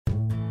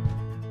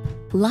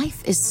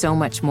Life is so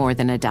much more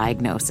than a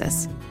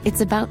diagnosis. It's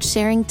about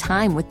sharing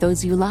time with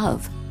those you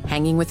love,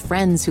 hanging with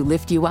friends who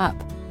lift you up,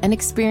 and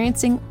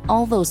experiencing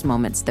all those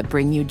moments that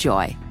bring you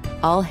joy.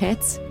 All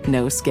hits,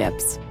 no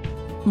skips.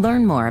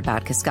 Learn more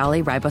about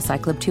Kisqali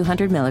Ribociclib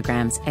 200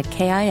 milligrams at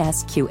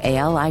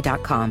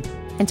KISQALI.com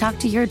and talk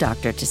to your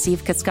doctor to see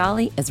if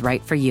Kisqali is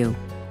right for you.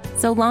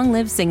 So long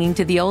live singing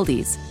to the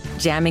oldies,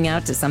 jamming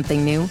out to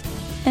something new,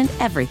 and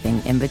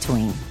everything in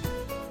between.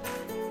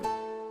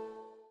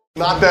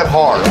 Not that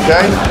hard,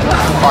 okay?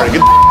 All right, get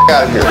the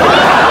out of here.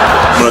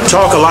 I'm going to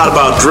talk a lot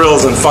about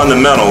drills and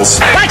fundamentals.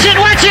 Watch it,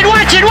 watch it,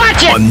 watch it,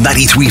 watch it! On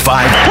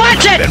 93.5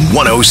 Watch it! and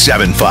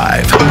 107.5.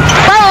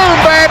 Boom,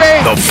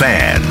 baby! The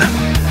Fan.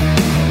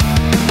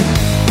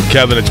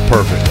 Kevin, it's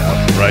perfect out,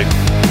 right?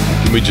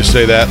 Can we just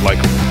say that? Like,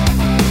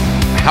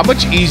 how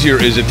much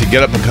easier is it to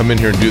get up and come in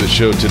here and do the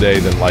show today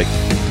than, like,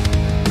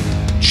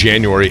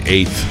 January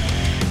 8th?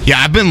 Yeah,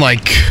 I've been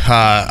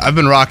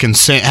rocking,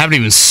 haven't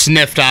even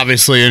sniffed,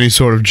 obviously, any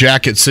sort of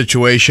jacket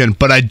situation,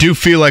 but I do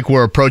feel like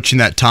we're approaching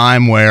that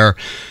time where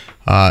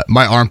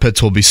my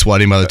armpits will be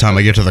sweating by the time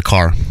I get to the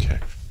car. Okay.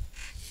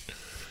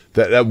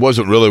 That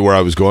wasn't really where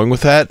I was going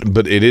with that,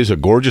 but it is a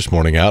gorgeous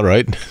morning out,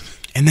 right?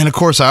 And then, of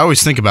course, I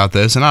always think about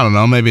this, and I don't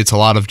know, maybe it's a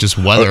lot of just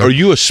weather. Are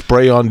you a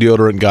spray-on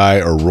deodorant guy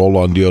or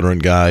roll-on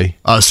deodorant guy?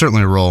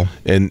 Certainly a roll.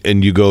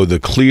 And you go the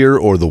clear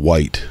or the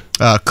white?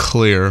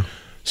 Clear.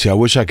 See, I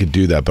wish I could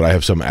do that, but I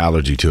have some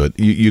allergy to it.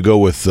 You go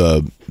with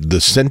the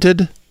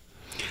scented?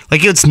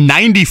 Like, it's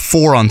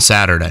 94 on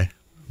Saturday.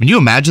 Can you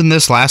imagine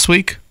this last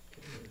week?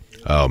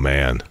 Oh,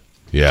 man.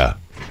 Yeah.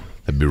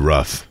 That'd be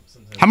rough.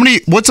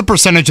 What's the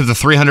percentage of the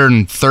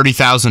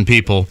 330,000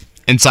 people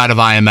inside of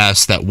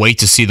IMS that wait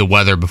to see the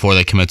weather before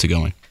they commit to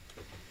going?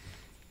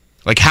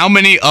 Like, how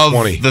many of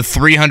 20. the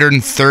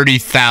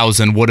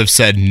 330,000 would have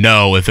said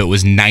no if it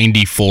was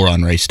 94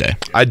 on race day?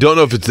 I don't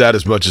know if it's that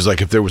as much as,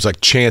 like, if there was,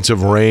 like, chance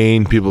of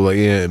rain, people like,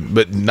 yeah,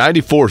 but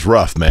 94 is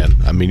rough, man.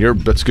 I mean,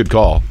 that's a good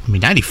call. I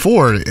mean,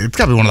 94, it's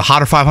got to be one of the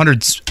hotter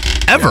 500s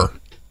ever,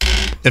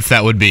 if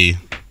that would be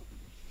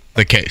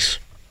the case.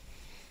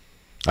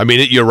 I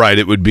mean, you're right.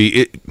 It would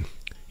be,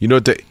 you know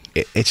what,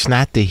 it's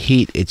not the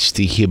heat, it's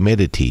the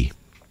humidity.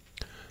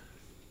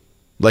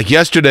 Like,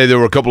 yesterday, there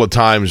were a couple of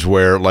times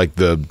where, like,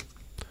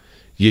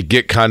 you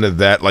get kind of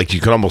that, like, you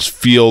can almost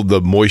feel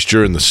the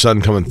moisture and the sun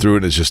coming through,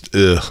 and it's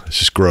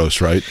just gross,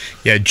 right?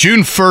 Yeah,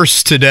 June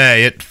 1st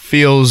today, it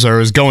feels,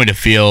 or is going to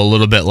feel, a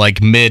little bit like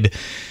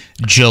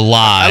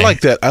mid-July.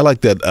 I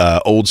like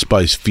that Old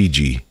Spice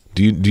Fiji.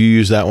 Do you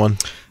use that one?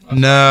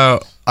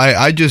 No,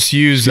 I just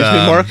use...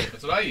 Excuse me, Mark?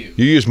 That's what I use.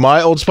 You use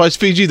my Old Spice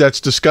Fiji?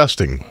 That's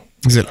disgusting.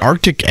 Is it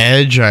Arctic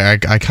Edge? I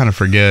kind of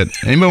forget.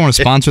 Anybody want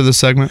to sponsor this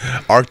segment?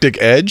 Arctic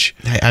Edge?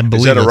 I believe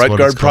is that a that's Right what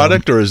Guard it's called.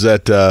 product, or is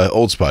that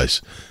Old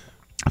Spice?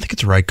 I think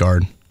it's Right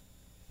Guard.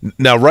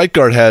 Now, Right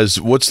Guard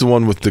has, what's the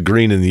one with the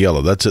green and the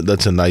yellow? That's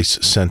a nice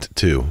scent,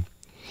 too.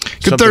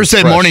 Good Something Thursday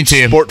fresh. morning to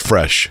you. Sport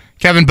Fresh.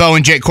 Kevin Bowe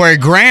and Jake Query.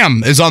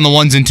 Graham is on the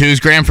ones and twos.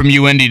 Graham from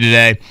UIndy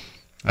today.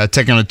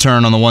 Taking a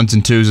turn on the ones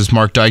and twos as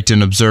Mark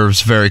Dykton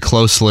observes very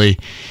closely.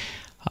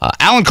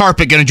 Alan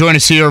Karpick going to join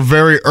us here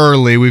very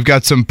early. We've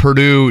got some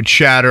Purdue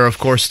chatter, of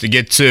course, to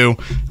get to.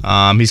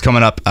 He's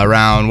coming up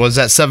around, what is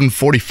that,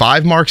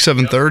 7:45, Mark?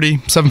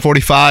 7:30?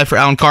 7:45 for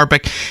Alan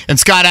Karpick. And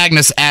Scott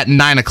Agness at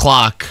 9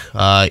 o'clock.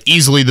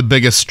 Easily the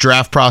biggest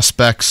draft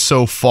prospect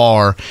so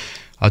far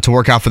to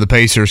work out for the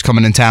Pacers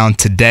coming in town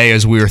today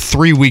as we are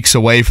 3 weeks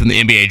away from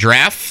the NBA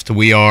draft.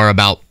 We are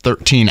about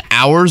 13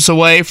 hours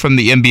away from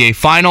the NBA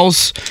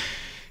Finals.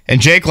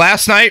 And Jake,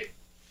 last night,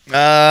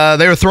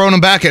 they were throwing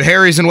them back at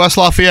Harry's in West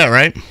Lafayette,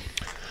 right?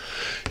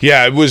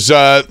 Yeah, it was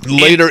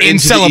later in into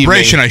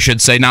celebration, the evening. I should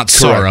say, not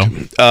sorrow.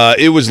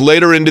 It was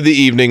later into the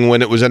evening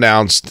when it was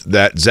announced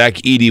that Zach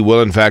Edey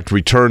will, in fact,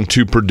 return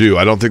to Purdue.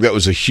 I don't think that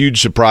was a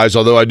huge surprise,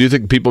 although I do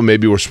think people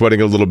maybe were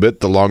sweating a little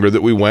bit the longer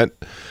that we went.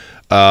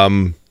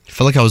 I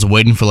feel like I was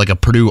waiting for like a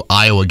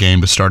Purdue-Iowa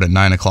game to start at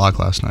 9 o'clock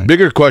last night.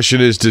 Bigger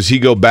question is, does he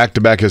go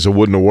back-to-back as a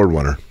Wooden Award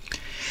winner?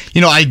 You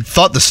know, I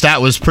thought the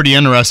stat was pretty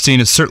interesting.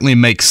 It certainly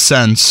makes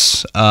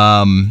sense.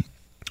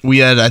 We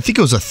had, I think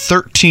it was a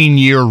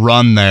 13-year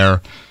run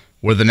there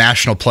where the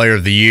National Player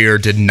of the Year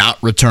did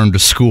not return to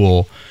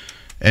school.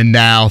 And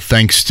now,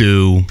 thanks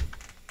to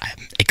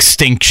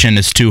extinction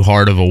is too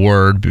hard of a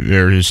word,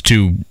 or is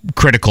too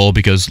critical,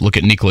 because look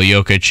at Nikola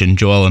Jokic and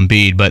Joel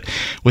Embiid. But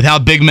with how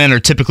big men are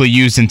typically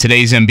used in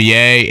today's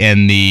NBA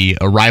and the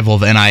arrival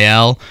of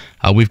NIL,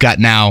 we've got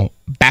now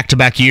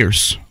back-to-back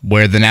years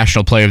where the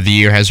National Player of the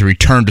Year has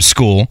returned to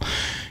school.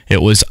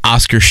 It was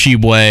Oscar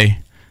Tshiebwe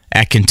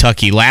at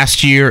Kentucky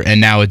last year,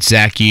 and now it's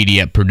Zach Edey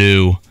at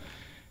Purdue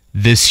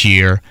this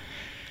year.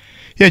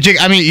 Yeah,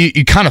 Jake, I mean,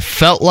 you kind of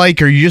felt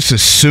like, or you just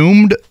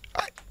assumed,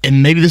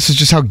 and maybe this is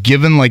just how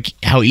given, like,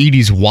 how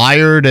Edey's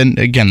wired, and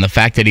again, the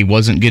fact that he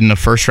wasn't getting a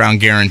first-round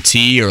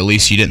guarantee, or at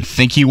least you didn't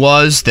think he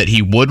was, that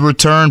he would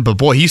return. But,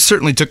 boy, he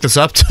certainly took this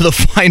up to the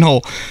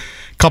final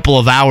couple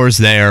of hours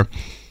there.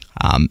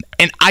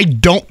 And I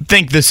don't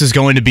think this is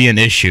going to be an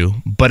issue,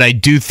 but I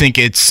do think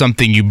it's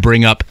something you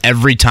bring up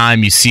every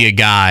time you see a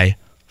guy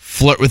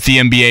flirt with the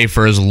NBA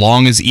for as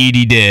long as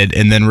Edey did,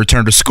 and then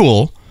return to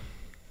school,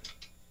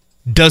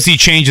 does he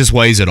change his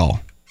ways at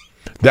all?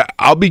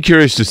 I'll be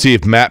curious to see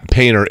if Matt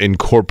Painter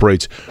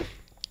incorporates.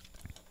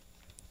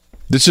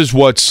 This is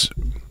what's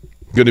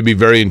going to be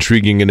very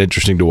intriguing and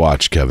interesting to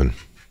watch, Kevin.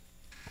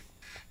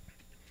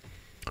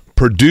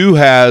 Purdue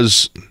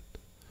has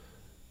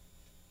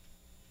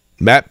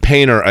Matt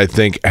Painter, I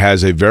think,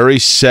 has a very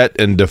set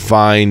and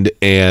defined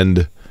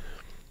and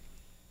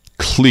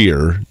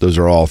clear, those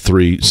are all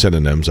three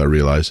synonyms, I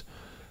realize,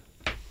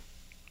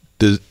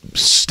 the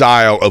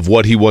style of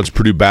what he wants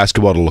Purdue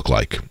basketball to look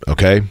like,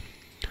 okay?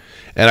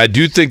 And I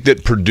do think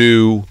that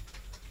Purdue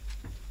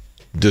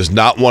does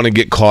not want to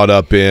get caught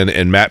up in,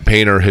 and Matt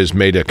Painter has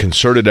made a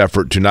concerted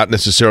effort to, not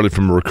necessarily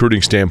from a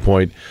recruiting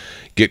standpoint,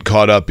 get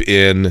caught up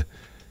in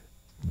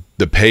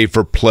the pay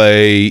for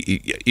play,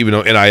 even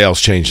though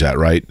NIL's changed that,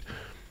 right?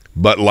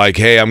 But like,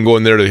 hey, I'm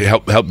going there to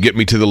help get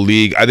me to the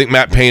league. I think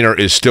Matt Painter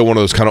is still one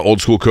of those kind of old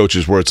school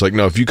coaches where it's like,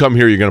 no, if you come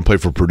here, you're going to play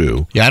for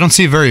Purdue. Yeah, I don't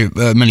see very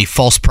many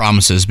false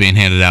promises being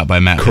handed out by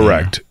Matt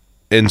Correct. Painter.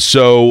 And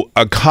so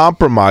a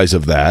compromise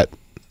of that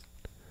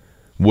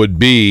would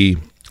be,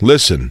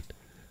 listen,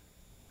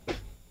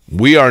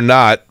 you're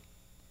not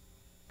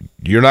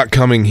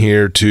coming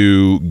here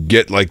to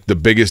get like the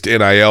biggest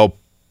NIL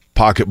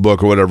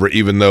pocketbook or whatever,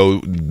 even though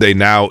they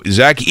now,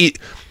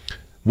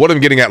 what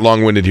I'm getting at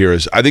long-winded here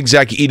is I think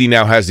Zach Edey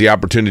now has the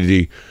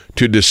opportunity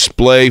to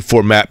display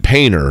for Matt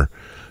Painter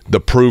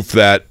the proof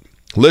that,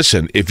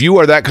 listen, if you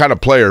are that kind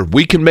of player,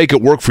 we can make it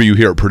work for you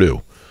here at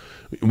Purdue.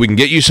 We can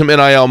get you some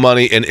NIL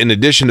money, and in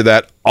addition to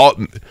that,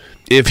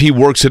 if he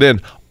works it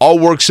in, I'll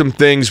work some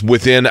things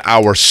within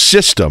our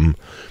system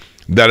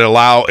that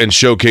allow and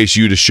showcase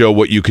you to show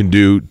what you can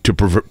do to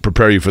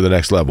prepare you for the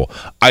next level.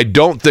 I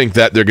don't think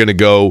that they're going to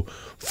go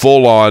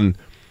full-on.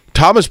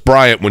 Thomas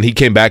Bryant, when he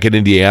came back at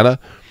Indiana,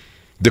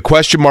 the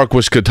question mark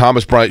was, could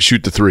Thomas Bryant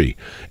shoot the three?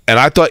 And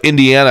I thought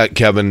Indiana,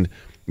 Kevin,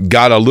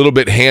 got a little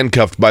bit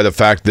handcuffed by the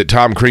fact that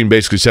Tom Crean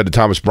basically said to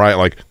Thomas Bryant,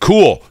 like,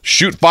 cool,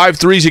 shoot 5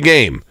 threes a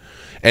game.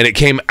 And it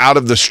came out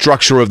of the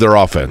structure of their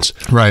offense.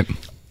 Right.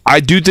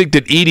 I do think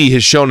that Edey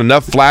has shown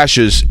enough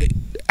flashes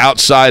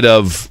outside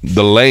of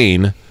the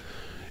lane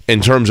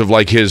in terms of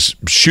like his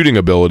shooting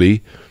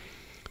ability.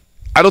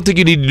 I don't think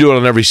you need to do it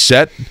on every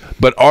set,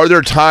 but are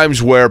there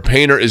times where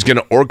Painter is going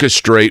to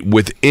orchestrate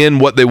within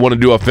what they want to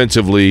do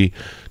offensively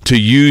to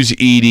use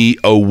Edey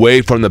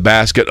away from the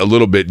basket a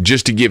little bit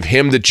just to give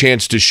him the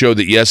chance to show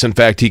that, yes, in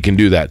fact, he can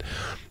do that?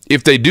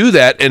 If they do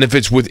that, and if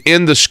it's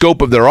within the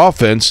scope of their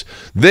offense,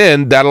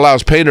 then that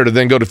allows Painter to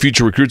then go to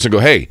future recruits and go,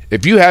 hey,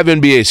 if you have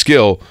NBA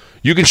skill,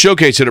 you can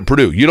showcase it at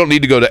Purdue. You don't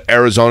need to go to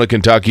Arizona,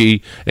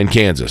 Kentucky, and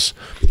Kansas.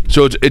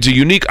 So it's a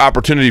unique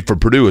opportunity for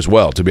Purdue as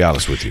well, to be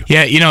honest with you.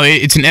 Yeah,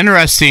 it's an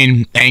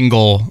interesting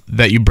angle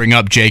that you bring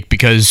up, Jake,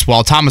 because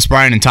while Thomas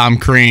Bryant and Tom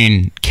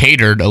Crean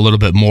catered a little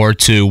bit more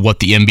to what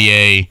the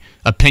NBA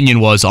opinion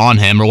was on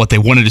him or what they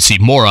wanted to see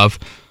more of,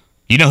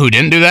 you know who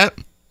didn't do that?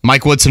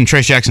 Mike Woodson and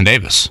Trayce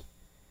Jackson-Davis.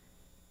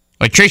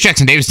 Like, Trayce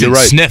Jackson-Davis didn't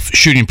sniff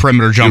shooting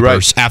perimeter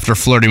jumpers after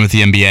flirting with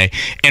the NBA.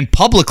 And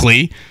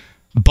publicly,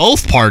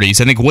 both parties,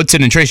 I think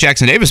Woodson and Trayce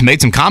Jackson-Davis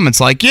made some comments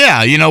like,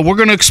 yeah, we're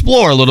going to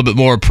explore a little bit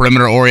more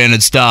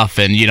perimeter-oriented stuff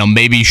and,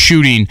 maybe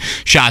shooting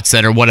shots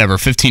that are,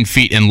 15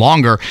 feet and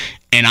longer.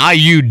 And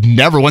IU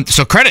never went.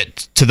 So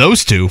credit to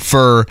those two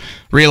for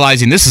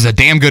realizing this is a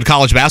damn good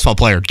college basketball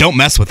player. Don't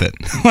mess with it.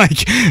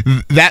 Like,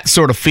 that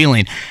sort of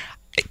feeling.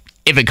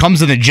 If it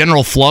comes in a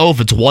general flow,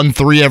 if it's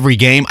 1-3 every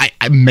game,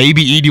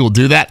 maybe Edey will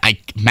do that.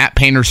 Matt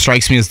Painter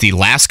strikes me as the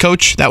last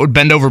coach that would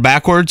bend over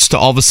backwards to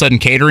all of a sudden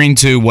catering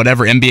to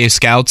whatever NBA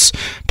scouts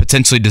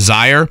potentially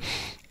desire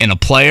in a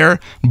player.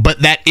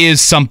 But that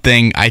is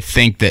something I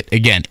think that,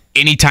 again,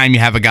 anytime you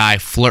have a guy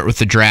flirt with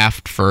the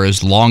draft for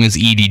as long as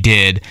Edey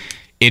did,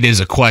 it is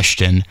a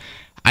question.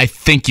 I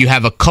think you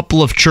have a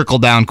couple of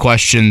trickle-down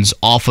questions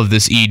off of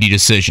this Edey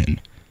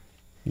decision.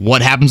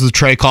 What happens with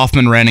Trey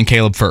Kaufman-Renn and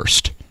Caleb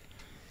Furst?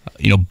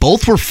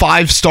 Both were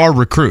 5-star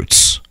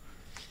recruits.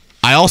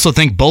 I also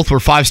think both were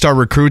 5-star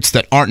recruits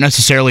that aren't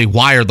necessarily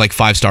wired like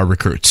 5-star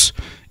recruits,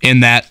 in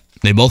that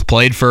they both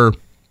played for,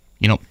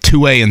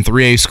 2A and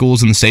 3A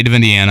schools in the state of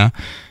Indiana.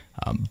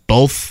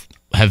 Both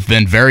have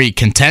been very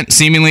content,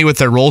 seemingly, with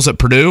their roles at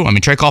Purdue. I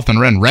mean, Trey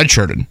Kaufman-Renn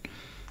redshirted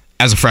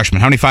as a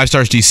freshman. How many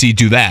 5-stars do you see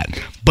do that?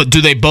 But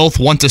do they both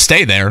want to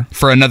stay there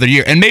for another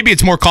year? And maybe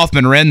it's more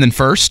Kaufman-Renn than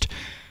Furst,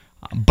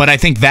 but I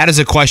think that is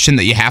a question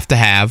that you have to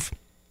have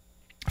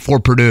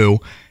for Purdue.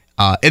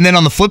 And then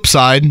on the flip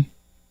side,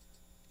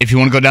 if you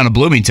want to go down to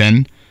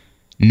Bloomington,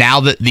 now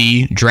that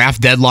the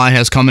draft deadline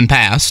has come and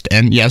passed,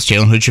 and yes,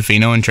 Jalen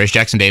Hood-Schifino and Trayce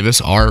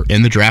Jackson-Davis are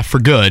in the draft for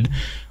good,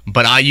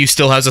 but IU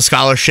still has a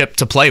scholarship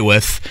to play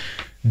with.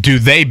 Do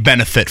they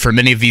benefit from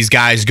any of these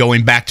guys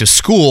going back to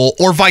school,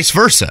 or vice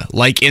versa?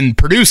 Like in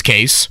Purdue's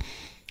case,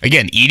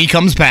 again, Edey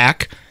comes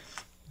back.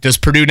 Does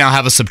Purdue now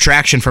have a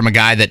subtraction from a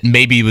guy that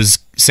maybe was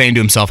saying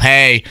to himself,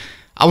 hey,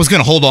 I was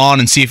going to hold on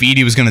and see if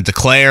Edey was going to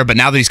declare, but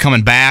now that he's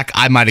coming back,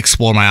 I might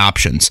explore my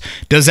options.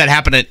 Does that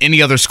happen at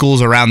any other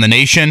schools around the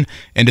nation?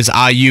 And does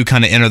IU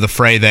kind of enter the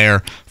fray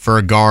there for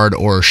a guard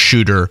or a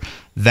shooter?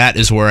 That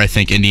is where I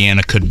think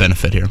Indiana could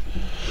benefit here.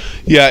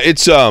 Yeah,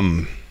 it's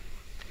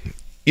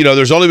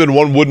there's only been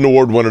one Wooden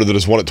Award winner that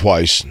has won it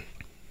twice.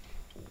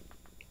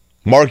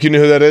 Mark, you know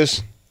who that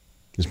is?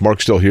 Is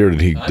Mark still here?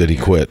 Did he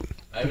quit?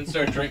 I haven't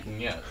started drinking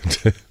yet.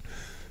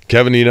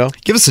 Kevin, you know?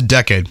 Give us a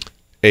decade.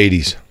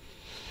 80s.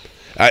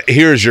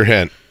 Here's your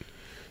hint.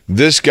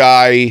 This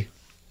guy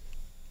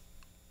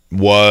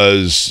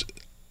was,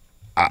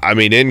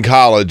 in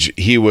college,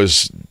 he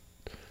was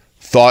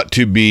thought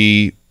to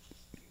be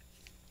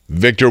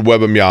Victor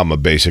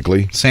Wembanyama,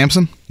 basically.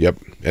 Sampson? Yep.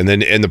 And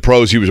then in the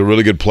pros, he was a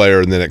really good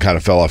player, and then it kind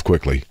of fell off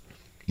quickly.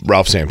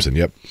 Ralph Sampson,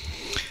 yep.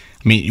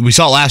 We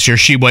saw last year,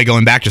 Sheboy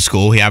going back to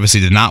school. He obviously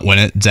did not win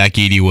it. Zach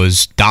Edey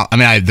was...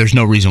 there's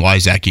no reason why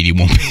Zach Edey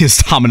won't be as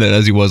dominant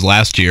as he was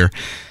last year.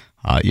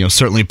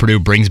 Certainly Purdue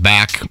brings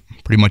back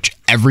pretty much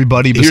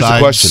everybody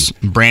besides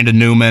Brandon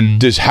Newman.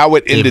 Does how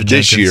it ended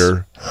this Jenkins.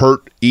 year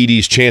hurt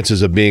Edey's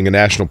chances of being a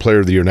National Player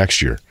of the Year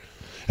next year?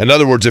 In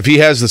other words, if he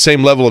has the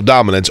same level of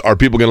dominance, are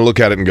people going to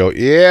look at it and go,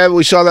 yeah,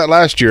 we saw that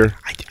last year?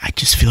 I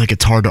just feel like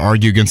it's hard to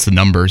argue against the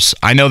numbers.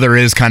 I know there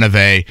is kind of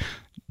a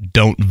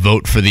don't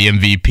vote for the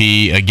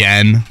MVP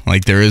again.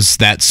 Like there is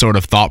that sort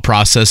of thought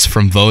process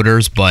from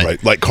voters, but...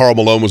 Right. Like Karl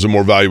Malone was a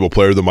more valuable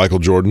player than Michael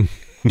Jordan.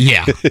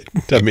 Yeah.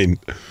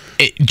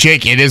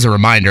 Jake, it is a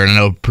reminder, and I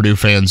know Purdue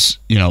fans,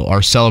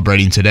 are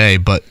celebrating today,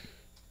 but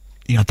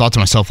I thought to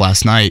myself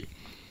last night,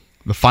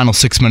 the final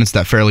 6 minutes of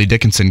that Fairleigh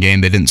Dickinson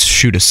game, they didn't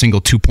shoot a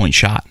single 2-point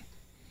shot.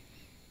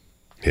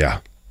 Yeah.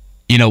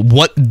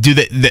 What do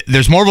they?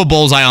 There's more of a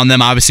bullseye on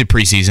them, obviously,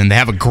 preseason. They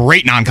have a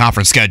great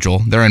non-conference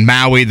schedule. They're in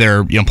Maui.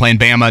 They're playing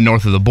Bama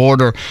north of the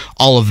border,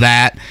 all of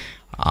that.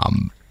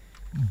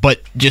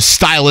 But just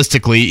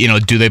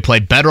stylistically, do they play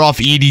better off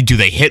Edey? Do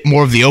they hit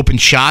more of the open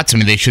shots?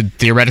 They should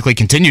theoretically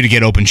continue to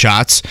get open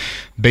shots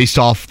based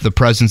off the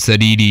presence that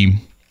Edey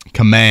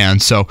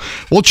commands. So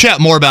we'll chat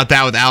more about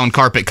that with Alan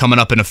Karpick coming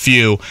up in a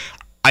few.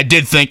 I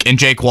did think, and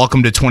Jake,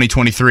 welcome to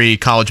 2023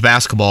 college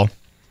basketball.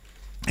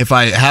 If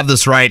I have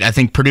this right, I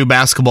think Purdue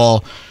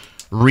basketball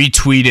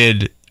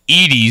retweeted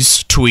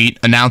Edey's tweet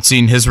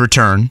announcing his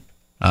return.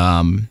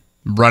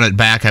 Run it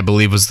back, I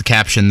believe, was the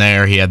caption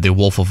there. He had the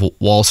Wolf of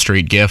Wall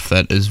Street gif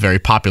that is very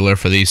popular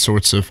for these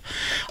sorts of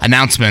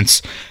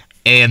announcements.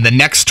 And the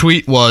next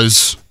tweet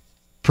was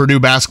Purdue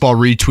basketball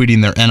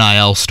retweeting their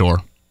NIL store.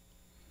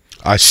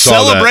 I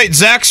saw Celebrate that.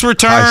 Zach's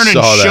return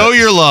and show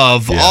your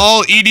love. Yeah.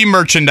 All Edey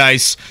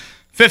merchandise,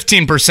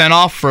 15%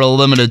 off for a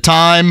limited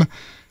time.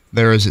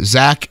 There is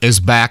Zach is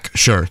back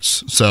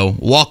shirts. So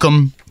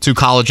welcome to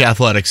college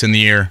athletics in the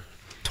year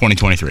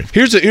 2023.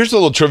 Here's a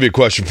little trivia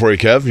question for you,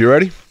 Kev. You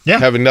ready? Yeah.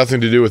 Having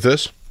nothing to do with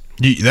this.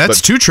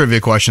 That's two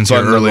trivia questions here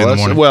early in the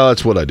morning. Well,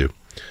 that's what I do.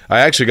 I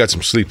actually got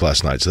some sleep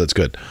last night, so that's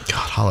good.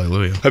 God,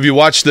 hallelujah. Have you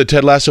watched the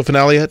Ted Lasso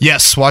finale yet?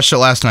 Yes, watched it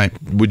last night.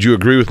 Would you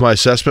agree with my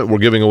assessment? We're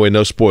giving away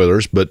no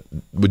spoilers, but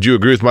would you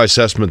agree with my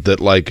assessment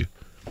that,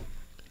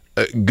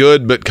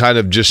 good but kind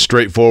of just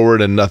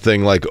straightforward and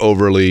nothing,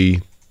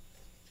 overly,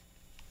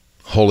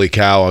 holy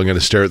cow, I'm going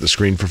to stare at the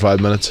screen for 5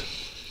 minutes?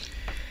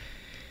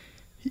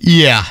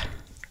 Yeah,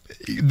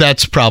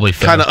 that's probably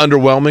fair. Kind of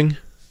underwhelming?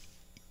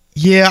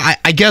 Yeah,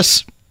 I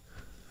guess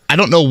I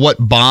don't know what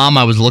bomb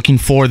I was looking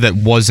for that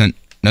wasn't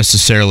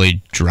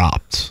necessarily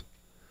dropped.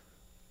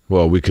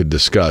 Well, we could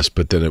discuss,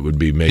 but then it would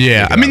be maybe.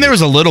 Yeah, there was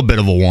a little bit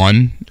of a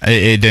one.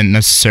 It didn't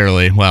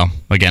necessarily. Well,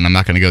 again, I'm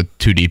not going to go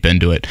too deep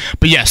into it.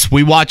 But yes,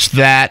 we watched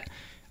that.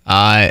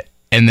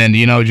 And then,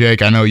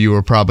 Jake, I know you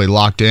were probably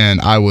locked in.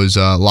 I was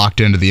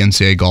locked into the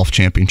NCAA Golf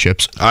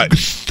Championships.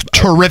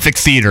 Terrific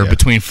theater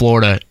between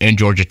Florida and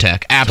Georgia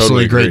Tech.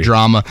 Absolutely totally great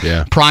drama.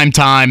 Yeah. Prime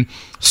time,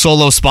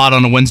 solo spot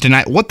on a Wednesday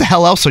night. What the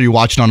hell else are you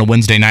watching on a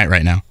Wednesday night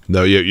right now?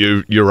 No,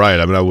 you're right.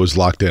 I was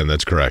locked in.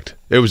 That's correct.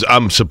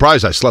 I'm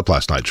surprised I slept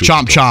last night.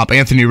 Chomp.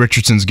 Anthony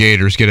Richardson's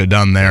Gators get it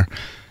done there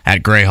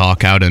at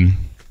Greyhawk out in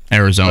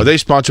Arizona. Are they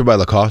sponsored by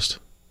Lacoste?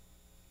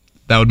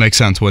 That would make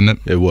sense, wouldn't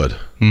it? It would.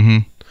 Mm-hmm.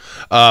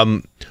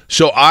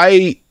 So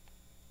I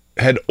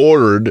had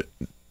ordered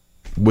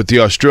with the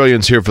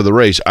Australians here for the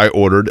race. I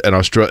ordered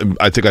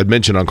I think I'd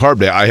mentioned on Carb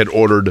Day. I had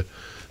ordered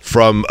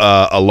from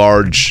a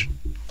large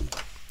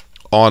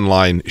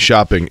online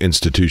shopping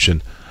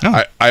institution.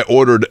 Oh. I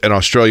ordered an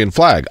Australian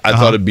flag. I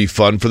thought it'd be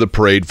fun for the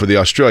parade for the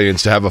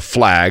Australians to have a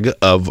flag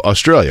of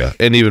Australia,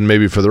 and even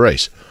maybe for the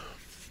race.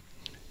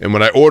 And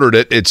when I ordered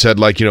it, it said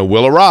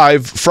will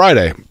arrive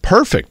Friday.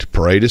 Perfect.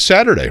 Parade is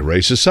Saturday.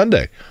 Race is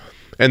Sunday.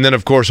 And then,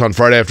 of course, on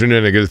Friday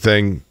afternoon, I get a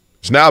thing.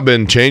 It's now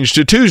been changed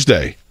to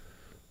Tuesday.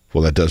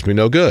 Well, that does me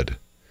no good.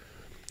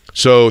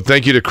 So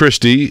thank you to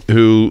Christy,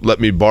 who let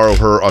me borrow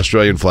her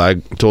Australian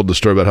flag. Told the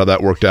story about how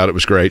that worked out. It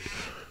was great.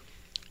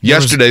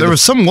 Yesterday, there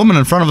was some woman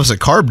in front of us at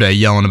Carb Day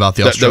yelling about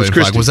the Australian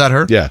flag. Was that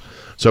her? Yeah.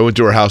 So I went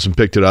to her house and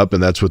picked it up,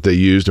 and that's what they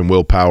used, and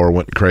Willpower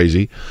went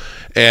crazy.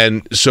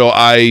 And so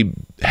I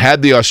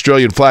had the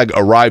Australian flag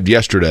arrived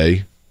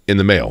yesterday in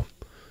the mail.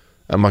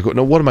 I'm like,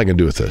 no, what am I going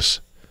to do with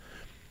this?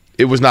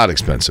 It was not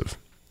expensive.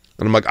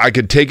 And I'm like, I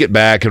could take it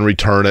back and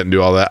return it and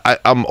do all that.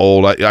 I'm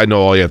old. I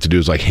know all you have to do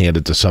is like hand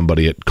it to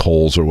somebody at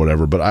Kohl's or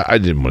whatever, but I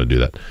didn't want to do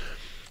that.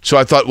 So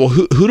I thought, well,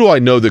 who do I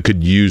know that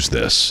could use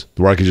this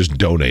where I could just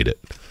donate it?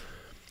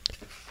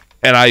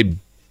 And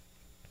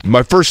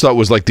my first thought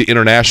was like the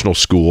international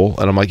school.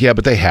 And I'm like, yeah,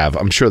 but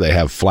I'm sure they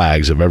have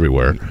flags of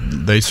everywhere.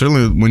 They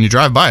certainly, when you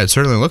drive by, it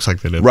certainly looks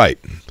like they do. Right.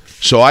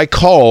 So I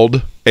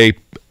called a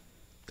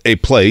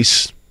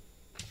place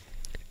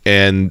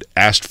and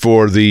asked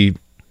for the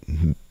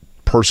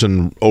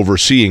person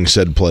overseeing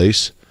said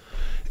place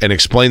and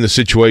explained the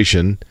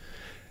situation,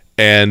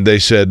 and they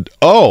said,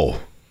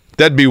 "Oh,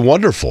 that'd be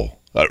wonderful.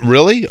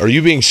 Really? Are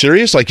you being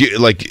serious? And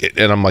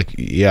I'm like,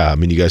 yeah. I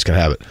mean, you guys can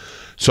have it."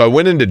 So I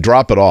went in to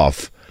drop it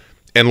off,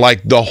 and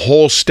like the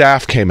whole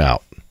staff came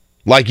out.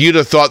 Like you'd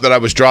have thought that I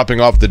was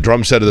dropping off the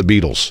drum set of the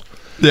Beatles.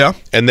 Yeah.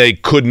 And they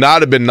could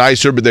not have been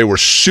nicer, but they were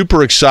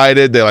super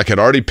excited. They like had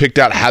already picked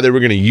out how they were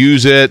going to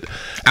use it.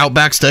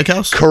 Outback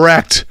Steakhouse?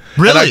 Correct.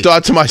 Really? And I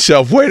thought to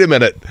myself, wait a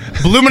minute.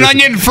 Bloomin'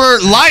 Onion for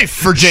life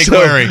for Jake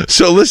Larry.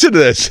 So listen to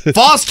this.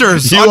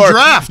 Foster's on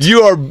draft.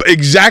 You are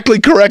exactly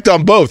correct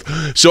on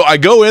both. So I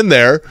go in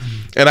there,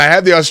 and I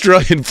have the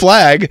Australian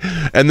flag,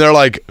 and they're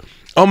like,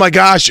 oh my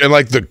gosh, and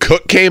like the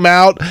cook came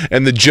out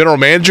and the general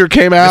manager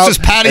came out. This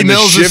is Patty and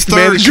Mills' the shift third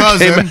manager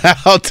cousin. Came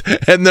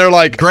out, and they're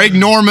like, Greg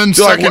Norman's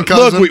second like,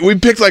 cousin. Look, we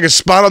picked like a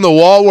spot on the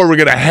wall where we're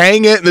going to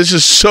hang it. And this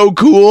is so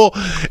cool.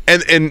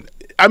 And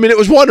I mean, it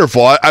was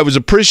wonderful. I was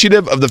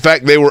appreciative of the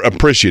fact they were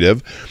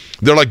appreciative.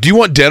 They're like, do you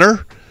want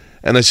dinner?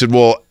 And I said,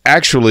 well,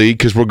 actually,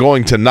 because we're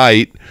going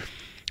tonight,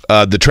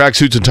 the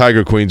Tracksuits and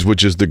Tiger Queens,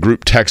 which is the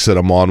group text that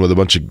I'm on with a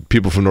bunch of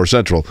people from North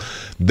Central,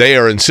 they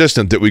are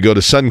insistent that we go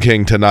to Sun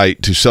King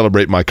tonight to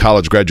celebrate my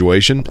college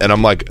graduation. And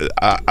I'm like,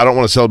 I don't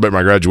want to celebrate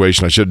my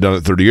graduation. I should have done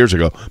it 30 years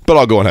ago, but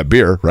I'll go and have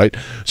beer, right?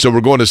 So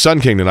we're going to Sun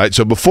King tonight.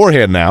 So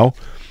beforehand now,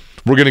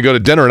 we're going to go to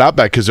dinner at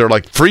Outback because they're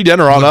like, free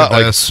dinner on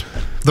us.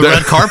 The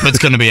red carpet's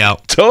going to be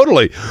out.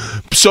 Totally.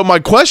 So my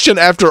question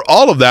after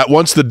all of that,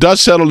 once the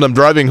dust settled and I'm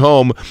driving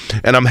home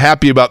and I'm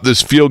happy about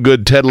this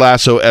feel-good Ted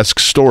Lasso-esque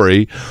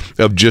story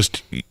of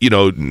just,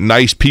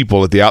 nice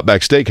people at the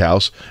Outback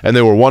Steakhouse, and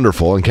they were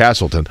wonderful in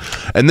Castleton.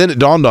 And then it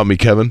dawned on me,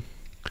 Kevin,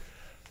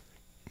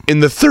 in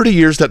the 30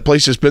 years that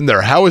place has been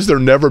there, how has there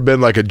never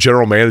been like a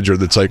general manager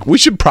that's like, we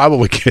should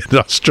probably get an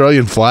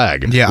Australian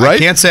flag? Yeah, right? I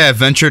can't say I've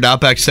ventured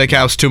Outback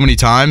Steakhouse too many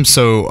times,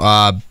 so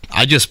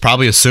I just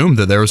probably assumed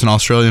that there was an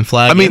Australian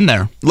flag in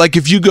there. Like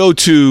if you go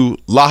to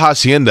La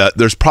Hacienda,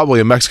 there's probably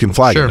a Mexican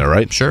flag in there,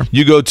 right? Sure.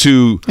 You go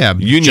to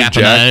Union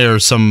Jack or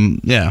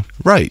some,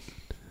 right.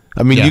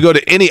 I mean, you go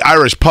to any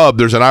Irish pub,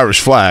 there's an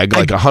Irish flag,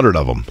 like 100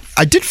 of them.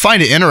 I did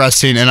find it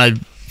interesting, and I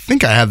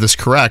think I have this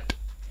correct.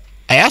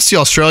 I asked the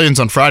Australians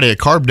on Friday at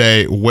Carb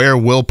Day where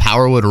Will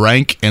Power would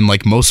rank in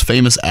like most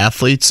famous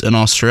athletes in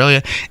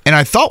Australia, and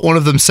I thought one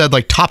of them said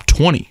like top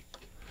 20.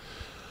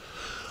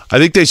 I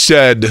think they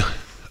said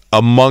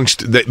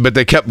but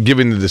they kept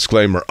giving the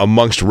disclaimer,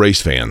 amongst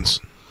race fans.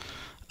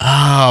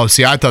 Oh,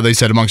 see, I thought they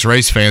said amongst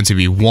race fans he'd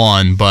be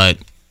one, but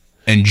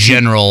in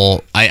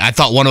general, I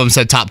thought one of them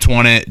said top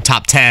 20,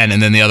 top 10,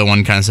 and then the other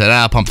one kind of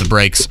said, pump the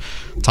brakes,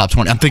 top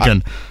 20. I'm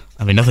thinking,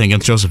 I mean, nothing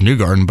against Joseph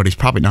Newgarden, but he's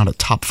probably not a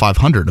top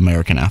 500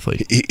 American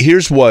athlete.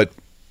 Here's the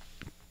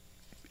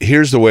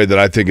way that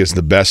I think is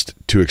the best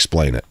to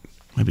explain it.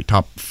 Maybe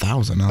top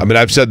 1,000. I mean,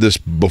 I've said this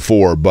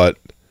before, but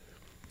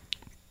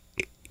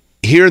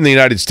here in the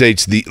United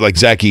States, like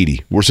Zach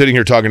Edey, we're sitting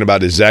here talking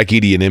about is Zach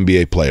Edey an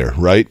NBA player,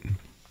 right?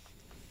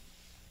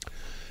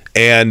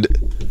 And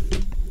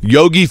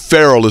Yogi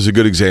Ferrell is a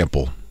good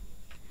example.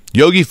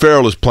 Yogi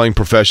Ferrell is playing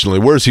professionally.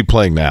 Where is he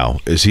playing now?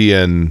 Is he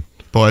in...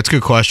 Boy, that's a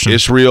good question.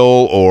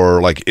 Israel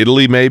or like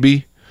Italy,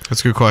 maybe?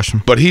 That's a good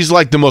question. But he's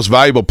like the most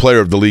valuable player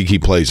of the league he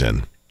plays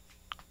in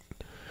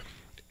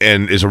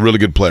and is a really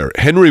good player.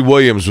 Henry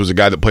Williams was a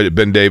guy that played at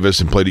Ben Davis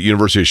and played at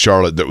University of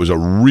Charlotte that was a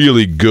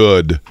really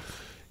good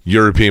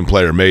European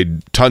player,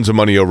 made tons of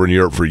money over in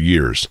Europe for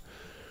years.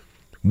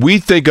 We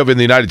think of in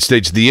the United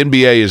States, the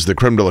NBA is the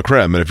creme de la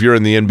creme. And if you're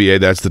in the NBA,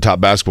 that's the top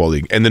basketball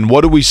league. And then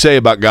what do we say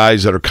about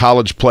guys that are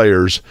college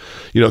players,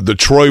 the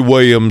Troy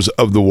Williams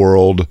of the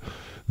world,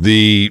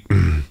 the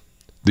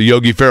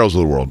Yogi Ferrells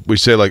of the world? We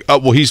say like, oh,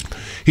 well, he's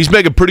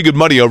making pretty good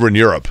money over in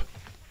Europe.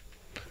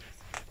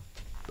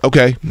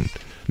 Okay.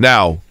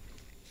 Now,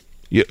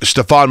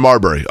 Stephon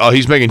Marbury. Oh,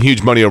 he's making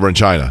huge money over in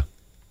China.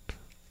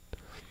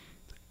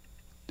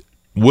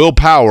 Will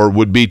Power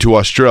would be to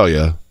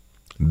Australia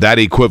that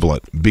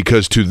equivalent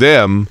because to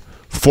them,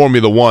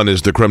 Formula One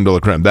is the creme de la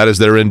creme. That is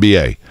their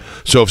NBA.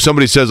 So if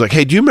somebody says like,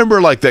 hey, do you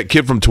remember like that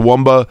kid from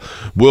Toowoomba,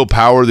 Will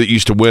Power, that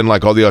used to win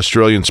like all the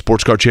Australian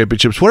sports car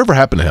championships? Whatever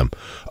happened to him?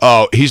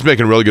 Oh, he's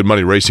making really good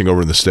money racing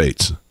over in the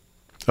States.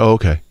 Oh,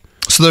 okay.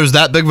 So there's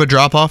that big of a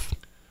drop-off?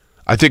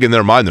 I think in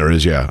their mind there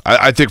is, yeah.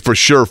 I think for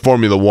sure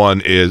Formula One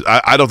is.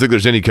 I don't think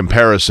there's any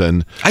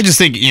comparison. I just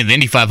think the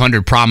Indy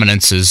 500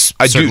 prominence is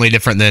certainly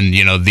different than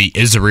the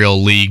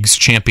Israel League's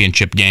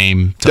championship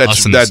game to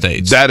us in the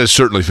States. That is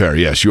certainly fair.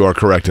 Yes, you are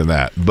correct in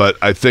that. But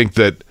I think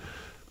that.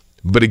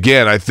 But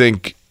again, I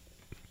think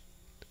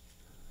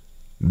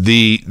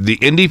the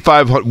Indy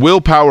 500, Will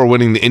Power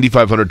winning the Indy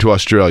 500 to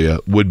Australia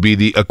would be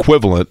the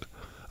equivalent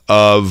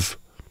of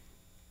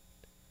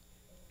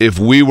if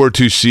we were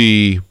to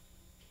see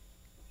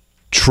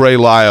Trey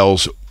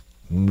Lyles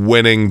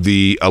winning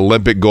the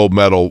Olympic gold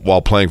medal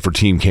while playing for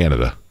Team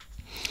Canada.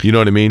 You know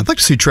what I mean? I'd like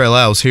to see Trey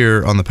Lyles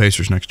here on the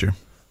Pacers next year.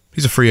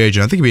 He's a free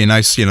agent. I think he'd be a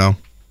nice, 8th,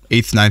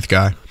 9th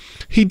guy.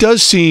 He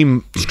does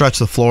seem stretch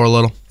the floor a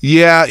little.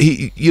 Yeah,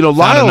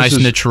 Lyles a nice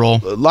niche role.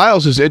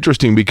 Lyles is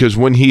interesting because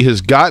when he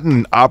has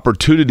gotten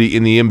opportunity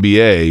in the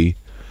NBA,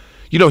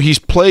 he's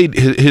played.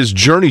 His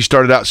journey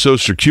started out so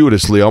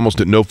circuitously, almost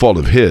at no fault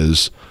of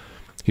his.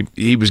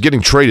 He was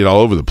getting traded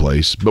all over the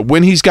place, but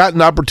when he's gotten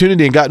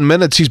opportunity and gotten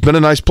minutes, he's been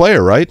a nice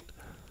player, right?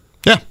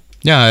 Yeah.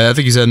 I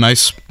think he's had a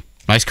nice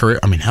career.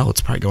 I mean, hell,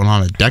 it's probably going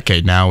on a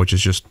decade now, which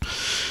is just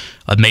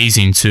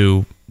amazing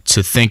to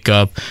think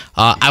of.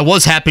 I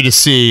was happy to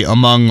see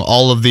among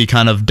all of the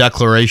kind of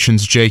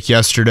declarations, Jake,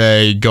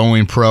 yesterday,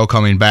 going pro,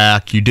 coming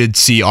back, you did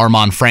see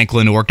Armand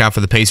Franklin, who worked out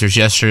for the Pacers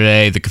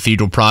yesterday, the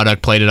Cathedral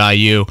product, played at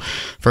IU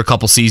for a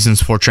couple seasons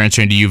before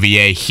transferring to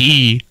UVA.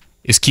 He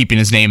is keeping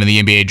his name in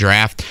the NBA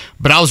draft.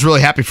 But I was really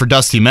happy for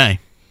Dusty May.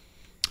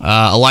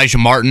 Elijah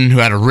Martin, who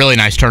had a really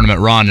nice tournament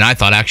run, and I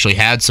thought actually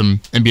had some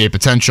NBA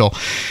potential,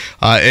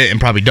 and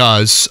probably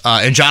does,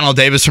 and John L.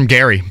 Davis from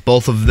Gary,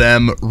 both of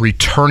them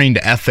returning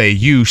to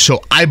FAU.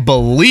 So I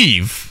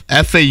believe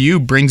FAU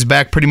brings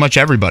back pretty much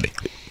everybody.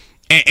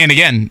 And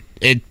again,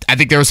 I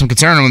think there was some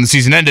concern when the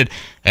season ended.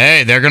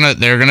 Hey, they're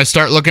gonna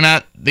start looking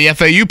at the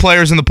FAU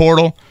players in the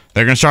portal.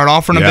 They're gonna start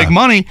offering them big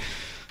money.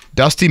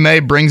 Dusty May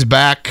brings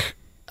back,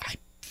 I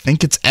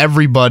think it's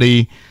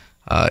everybody.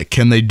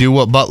 Can they do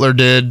what Butler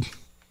did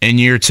in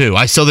year 2?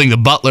 I still think the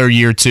Butler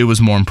year 2 was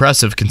more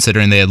impressive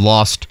considering they had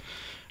lost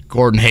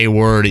Gordon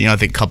Hayward, I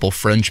think a couple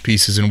fringe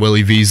pieces in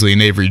Willie Veasley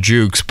and Avery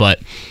Jukes,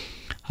 but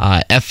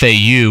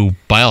FAU,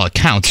 by all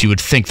accounts, you would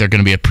think they're going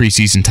to be a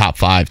preseason top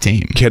 5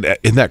 team.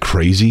 Isn't that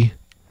crazy?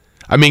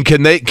 I mean,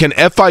 can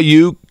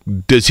FIU,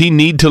 does he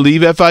need to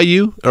leave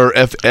FIU or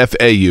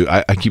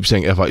FAU? I keep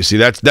saying FIU. See,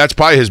 that's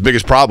probably his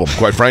biggest problem,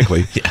 quite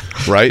frankly.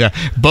 Right? Yeah.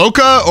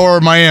 Boca or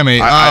Miami?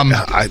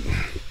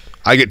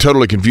 I get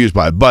totally confused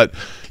by it, but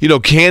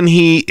can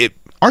he?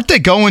 Are they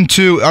going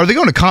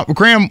to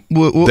Graham?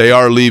 They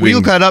are leaving. We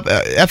look that up.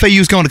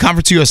 FAU's going to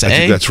Conference USA. I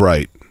think that's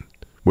right.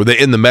 Were they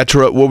in the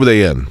Metro? What were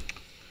they in?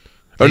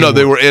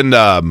 They were in.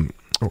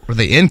 Were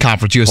they in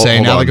Conference USA?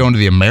 Now they're going to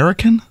the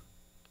American.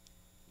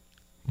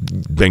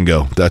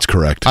 Bingo. That's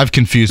correct. I've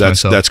confused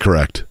myself. That's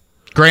correct.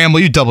 Graham, will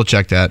you double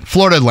check that?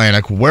 Florida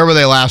Atlantic. Where were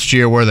they last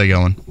year? Where are they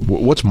going?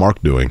 What's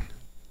Mark doing?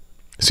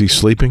 Is he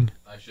sleeping?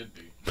 I should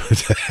be.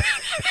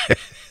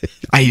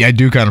 I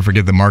do kind of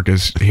forget that Mark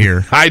is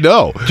here. I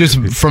know. Just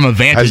from a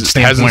vantage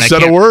standpoint,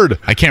 hasn't said a word.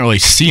 I can't really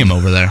see him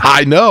over there.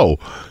 I know.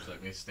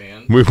 Let me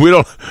stand.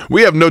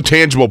 We have no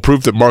tangible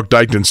proof that Mark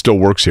Dykton still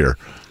works here.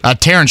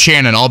 Terrence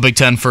Shannon, All Big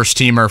Ten first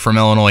teamer from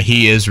Illinois.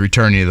 He is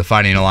returning to the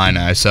Fighting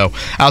Illini. So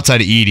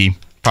outside of Edey,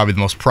 probably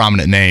the most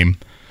prominent name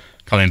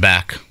coming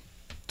back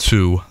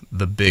to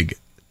the Big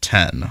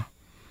Ten.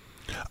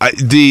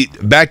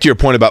 Back to your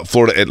point about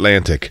Florida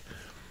Atlantic.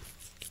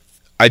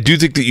 I do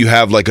think that you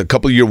have like a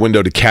couple-year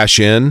window to cash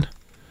in.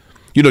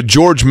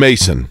 George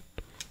Mason.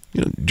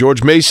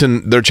 George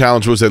Mason, their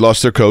challenge was they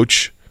lost their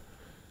coach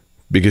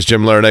because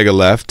Jim Larinaga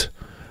left.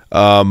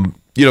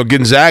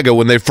 Gonzaga,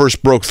 when they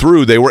first broke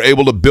through, they were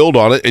able to build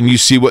on it, and you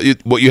see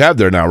what you have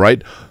there now,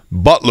 right?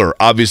 Butler,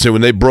 obviously,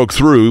 when they broke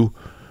through,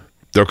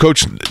 their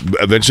coach,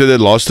 eventually they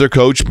lost their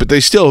coach, but they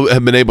still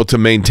have been able to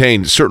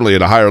maintain, certainly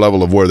at a higher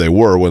level of where they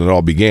were when it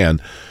all began.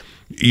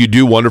 You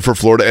do wonder for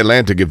Florida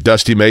Atlantic if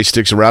Dusty May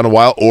sticks around a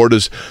while, or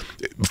does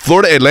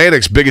Florida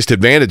Atlantic's biggest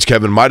advantage,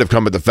 Kevin, might have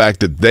come at the fact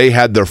that they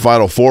had their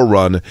Final Four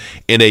run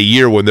in a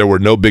year when there were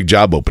no big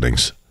job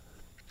openings.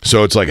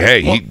 So it's like,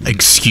 hey.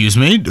 Excuse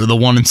me? The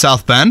one in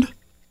South Bend?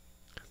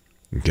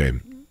 Okay.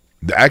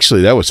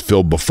 Actually, that was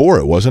filled before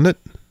it, wasn't it?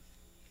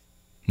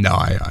 No,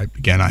 I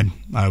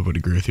would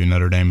agree with you.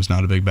 Notre Dame is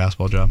not a big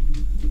basketball job.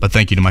 But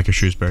thank you to Micah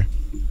Shrewsbury.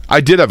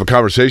 I did have a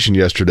conversation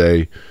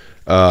yesterday.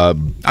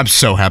 I'm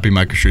so happy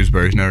Micah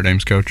Shrewsbury's Notre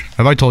Dame's coach.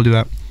 Have I told you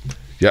that?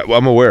 Yeah, well,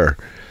 I'm aware.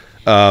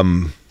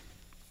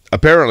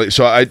 Apparently,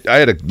 so I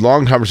had a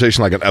long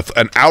conversation, like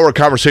an hour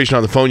conversation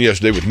on the phone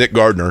yesterday with Nick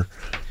Gardner.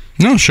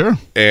 No, sure.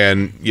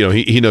 And,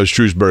 he knows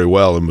Shrewsbury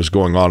well and was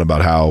going on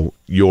about how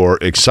your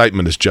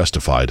excitement is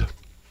justified.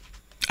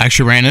 I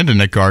actually ran into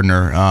Nick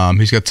Gardner.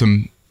 He's got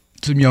some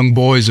young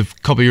boys a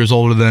couple years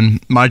older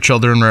than my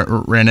children,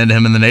 ran into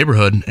him in the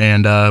neighborhood,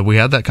 and we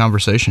had that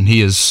conversation.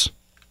 He is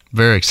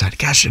very excited.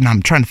 Gosh, and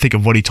I'm trying to think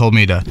of what he told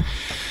me to.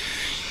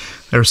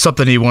 There was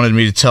something he wanted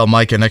me to tell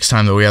Micah next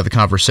time that we have the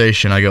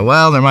conversation. I go,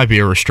 well, there might be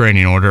a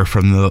restraining order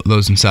from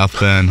those in South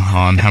Bend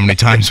on how many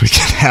times we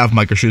can have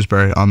Micah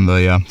Shrewsbury on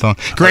the phone.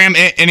 Graham,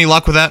 any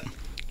luck with that?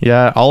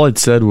 Yeah, all it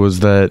said was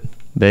that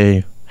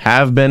they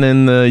have been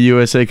in the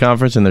USA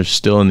Conference and they're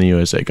still in the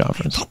USA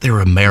Conference. I thought they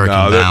were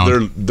American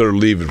bound. They're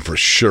leaving for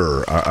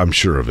sure. I'm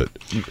sure of it.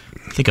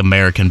 I think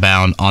American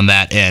bound on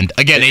that end.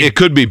 Again, it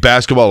could be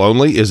basketball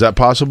only. Is that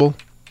possible?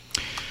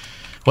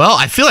 Well,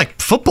 I feel like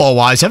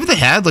football-wise, haven't they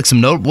had like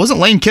some note? Wasn't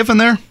Lane Kiffin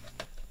there?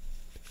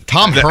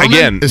 Tom Herman?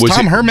 Again, is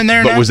Tom Herman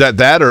there But now? was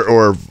that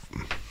or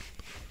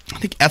I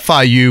think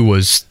FIU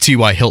was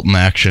T.Y. Hilton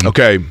action.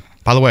 okay?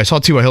 By the way, I saw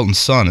T.Y. Hilton's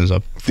son is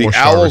a The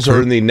four-star Owls recruit.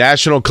 are in the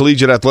National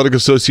Collegiate Athletic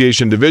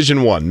Association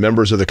Division I,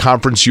 members of the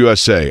Conference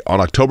USA. On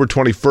October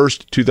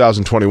 21st,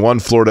 2021,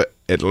 Florida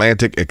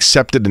Atlantic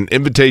accepted an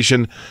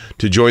invitation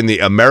to join the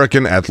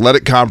American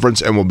Athletic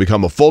Conference and will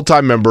become a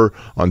full-time member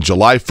on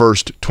July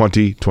 1st,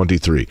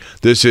 2023.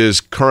 This is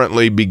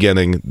currently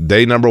beginning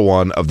day number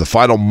 1 of the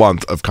final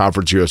month of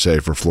Conference USA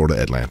for Florida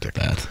Atlantic.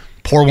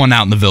 Pour one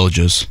out in the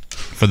Villages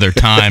for their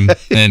time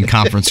in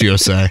Conference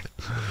USA.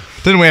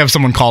 Didn't we have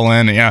someone call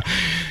in? Yeah,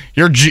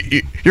 your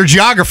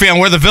geography on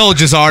where the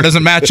Villages are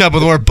doesn't match up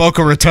with where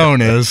Boca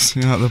Raton is.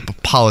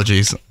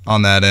 Apologies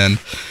on that end.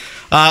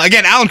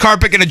 Again, Alan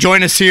Karpick going to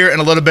join us here in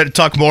a little bit to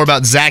talk more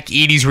about Zach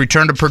Edey's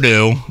return to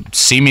Purdue.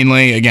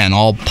 Seemingly, again,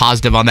 all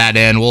positive on that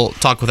end. We'll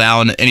talk with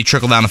Alan, any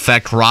trickle-down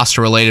effect,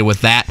 roster-related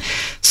with that.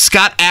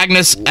 Scott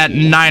Agness at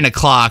 9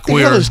 o'clock.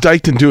 What is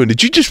Dykton doing?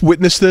 Did you just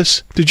witness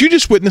this?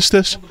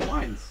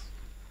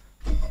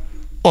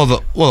 Well,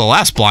 the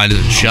last blind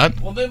isn't shut.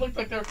 Well, they looked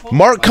like they were closed.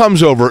 Mark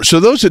comes over. So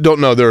those that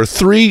don't know, there are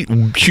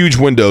 3 huge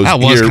windows That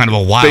was here kind of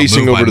a wild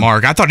facing move over by to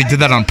Mark. I thought he did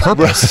that on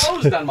purpose.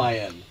 Closed on my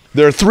end.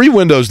 There are 3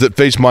 windows that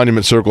face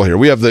Monument Circle here.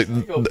 We have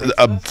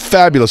a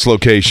fabulous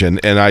location,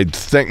 and I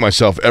thank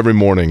myself every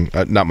morning.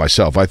 Not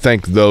myself. I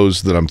thank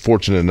those that I'm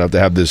fortunate enough to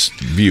have this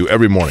view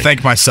every morning.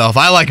 Thank myself.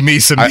 I like me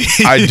some.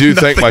 I do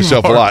thank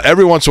myself a lot.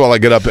 Every once in a while I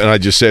get up and I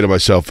just say to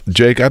myself,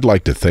 Jake, I'd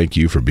like to thank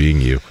you for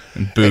being you.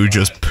 And Boo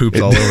just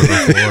pooped all over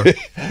the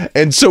floor.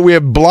 And so we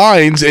have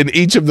blinds in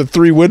each of the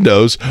 3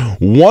 windows,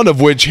 one of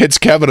which hits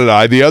Kevin and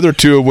I, the other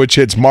 2 of which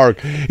hits Mark.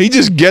 He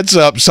just gets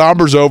up,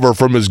 sombers over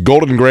from his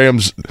Golden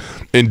Grams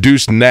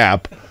induced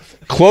nap,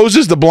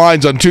 closes the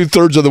blinds on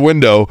 2/3 of the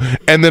window,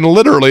 and then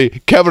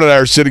literally Kevin and I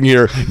are sitting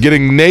here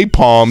getting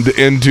napalmed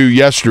into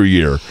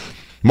yesteryear.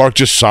 Mark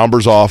just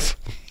sombers off.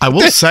 I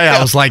will say,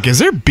 I was like, is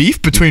there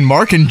beef between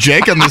Mark and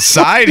Jake on the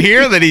side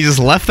here that he just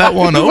left that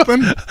one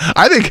open?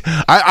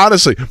 I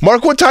honestly,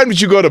 Mark, what time did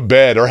you go to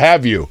bed, or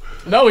have you?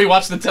 No, we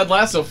watched the Ted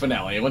Lasso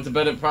finale. I went to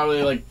bed at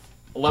probably like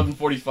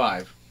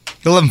 11:45.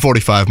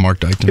 11:45,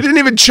 Mark He Dykton. didn't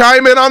even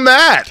chime in on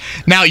that.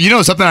 Now, you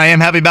know something I am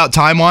happy about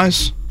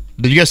time-wise?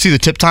 Did you guys see the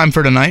tip time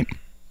for tonight?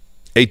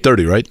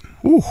 8:30, right?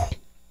 Ooh.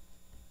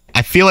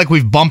 I feel like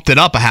we've bumped it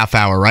up a half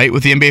hour, right,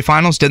 with the NBA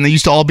Finals? Didn't they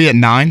used to all be at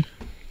 9?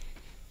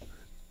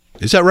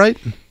 Is that right?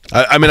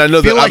 I mean, I know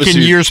I feel that like in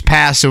obviously years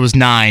past it was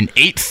 9.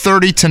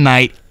 8:30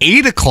 tonight,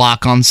 8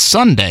 o'clock on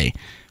Sunday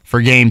for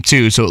Game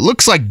 2. So it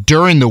looks like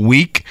during the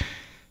week,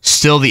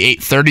 still the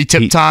 8:30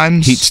 tip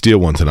times. Heat steal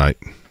one tonight.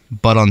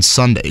 But on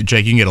Sunday,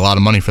 Jake, you can get a lot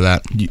of money for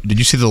that. Did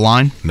you see the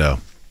line? No.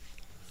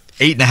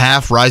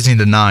 8.5 rising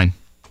to 9.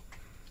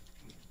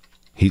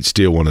 Heat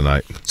steal one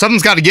tonight.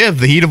 Something's got to give.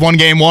 The Heat have won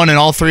Game 1 in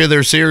all 3 of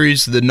their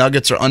series. The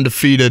Nuggets are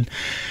undefeated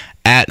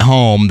at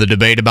home. The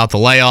debate about the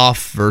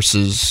layoff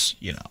versus,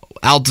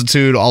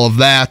 altitude, all of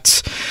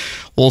that.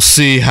 We'll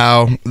see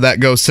how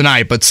that goes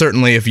tonight. But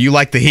certainly, if you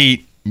like the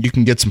Heat, you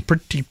can get some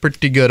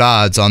pretty good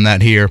odds on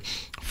that here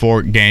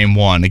for Game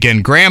 1.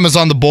 Again, Graham is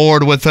on the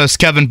board with us.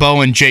 Kevin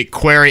Bowen, Jake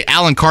Query,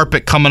 Alan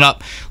Karpick coming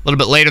up a little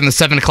bit later in the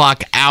 7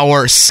 o'clock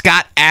hour.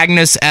 Scott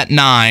Agness at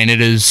 9.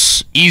 It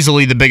is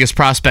easily the biggest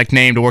prospect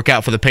name to work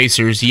out for the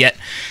Pacers yet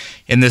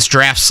in this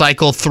draft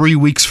cycle. 3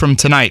 weeks from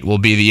tonight will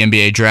be the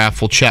NBA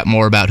draft. We'll chat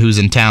more about who's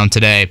in town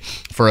today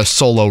for a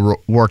solo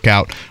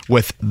workout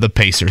with the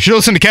Pacers. You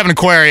listen to Kevin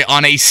Query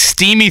on a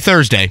steamy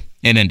Thursday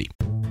in Indy.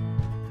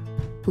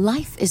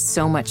 Life is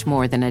so much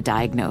more than a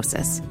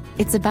diagnosis.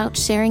 It's about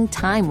sharing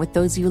time with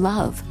those you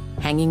love,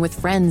 hanging with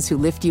friends who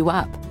lift you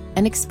up,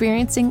 and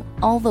experiencing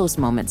all those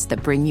moments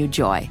that bring you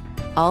joy.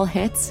 All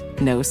hits,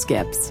 no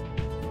skips.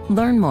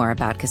 Learn more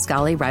about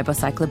Kisqali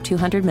Ribociclib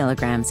 200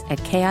 milligrams at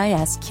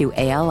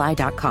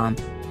KISQALI.com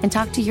and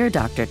talk to your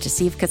doctor to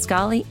see if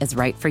Kisqali is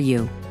right for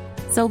you.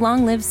 So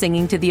long live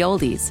singing to the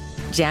oldies,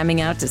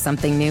 jamming out to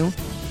something new,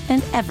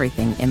 and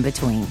everything in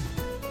between.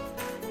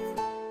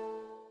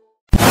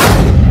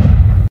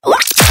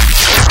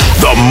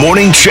 The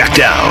Morning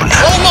Checkdown.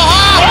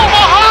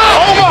 Omaha!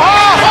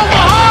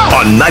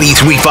 On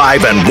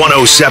 93.5 and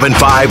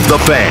 107.5 The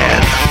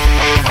Fan.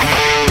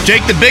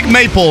 Jake the Big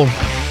Maple.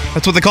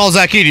 That's what they call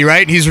Zach Edey,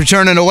 right? He's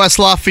returning to West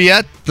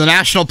Lafayette, the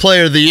National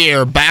Player of the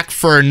Year, back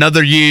for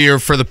another year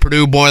for the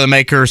Purdue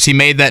Boilermakers. He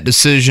made that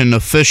decision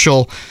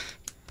official.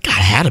 God,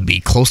 it had to be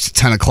close to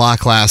 10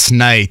 o'clock last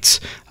night.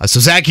 So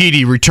Zach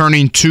Edey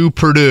returning to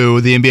Purdue,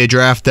 the NBA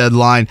draft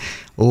deadline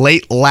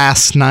late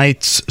last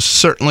night.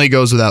 Certainly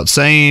goes without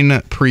saying.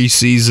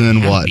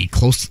 Preseason, what?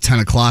 Close to 10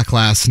 o'clock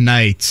last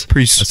night.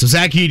 So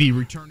Zach Edey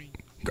returning.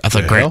 I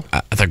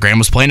thought Graham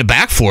was playing it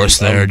back for us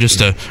there, just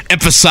to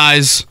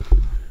emphasize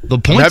the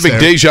points. I'm having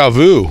deja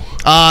vu.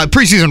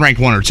 Preseason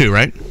ranked 1 or 2,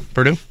 right?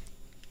 Purdue?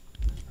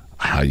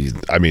 I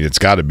mean, it's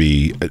got to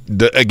be.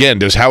 Again,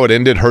 does how it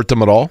ended hurt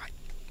them at all?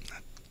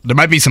 There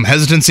might be some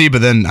hesitancy,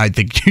 but then I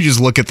think you just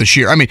look at the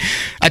sheer. I mean,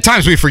 at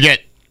times we forget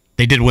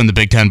they did win the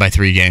Big Ten by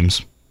 3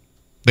 games.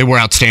 They were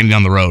outstanding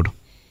on the road.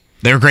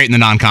 They were great in the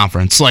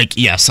non-conference. Like,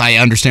 yes, I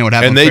understand what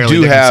happened. And they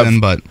do have,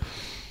 but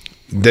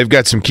they've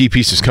got some key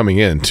pieces coming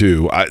in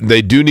too.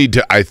 They do need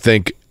to, I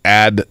think,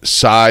 add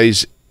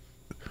size.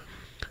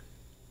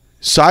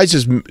 Size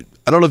is,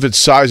 I don't know if it's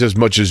size as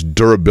much as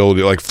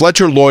durability. Like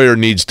Fletcher Lawyer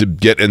needs to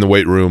get in the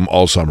weight room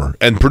all summer,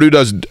 and Purdue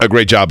does a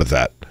great job at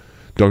that.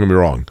 Don't get me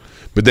wrong,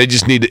 but they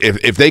just need to,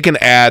 if they can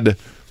add.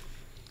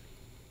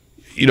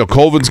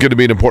 Colvin's going to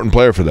be an important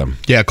player for them.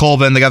 Yeah,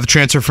 Colvin. They got the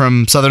transfer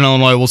from Southern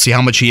Illinois. We'll see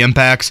how much he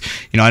impacts.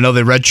 I know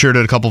they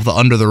redshirted a couple of the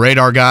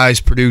under-the-radar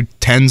guys. Purdue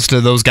tends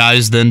to those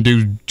guys then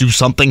do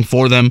something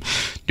for them.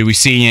 Do we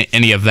see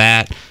any of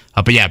that?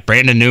 But yeah,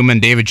 Brandon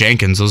Newman, David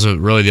Jenkins, those are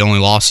really the only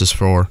losses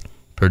for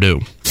Purdue.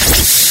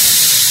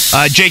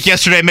 Jake,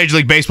 yesterday at Major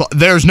League Baseball,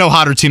 there's no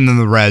hotter team than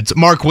the Reds.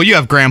 Mark, will you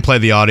have Graham play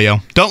the audio?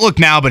 Don't look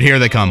now, but here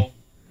they come.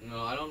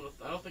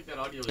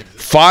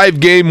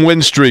 5-game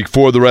win streak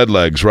for the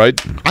Redlegs,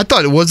 right? I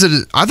thought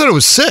it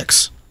was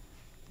 6.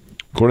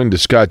 According to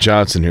Scott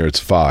Johnson here, it's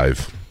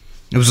 5.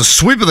 It was a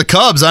sweep of the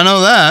Cubs. I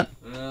know that.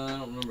 I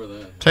don't remember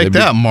that. Take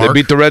that, Mark. They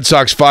beat the Red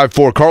Sox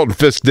 5-4. Carlton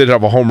Fisk did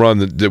have a home run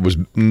that was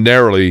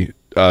narrowly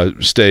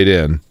stayed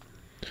in,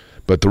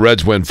 but the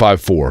Reds win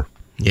 5-4.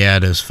 Yeah,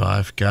 it is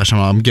 5. Gosh,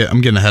 I'm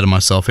getting ahead of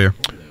myself here.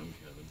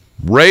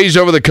 Rays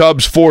over the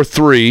Cubs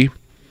 4-3.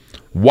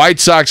 White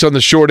Sox on the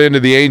short end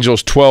of the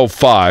Angels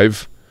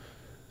 12-5.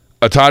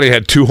 Ohtani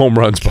had 2 home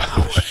runs, by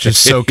the way.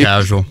 Just so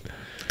casual.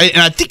 And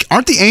I think,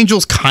 aren't the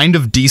Angels kind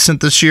of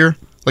decent this year?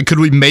 Like, could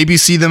we maybe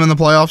see them in the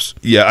playoffs?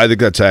 Yeah, I think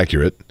that's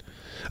accurate.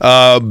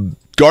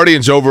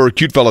 Guardians over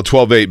Cute Fella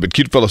 12-8, but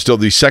Cute Fella still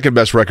the second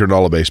best record in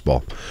all of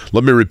baseball.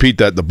 Let me repeat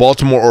that. The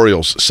Baltimore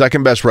Orioles,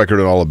 second best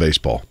record in all of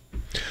baseball.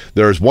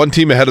 There is one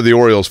team ahead of the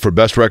Orioles for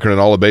best record in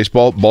all of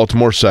baseball.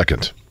 Baltimore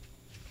second.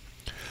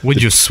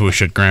 Would you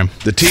swoosh it, Graham?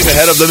 The team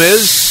ahead of them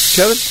is,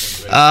 Kevin?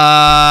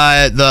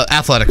 The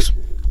Athletics.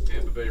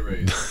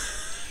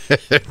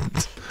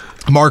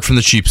 Mark from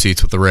the cheap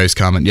seats with the Rays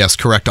comment. Yes,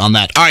 correct on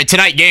that. All right,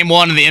 tonight, game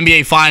 1 of the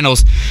NBA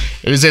Finals.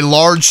 It is a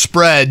large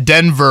spread.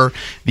 Denver,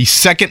 the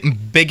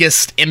second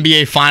biggest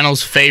NBA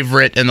Finals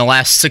favorite in the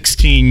last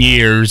 16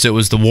 years. It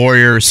was the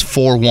Warriors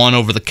 4-1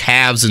 over the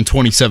Cavs in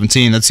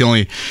 2017. That's the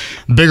only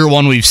bigger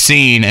one we've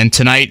seen. And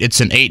tonight,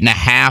 it's an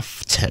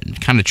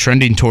 8.5, kind of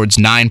trending towards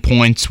 9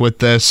 points with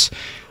this.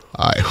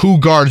 Who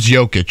guards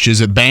Jokic?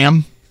 Is it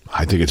Bam?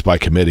 I think it's by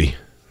committee,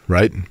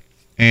 right?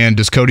 And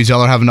does Cody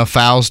Zeller have enough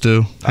fouls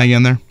to hang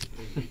in there?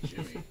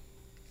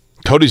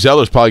 Cody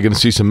Zeller's probably going to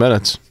see some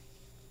minutes.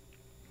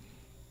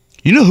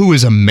 You know who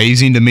is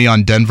amazing to me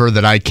on Denver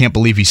that I can't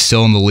believe he's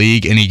still in the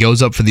league, and he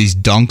goes up for these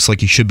dunks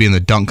like he should be in the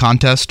dunk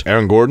contest?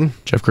 Aaron Gordon?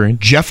 Jeff Green?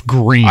 Jeff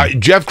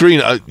Green. Jeff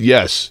Green,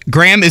 yes.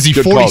 Graham, is he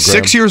Good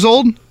 46 years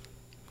old?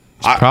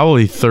 He's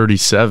probably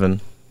 37.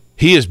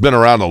 He has been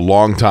around a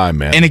long time,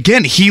 man. And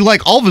again, he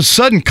all of a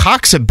sudden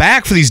cocks it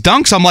back for these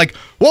dunks. I'm like,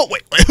 whoa,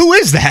 wait, who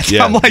is that?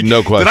 Yeah, I'm like,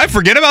 no question. Did I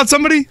forget about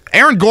somebody?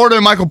 Aaron Gordon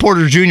and Michael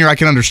Porter Jr. I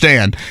can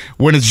understand.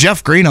 When it's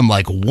Jeff Green, I'm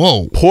like,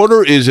 whoa.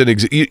 Porter is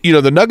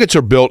the Nuggets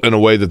are built in a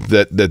way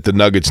that the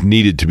Nuggets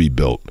needed to be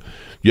built.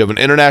 You have an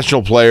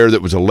international player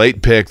that was a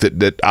late pick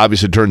that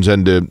obviously turns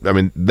into,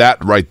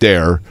 that right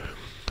there.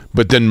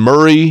 But then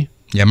Murray.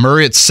 Yeah,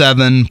 Murray at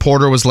 7.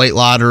 Porter was late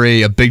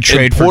lottery. A big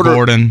trade for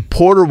Gordon.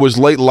 Porter was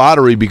late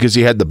lottery because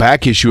he had the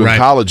back issue in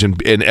college,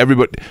 and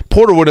everybody.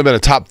 Porter would have been a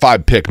top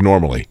 5 pick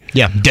normally.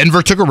 Yeah,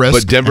 Denver took a risk.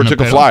 But Denver took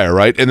a flyer,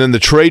 right? And then the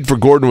trade for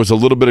Gordon was a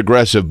little bit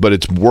aggressive, but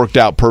it's worked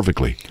out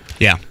perfectly.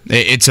 Yeah,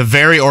 it's a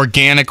very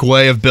organic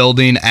way of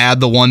building.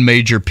 Add the one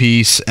major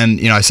piece. And,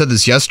 I said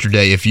this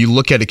yesterday. If you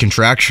look at it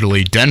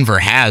contractually, Denver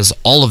has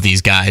all of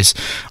these guys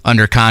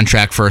under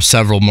contract for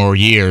several more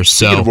years.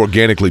 Speaking of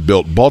organically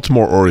built,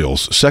 Baltimore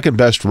Orioles, second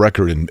best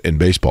record in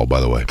baseball,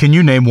 by the way. Can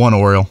you name one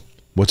Oriole?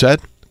 What's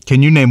that?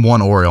 Can you name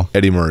one Oriole?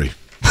 Eddie Murray.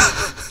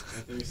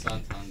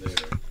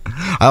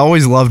 I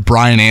always loved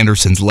Brian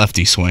Anderson's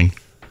lefty swing,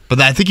 but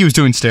I think he was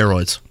doing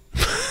steroids.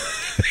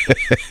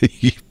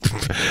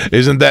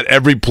 Isn't that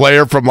every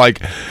player from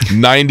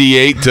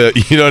 98 to,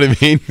 you know what I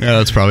mean? Yeah,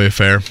 that's probably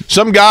fair.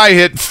 Some guy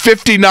hit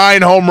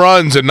 59 home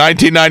runs in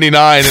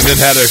 1999 and then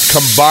had a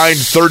combined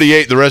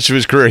 38 the rest of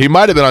his career. He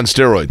might have been on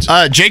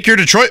steroids. Jake, you're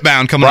Detroit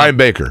bound coming Brian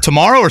Baker.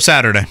 Tomorrow or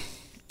Saturday?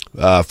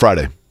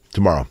 Friday.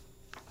 Tomorrow.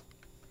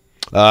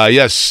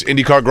 Yes,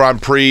 IndyCar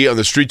Grand Prix on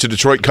the streets of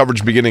Detroit,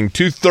 coverage beginning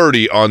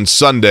 2:30 on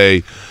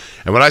Sunday.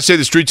 And when I say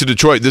the streets of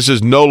Detroit, this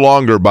is no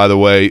longer, by the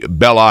way,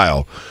 Belle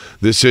Isle.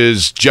 This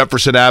is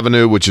Jefferson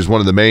Avenue, which is one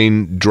of the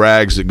main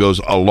drags that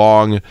goes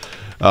along,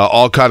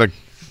 all kind of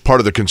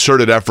part of the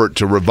concerted effort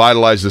to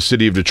revitalize the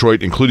city of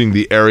Detroit, including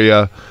the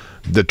area.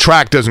 The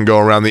track doesn't go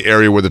around the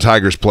area where the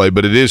Tigers play,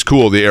 but it is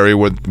cool, the area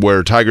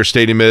where Tiger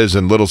Stadium is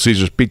and Little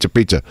Caesars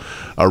Pizza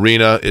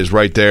Arena is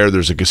right there.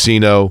 There's a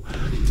casino.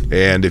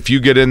 And if you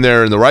get in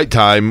there in the right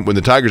time when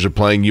the Tigers are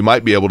playing, you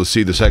might be able to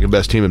see the second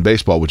best team in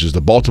baseball, which is the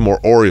Baltimore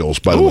Orioles,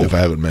 by the way, if I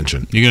haven't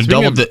mentioned. You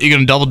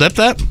gonna double dip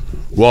that?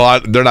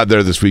 Well, they're not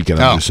there this weekend,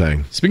 I'm just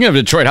saying. Speaking of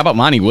Detroit, how about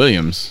Monty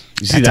Williams?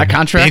 You see that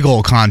contract? Big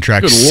old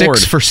contract. Good 6 Lord.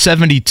 for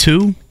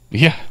 72?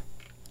 Yeah.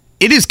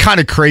 it is kind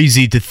of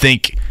crazy to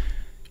think,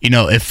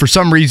 if for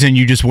some reason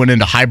you just went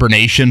into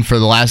hibernation for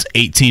the last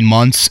 18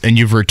 months and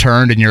you've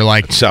returned and you're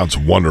like... That sounds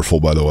wonderful,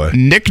 by the way.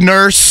 Nick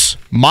Nurse,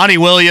 Monty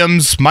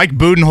Williams, Mike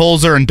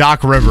Budenholzer, and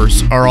Doc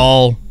Rivers are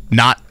all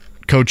not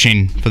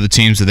coaching for the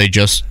teams that they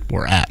just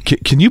were at.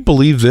 Can you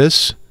believe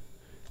this?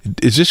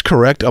 Is this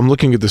correct? I'm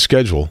looking at the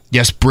schedule.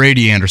 Yes,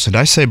 Brady Anderson. Did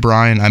I say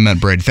Brian? I meant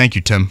Brady. Thank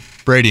you, Tim.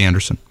 Brady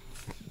Anderson.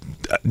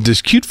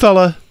 Does cute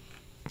fella?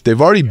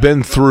 They've already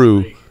been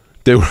through.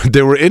 They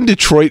were in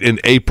Detroit in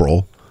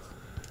April.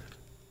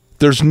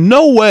 There's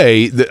no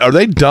way are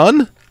they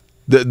done?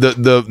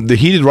 The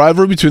heated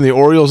rivalry between the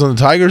Orioles and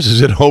the Tigers,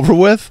 is it over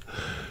with?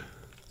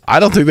 I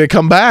don't think they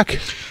come back.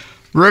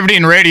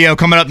 Riveting Radio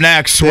coming up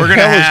next. We're going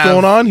to have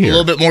going on here? A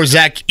little bit more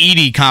Zach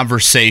Edey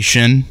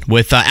conversation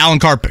with Alan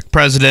Karpick,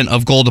 president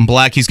of Gold and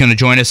Black. He's going to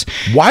join us.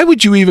 Why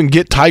would you even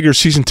get Tiger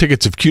season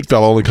tickets if Cute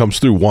Fella only comes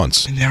through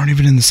once? And they aren't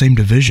even in the same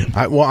division.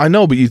 I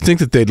know, but you'd think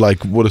that they'd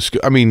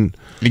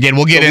Again,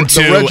 we'll get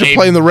into the Reds are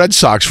playing the Red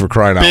Sox for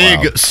crying out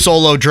loud. Big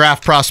solo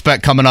draft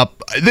prospect coming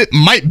up. It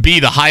might be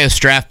the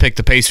highest draft pick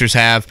the Pacers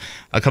have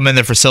come in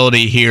their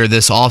facility here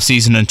this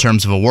offseason in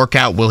terms of a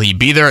workout. Will he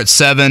be there at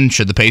 7?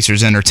 Should the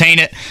Pacers entertain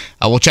it?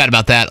 We'll chat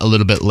about that a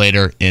little bit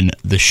later in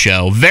the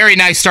show. Very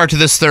nice start to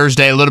this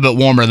Thursday. A little bit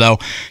warmer, though.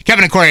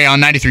 Kevin and Corey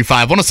on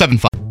 93.5,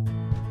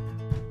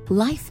 107.5.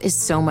 Life is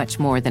so much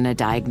more than a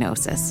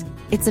diagnosis.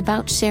 It's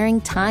about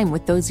sharing time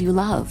with those you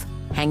love,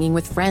 hanging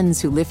with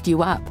friends who lift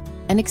you up,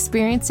 and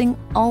experiencing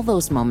all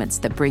those moments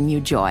that bring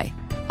you joy.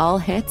 All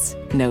hits,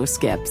 no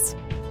skips.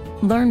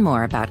 Learn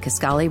more about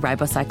Kisqali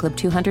Ribociclib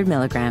 200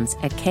 milligrams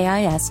at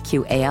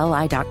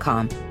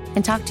KISQALI.com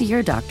and talk to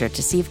your doctor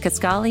to see if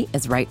Kisqali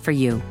is right for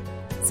you.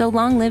 So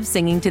long live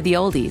singing to the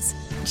oldies,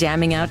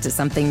 jamming out to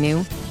something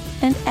new,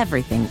 and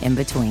everything in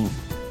between.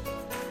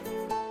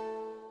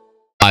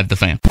 The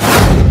Fan.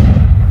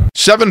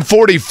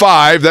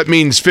 7:45, that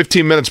means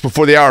 15 minutes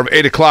before the hour of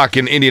 8 o'clock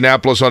in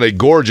Indianapolis on a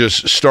gorgeous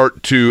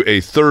start to a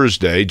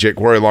Thursday. Jake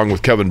Quarry along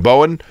with Kevin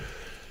Bowen.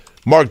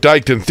 Mark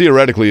Dykton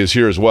theoretically is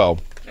here as well.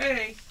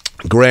 Hey.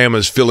 Graham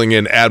is filling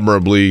in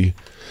admirably,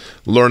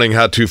 learning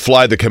how to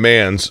fly the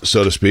commands,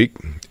 so to speak,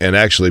 and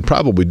actually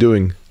probably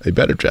doing a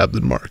better job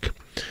than Mark.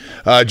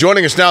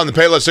 Joining us now on the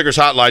Payless Stickers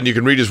Hotline, you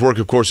can read his work,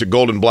 of course, at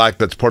Gold and Black.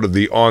 That's part of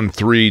the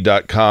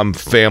On3.com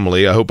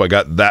family. I hope I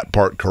got that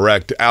part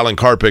correct. Alan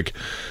Karpick,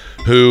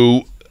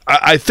 who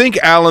I think,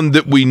 Alan,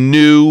 that we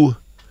knew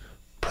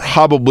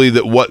probably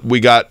that what we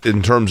got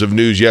in terms of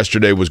news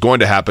yesterday was going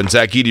to happen.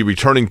 Zach Edey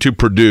returning to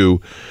Purdue.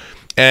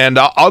 And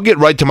I'll get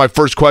right to my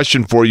first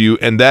question for you,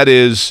 and that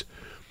is,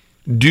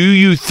 do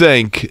you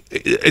think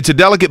it's a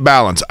delicate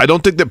balance? I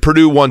don't think that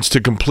Purdue wants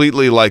to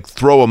completely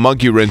throw a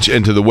monkey wrench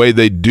into the way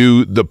they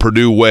do the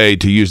Purdue way,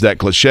 to use that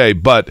cliche,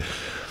 but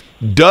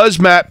does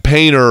Matt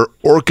Painter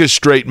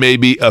orchestrate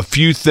maybe a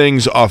few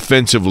things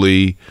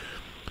offensively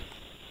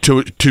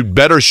to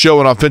better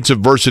show an offensive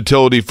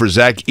versatility for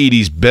Zach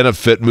Edey's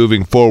benefit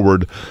moving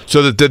forward,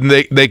 so that then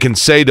they can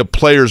say to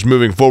players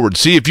moving forward,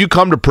 see, if you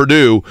come to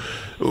Purdue,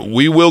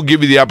 we will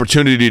give you the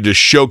opportunity to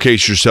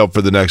showcase yourself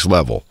for the next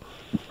level?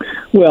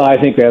 Well, I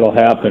think that'll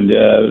happen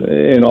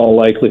in all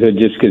likelihood,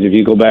 just because if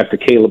you go back to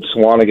Caleb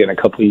Swanigan a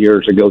couple of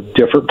years ago,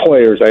 different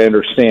players, I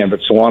understand, but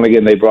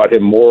Swanigan, they brought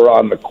him more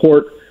on the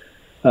court.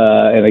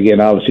 And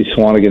again, obviously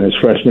Swanigan his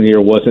freshman year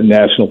wasn't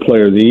National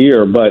Player of the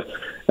Year, but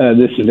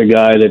this is a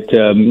guy that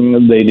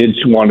they did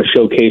want to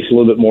showcase a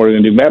little bit more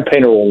than do. Matt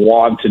Painter will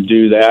want to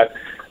do that.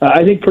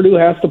 I think Purdue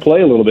has to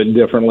play a little bit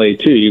differently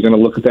too. You're going to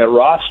look at that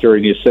roster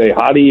and you say,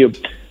 how do you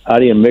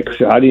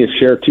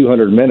share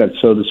 200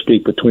 minutes, so to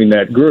speak, between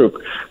that group?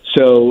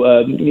 So,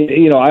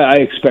 I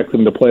expect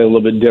them to play a little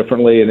bit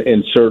differently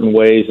in certain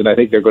ways, and I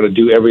think they're going to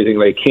do everything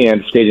they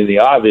can, stating the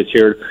obvious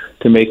here,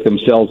 to make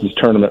themselves as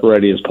tournament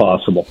ready as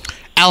possible.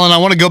 Alan, I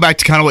want to go back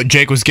to kind of what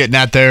Jake was getting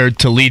at there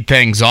to lead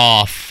things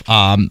off.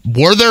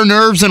 Were there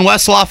nerves in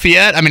West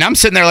Lafayette? I mean, I'm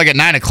sitting there at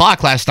 9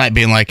 o'clock last night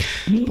being like,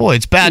 boy,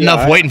 it's bad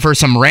enough waiting for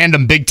some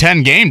random Big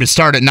Ten game to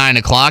start at 9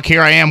 o'clock.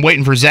 Here I am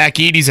waiting for Zach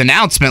Edey's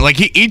announcement.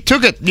 He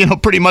took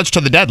it, pretty much to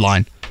the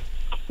deadline.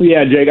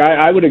 Yeah, Jake,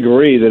 I would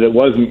agree that it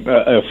wasn't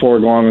a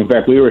foregone. In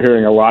fact, we were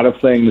hearing a lot of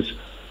things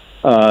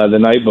the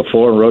night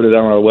before and wrote it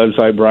on our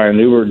website. Brian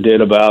Newbert did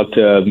about,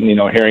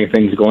 hearing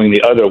things going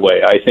the other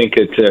way. I think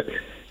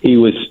he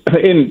was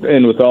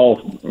in with all,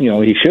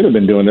 he should have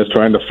been doing this,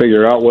 trying to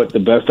figure out what the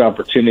best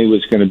opportunity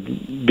was going to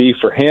be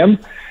for him.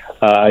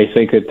 I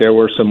think that there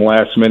were some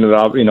last minute,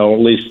 at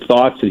least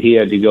thoughts that he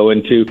had to go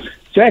into.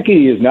 Zach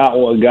Edey is not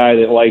a guy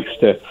that likes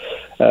to,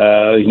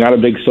 he's not a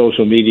big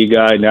social media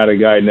guy, not a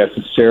guy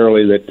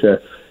necessarily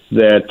that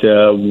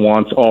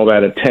wants all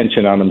that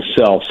attention on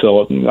himself.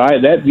 So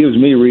that gives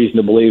me reason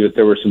to believe that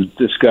there were some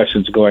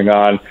discussions going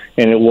on,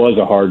 and it was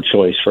a hard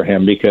choice for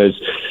him, because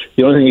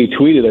the only thing he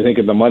tweeted, I think,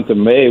 in the month of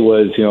May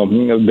was,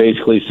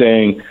 basically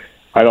saying,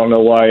 I don't know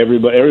why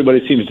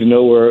everybody seems to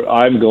know where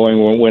I'm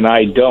going when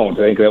I don't.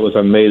 I think that was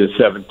on May the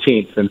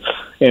 17th.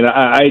 And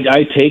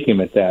I take him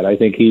at that. I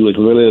think he was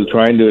really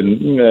trying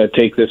to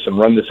take this and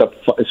run this up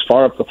as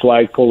far up the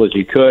flagpole as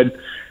he could.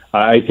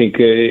 I think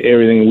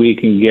everything we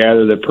can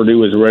gather that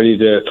Purdue is ready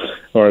to,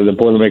 or the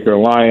Boilermaker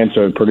Alliance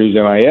or Purdue's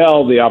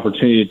NIL, the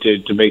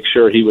opportunity to make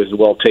sure he was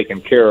well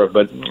taken care of.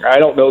 But I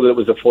don't know that it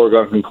was a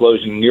foregone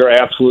conclusion. You're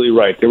absolutely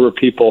right. There were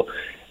people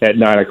at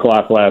 9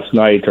 o'clock last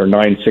night, or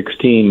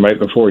 9:16, right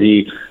before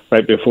he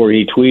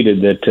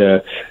tweeted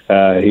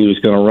that he was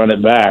going to run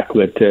it back.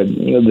 That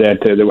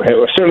there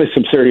were certainly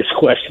some serious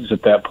questions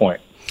at that point.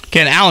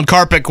 Again, Alan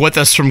Karpick with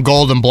us from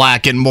Gold and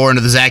Black, getting more into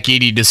the Zach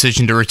Edey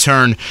decision to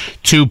return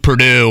to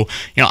Purdue.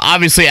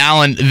 Obviously,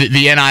 Alan, the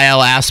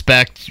NIL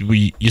aspect,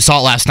 you saw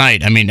it last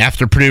night. I mean,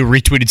 after Purdue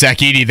retweeted Zach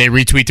Edey, they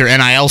retweet their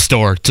NIL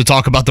store to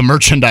talk about the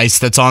merchandise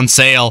that's on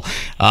sale,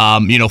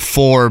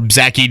 for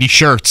Zach Edey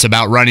shirts,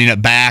 about running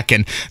it back,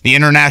 and the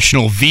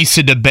international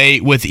visa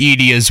debate with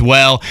Edey as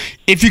well.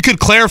 If you could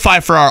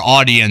clarify for our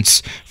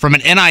audience, from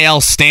an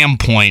NIL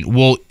standpoint,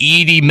 will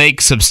Edey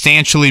make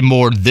substantially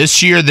more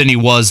this year than he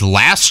was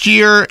last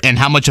year? And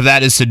how much of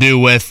that is to do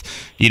with,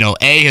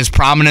 A, his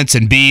prominence,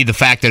 and B, the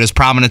fact that his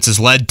prominence has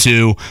led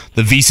to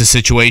the visa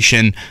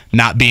situation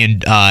not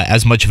being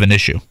as much of an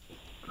issue?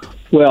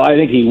 Well, I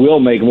think he will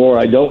make more.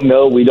 I don't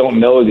know. We don't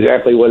know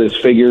exactly what his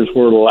figures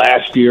were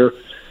last year.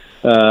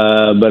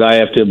 But I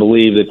have to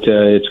believe that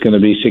it's going to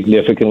be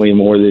significantly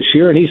more this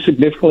year, and he's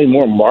significantly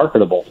more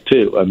marketable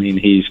too. I mean,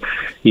 he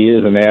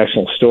is a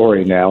national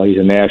story now. He's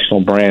a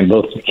national brand,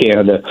 both in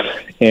Canada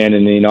and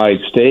in the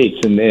United States,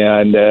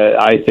 and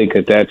I think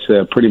that's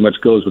pretty much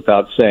goes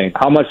without saying.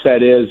 How much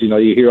that is,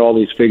 you hear all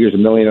these figures,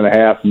 $1.5 million,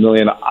 $1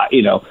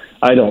 million.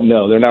 I don't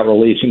know. They're not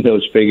releasing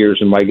those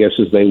figures, and my guess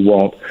is they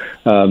won't.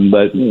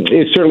 But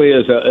it certainly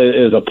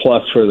is a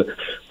plus for the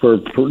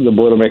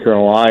Boilermaker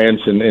Alliance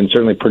and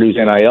certainly Purdue's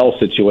NIL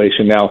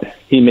situation. Now,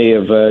 he may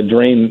have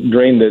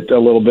drained it a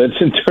little bit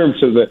in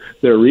terms of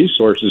their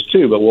resources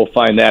too, but we'll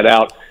find that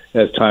out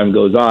as time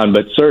goes on.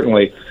 But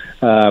certainly,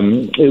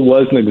 it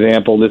was an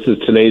example. This is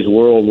today's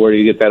world where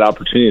you get that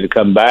opportunity to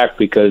come back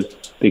because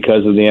of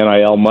the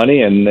NIL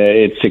money, and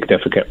it's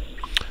significant.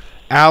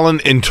 Alan,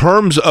 in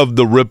terms of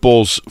the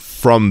ripples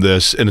from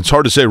this, and it's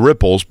hard to say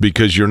ripples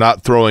because you're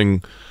not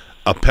throwing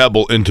a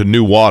pebble into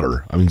new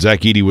water. I mean,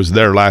 Zach Edey was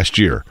there last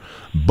year.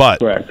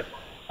 But correct.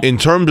 In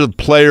terms of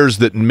players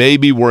that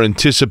maybe were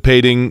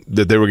anticipating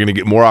that they were going to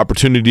get more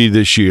opportunity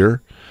this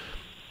year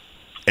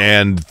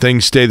and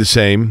things stay the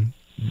same,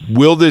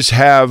 will this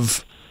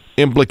have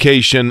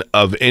implication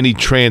of any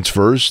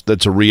transfers?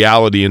 That's a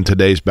reality in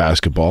today's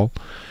basketball.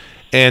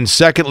 And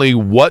secondly,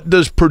 what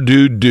does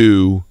Purdue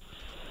do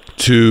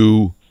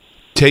to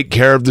take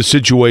care of the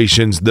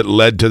situations that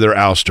led to their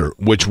ouster,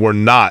 which were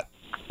not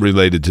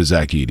related to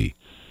Zach Edey?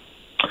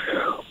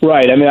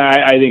 Right. I mean,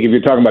 I think if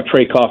you're talking about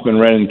Trey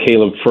Kaufman-Renn and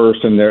Caleb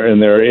First and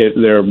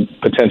their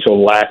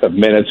potential lack of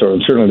minutes, or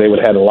certainly they would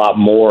have had a lot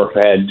more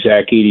had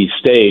Zach Edey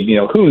stayed.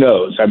 Who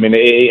knows? I mean,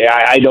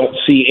 I don't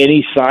see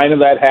any sign of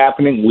that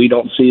happening. We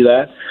don't see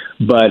that.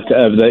 But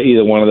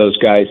either one of those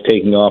guys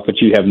taking off,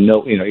 but you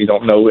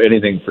don't know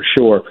anything for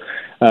sure.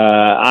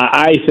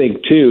 I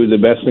think too, the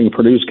best thing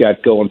Purdue's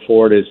got going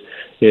forward is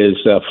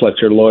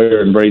Fletcher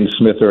Lawyer and Braden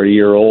Smith are a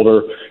year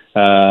older.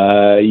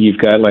 You've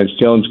got Lance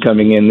Jones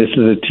coming in. This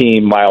is a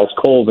team, Miles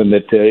Colvin,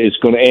 that is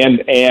going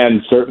to,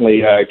 and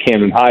certainly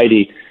Camden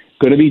Heide,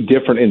 going to be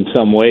different in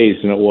some ways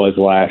than it was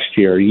last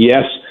year.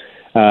 Yes,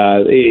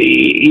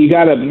 you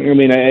got to. I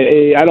mean,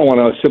 I don't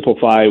want to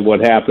simplify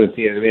what happened at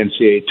the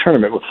NCAA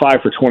tournament with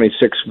 5 for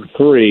 26 from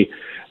three.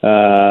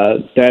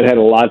 That had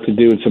a lot to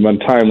do with some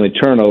untimely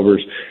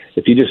turnovers.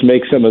 If you just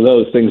make some of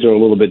those, things are a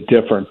little bit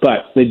different,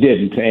 but they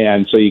didn't.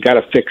 And so you got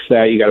to fix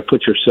that. You got to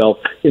put yourself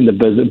in the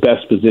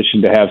best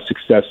position to have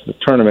success in the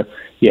tournament.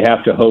 You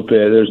have to hope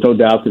there's no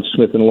doubt that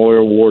Smith and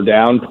Lawyer wore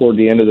down toward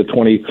the end of the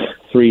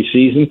 23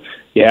 season.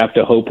 You have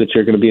to hope that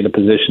you're going to be in a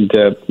position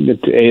to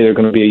they're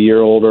going to be a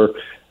year older,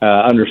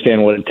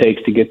 understand what it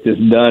takes to get this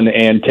done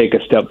and take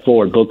a step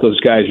forward. Both those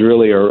guys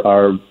really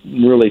are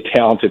really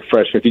talented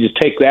freshmen. If you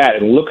just take that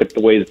and look at the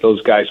way that those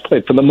guys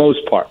played, for the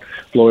most part,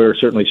 Lawyer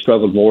certainly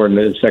struggled more in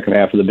the second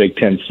half of the Big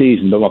Ten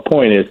season. But my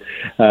point is,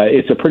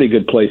 it's a pretty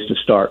good place to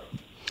start.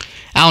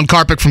 Alan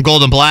Karpick from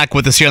Gold and Black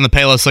with us here on the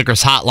Payless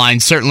Liquors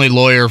hotline. Certainly,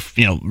 Lawyer,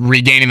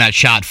 regaining that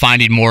shot,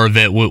 finding more of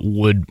it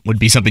would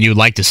be something you would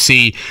like to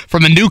see.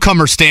 From a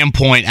newcomer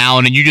standpoint,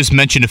 Alan, and you just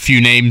mentioned a few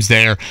names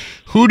there,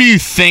 who do you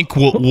think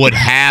would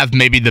have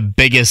maybe the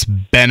biggest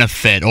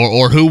benefit,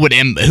 or who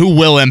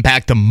will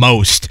impact the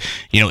most?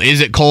 Is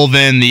it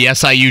Colvin, the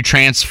SIU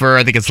transfer?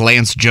 I think it's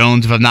Lance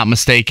Jones, if I'm not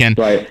mistaken.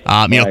 Right.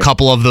 A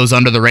couple of those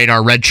under the radar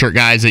redshirt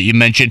guys that you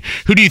mentioned.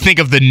 Who do you think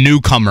of the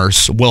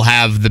newcomers will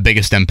have the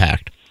biggest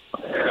impact?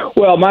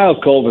 Well, Miles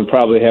Colvin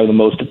probably have the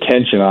most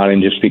attention on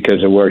him just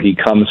because of where he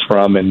comes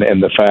from and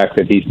the fact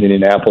that he's an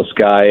Indianapolis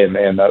guy and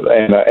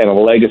a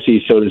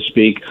legacy, so to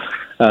speak.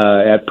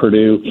 at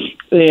Purdue,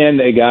 and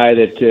a guy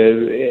that,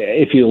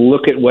 if you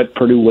look at what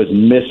Purdue was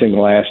missing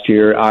last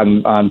year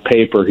on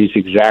paper, he's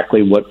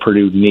exactly what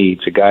Purdue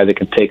needs, a guy that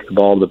can take the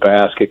ball to the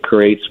basket,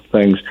 create some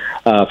things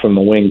from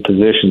the wing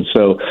position.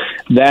 So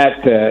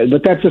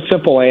but that's a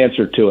simple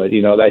answer to it.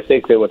 I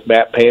think that with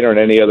Matt Painter and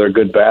any other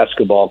good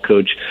basketball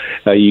coach,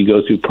 you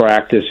go through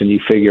practice and you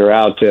figure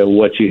out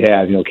what you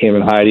have.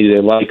 Cameron Heidi,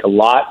 they like a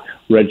lot,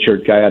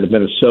 redshirt guy out of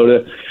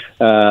Minnesota.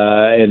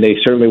 And they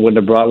certainly wouldn't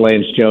have brought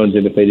Lance Jones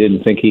in if they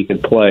didn't think he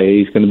could play.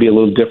 He's going to be a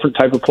little different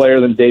type of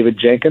player than David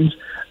Jenkins,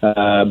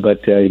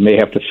 but he may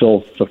have to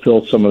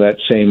fulfill some of that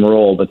same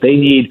role. But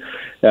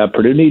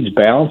Purdue needs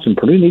balance, and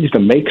Purdue needs to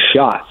make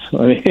shots.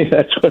 I mean,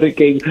 that's what it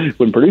came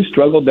when Purdue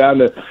struggled down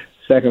the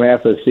second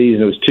half of the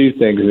season. It was two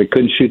things: they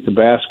couldn't shoot the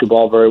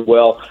basketball very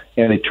well,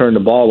 and they turned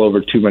the ball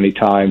over too many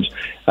times.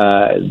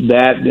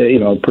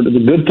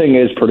 The good thing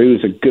is Purdue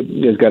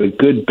has got a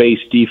good base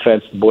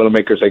defense. The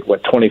Boilermakers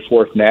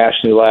 24th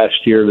nationally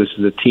last year. This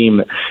is a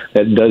team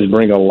that does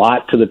bring a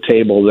lot to the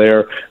table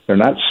there. They're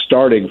not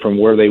starting from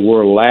where they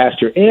were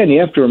last year, and you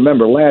have to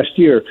remember last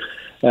year.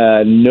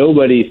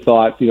 Nobody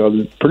thought,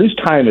 Purdue's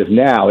time is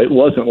now. It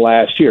wasn't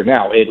last year.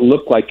 Now, it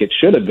looked like it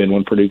should have been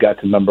when Purdue got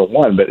to number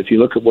one, but if you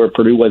look at where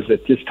Purdue was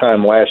at this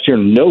time last year,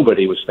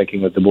 nobody was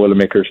thinking that the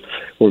Boilermakers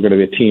were going to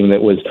be a team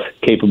that was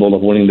capable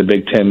of winning the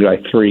Big Ten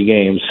by 3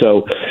 games.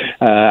 So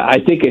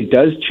I think it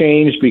does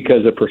change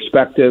because of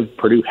perspective.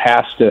 Purdue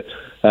has to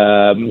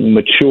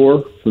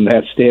mature from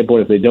that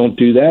standpoint. If they don't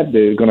do that,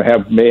 they're going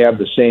to may have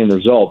the same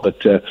result.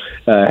 But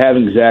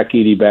having Zach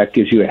Edey back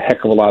gives you a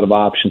heck of a lot of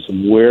options of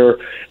where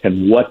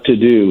and what to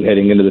do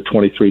heading into the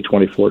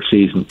 23-24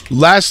 season.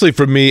 Lastly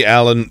for me,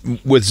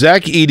 Alan, with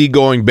Zach Edey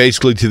going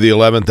basically to the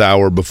 11th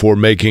hour before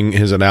making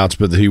his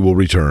announcement that he will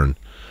return,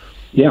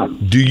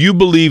 do you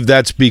believe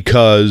that's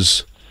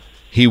because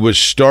he was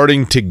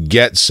starting to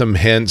get some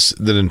hints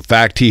that, in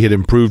fact, he had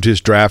improved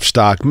his draft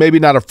stock? Maybe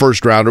not a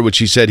first-rounder, which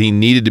he said he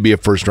needed to be a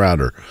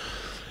first-rounder.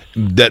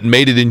 That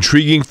made it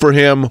intriguing for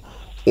him,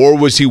 or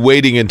was he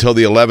waiting until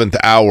the 11th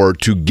hour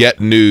to get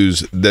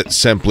news that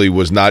simply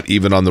was not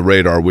even on the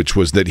radar, which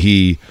was that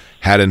he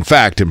had, in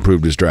fact,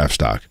 improved his draft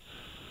stock?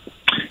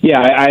 Yeah,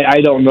 I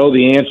don't know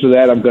the answer to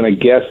that. I'm going to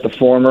guess the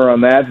former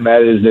on that, and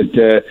that is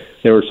that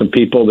there were some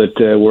people that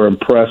were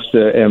impressed,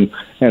 and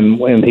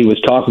when he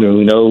was talking to them,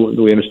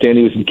 we understand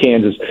he was in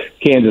Kansas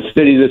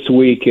City this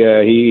week.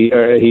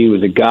 He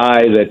was a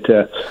guy that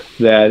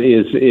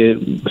is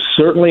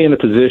certainly in a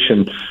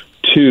position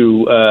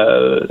to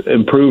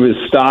improve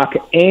his stock,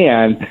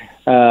 and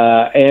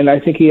I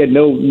think he had he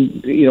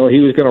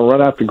was going to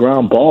run out the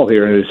ground ball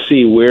here and to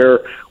see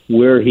where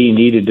he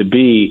needed to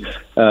be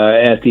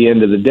at the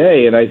end of the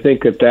day. And I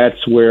think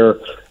that's where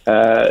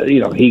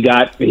he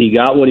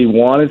got what he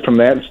wanted from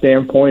that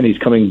standpoint. He's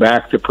coming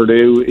back to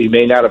Purdue. He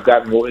may not have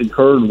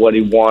heard what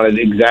he wanted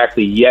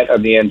exactly yet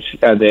on the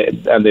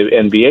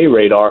NBA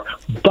radar,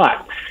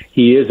 but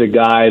he is a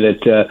guy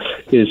that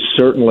is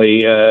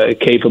certainly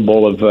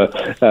capable of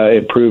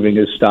improving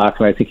his stock,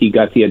 and I think he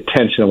got the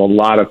attention of a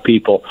lot of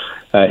people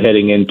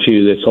heading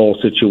into this whole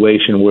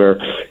situation where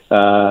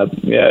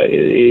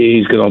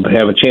he's going to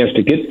have a chance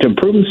to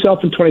improve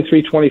himself in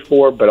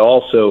 23-24, but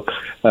also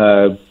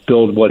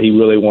build what he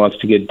really wants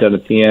to get done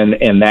at the end,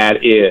 and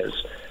that is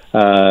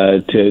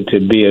to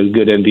be a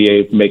good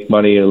NBA, make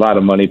money, a lot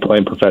of money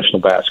playing professional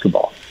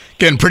basketball.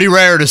 Again, pretty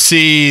rare to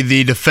see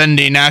the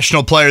defending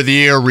National Player of the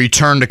Year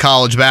return to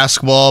college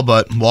basketball,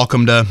 but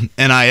welcome to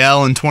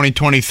NIL in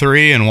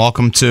 2023, and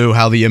welcome to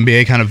how the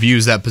NBA kind of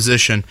views that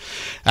position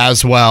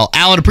as well.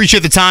 Alan,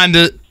 appreciate the time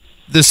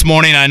this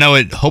morning. I know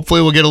it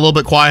hopefully will get a little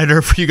bit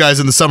quieter for you guys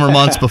in the summer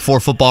months before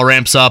football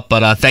ramps up,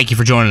 but thank you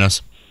for joining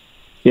us.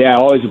 Yeah,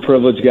 always a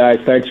privilege, guys.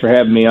 Thanks for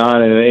having me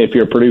on, and if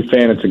you're a Purdue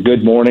fan, it's a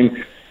good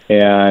morning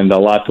and a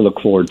lot to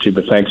look forward to,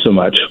 but thanks so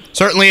much.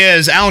 Certainly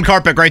is. Alan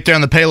Karpick right there on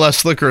the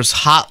Payless Liquors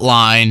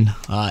hotline.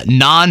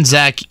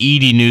 Non-Zach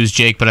Edey news,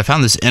 Jake, but I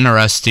found this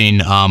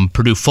interesting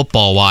Purdue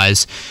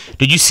football-wise.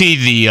 Did you see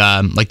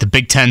the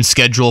Big Ten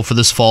schedule for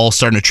this fall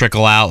starting to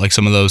trickle out, like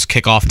some of those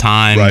kickoff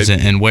times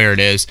and where it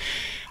is?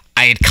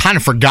 I had kind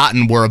of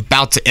forgotten we're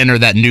about to enter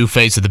that new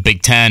phase of the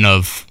Big Ten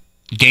of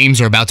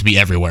games are about to be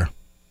everywhere.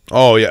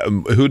 Oh, yeah.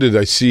 Who did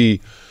I see?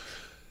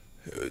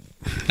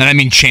 And I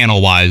mean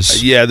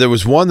channel-wise. Yeah, there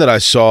was one that I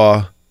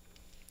saw,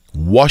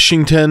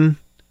 Washington,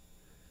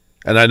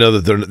 and I know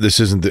that this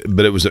isn't,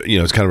 but it was,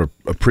 it's kind of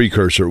a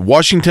precursor.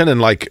 Washington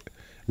and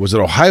was it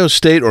Ohio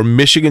State or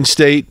Michigan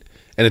State?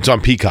 And it's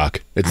on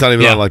Peacock. It's not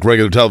even on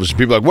regular television.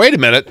 People are like, wait a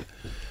minute.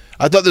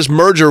 I thought this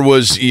merger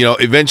was,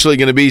 eventually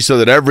going to be so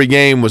that every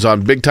game was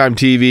on big-time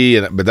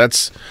TV, but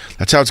that's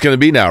how it's going to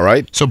be now,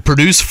 right? So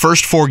Purdue's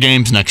first 4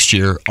 games next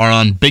year are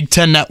on Big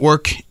Ten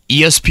Network,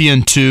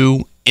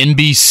 ESPN2,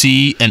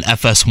 NBC, and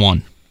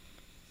FS1.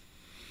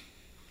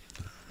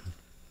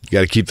 You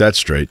got to keep that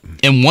straight.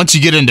 And once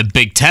you get into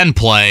Big Ten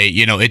play,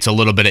 it's a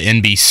little bit of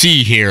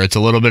NBC here, it's a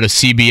little bit of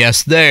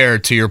CBS there.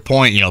 To your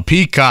point,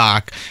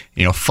 Peacock,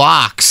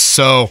 Fox.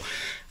 So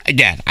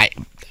again,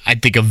 I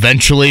think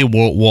eventually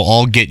we'll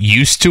all get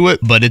used to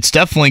it, but it's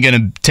definitely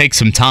going to take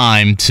some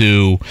time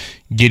to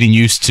getting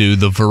used to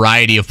the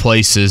variety of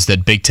places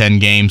that Big Ten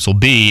games will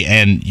be.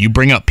 And you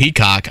bring up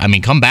Peacock, I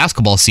mean, come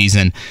basketball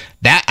season,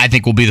 that I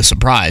think will be the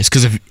surprise.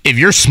 Because if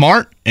you're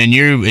smart and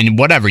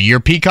you're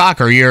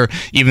Peacock or you're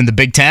even the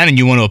Big Ten and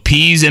you want to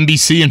appease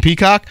NBC and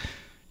Peacock,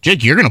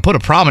 Jake, you're going to put a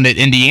prominent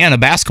Indiana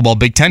basketball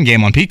Big Ten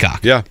game on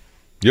Peacock. Yeah,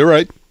 you're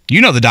right. You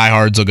know the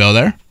diehards will go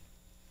there.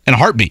 In a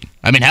heartbeat.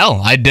 I mean,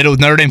 hell, I did it with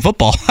Notre Dame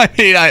football. I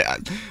mean,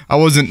 I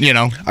wasn't,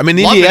 I mean,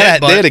 Indiana,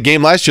 they had a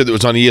game last year that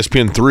was on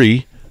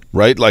ESPN3,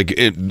 right?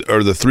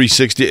 Or the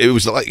 360. It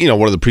was like,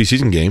 one of the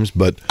preseason games,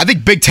 but I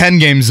think Big Ten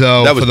games,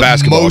 though, that was for the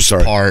basketball, most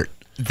part,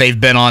 they've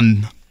been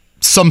on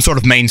some sort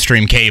of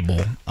mainstream cable.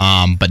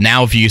 But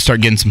now if you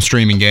start getting some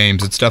streaming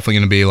games, it's definitely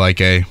going to be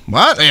like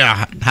what?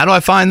 Yeah, how do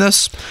I find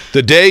this?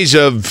 The days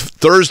of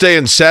Thursday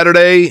and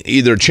Saturday,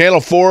 either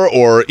Channel 4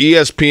 or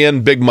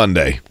ESPN Big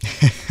Monday.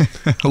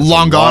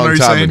 Long gone, are you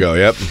saying? Long time ago,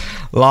 yep.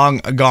 Long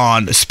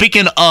gone.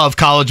 Speaking of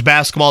college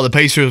basketball, the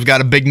Pacers have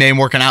got a big name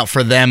working out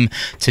for them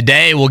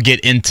today. We'll get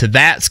into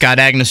that. Scott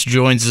Agness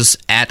joins us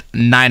at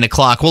 9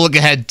 o'clock. We'll look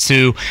ahead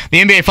to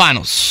the NBA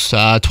Finals.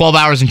 12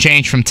 hours and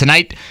change from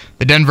tonight.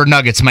 The Denver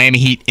Nuggets, Miami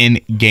Heat in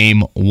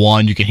Game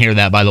 1. You can hear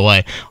that, by the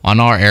way, on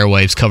our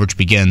airwaves. Coverage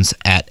begins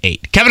at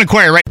 8. Kevin and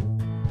Query, right?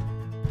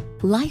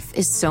 Life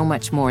is so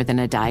much more than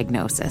a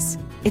diagnosis.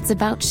 It's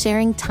about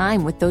sharing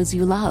time with those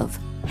you love,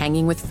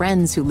 hanging with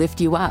friends who lift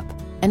you up,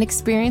 and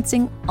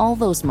experiencing all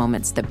those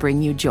moments that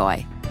bring you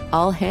joy.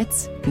 All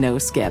hits, no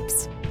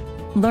skips.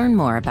 Learn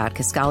more about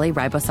Kisqali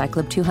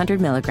Ribociclib 200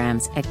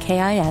 milligrams at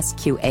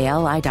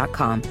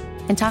KISQALI.com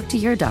and talk to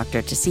your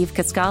doctor to see if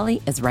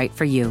Kisqali is right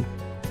for you.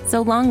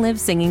 So long live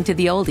singing to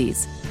the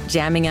oldies,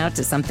 jamming out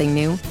to something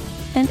new,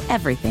 and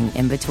everything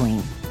in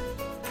between.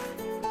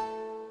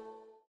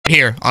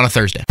 Here on a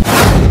Thursday.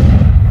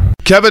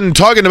 Kevin,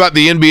 talking about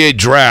the NBA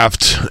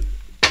draft,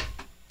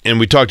 and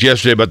we talked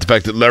yesterday about the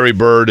fact that Larry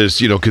Bird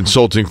is,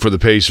 consulting for the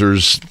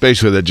Pacers.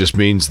 Basically, that just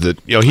means that,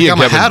 he and Kevin... I got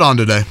my hat on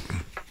today.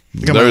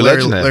 Larry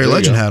Legend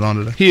hat on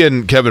today. He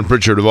and Kevin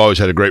Pritchard have always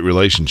had a great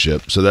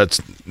relationship, so that's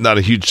not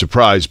a huge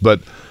surprise.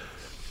 But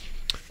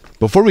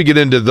before we get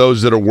into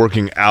those that are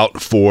working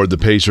out for the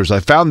Pacers, I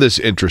found this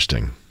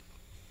interesting.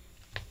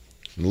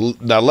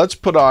 Now let's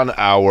put on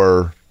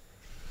our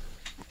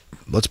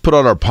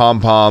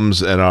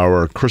pom-poms and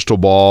our crystal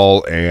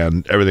ball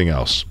and everything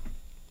else.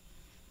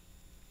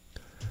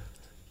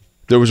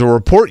 There was a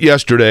report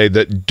yesterday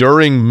that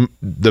during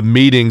the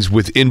meetings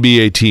with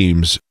NBA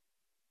teams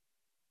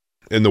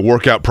in the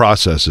workout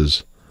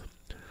processes,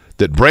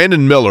 that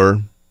Brandon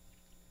Miller,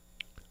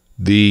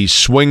 the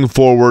swing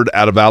forward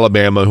out of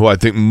Alabama, who I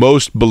think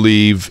most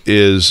believe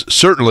is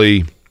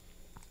certainly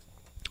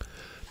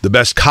the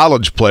best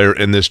college player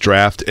in this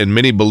draft, and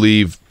many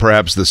believe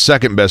perhaps the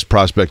second best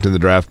prospect in the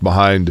draft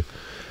behind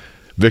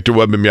Victor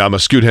Wembanyama,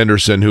 Scoot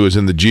Henderson, who is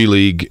in the G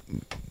League,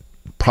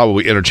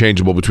 probably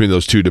interchangeable between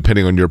those two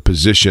depending on your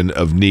position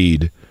of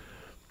need.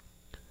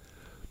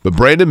 But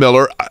Brandon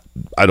Miller,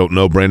 I don't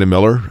know Brandon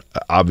Miller,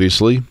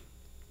 obviously.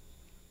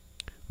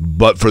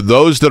 But for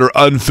those that are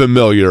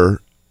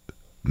unfamiliar,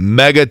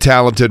 mega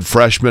talented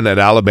freshman at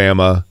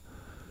Alabama,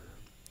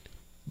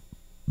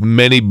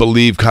 many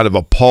believe kind of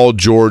a Paul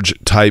George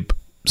type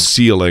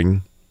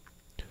ceiling.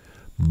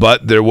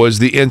 But there was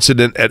the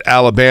incident at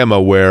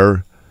Alabama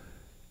where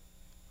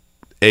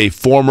a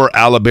former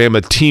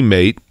Alabama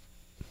teammate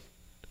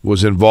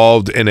was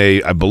involved in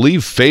a, I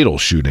believe, fatal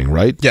shooting,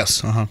 right?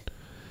 Yes.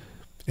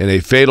 In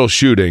a fatal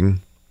shooting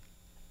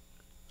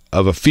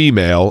of a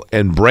female,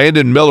 and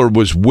Brandon Miller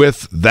was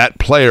with that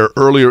player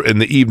earlier in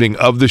the evening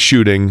of the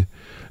shooting,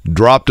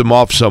 dropped him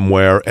off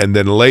somewhere, and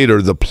then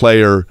later the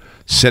player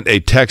sent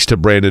a text to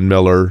Brandon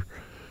Miller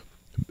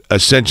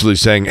essentially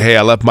saying, hey,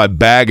 I left my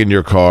bag in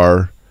your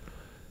car,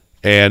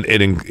 and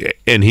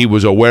he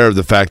was aware of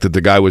the fact that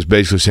the guy was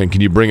basically saying,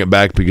 can you bring it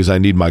back because I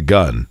need my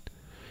gun?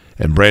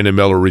 And Brandon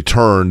Miller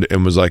returned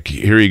and was like,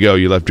 here you go,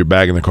 you left your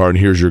bag in the car and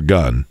here's your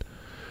gun.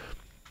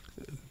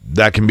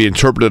 That can be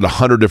interpreted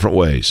 100 different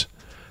ways.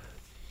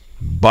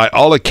 By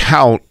all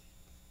account,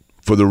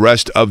 for the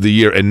rest of the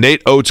year, and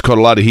Nate Oates caught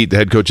a lot of heat, the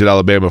head coach at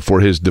Alabama, for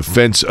his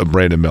defense of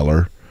Brandon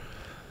Miller.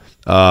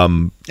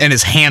 And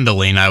his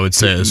handling, I would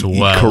say, as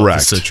well.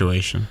 Correct. Of the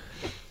situation.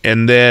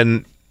 And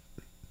then,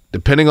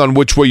 depending on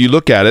which way you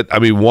look at it, I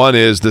mean, one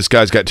is this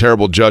guy's got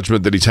terrible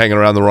judgment that he's hanging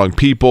around the wrong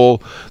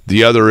people.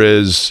 The other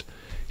is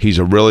he's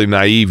a really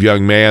naive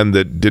young man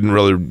that didn't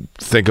really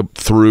think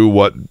through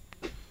what,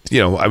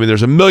 I mean,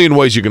 there's a million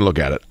ways you can look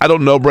at it. I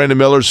don't know Brandon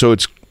Miller, so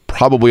it's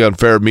probably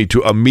unfair of me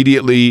to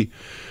immediately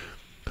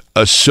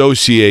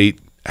associate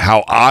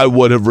how I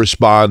would have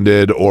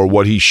responded or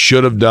what he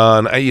should have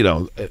done.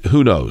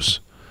 Who knows?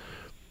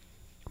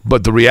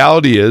 But the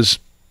reality is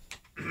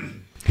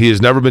he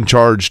has never been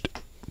charged,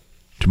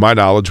 to my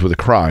knowledge, with a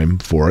crime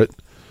for it.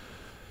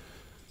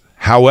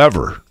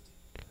 However,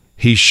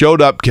 he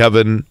showed up,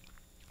 Kevin,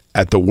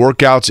 at the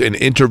workouts and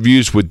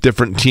interviews with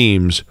different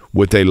teams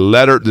with a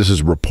letter, this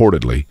is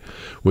reportedly,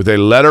 with a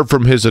letter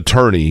from his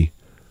attorney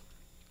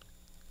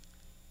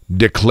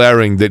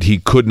declaring that he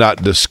could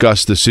not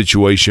discuss the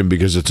situation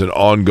because it's an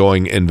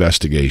ongoing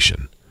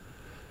investigation.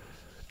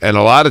 And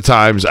a lot of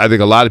times, I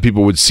think a lot of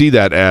people would see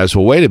that as,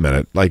 well, wait a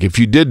minute. Like, if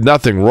you did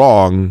nothing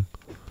wrong,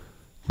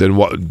 then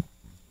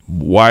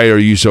why are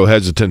you so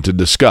hesitant to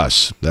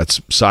discuss? That's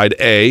side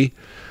A.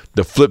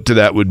 The flip to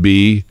that would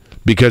be,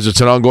 because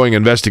it's an ongoing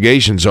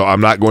investigation, so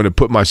I'm not going to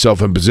put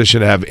myself in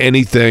position to have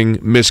anything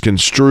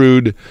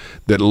misconstrued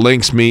that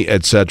links me,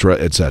 etc.,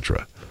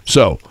 etc.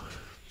 So,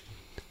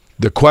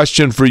 the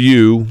question for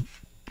you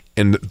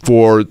and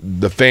for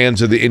the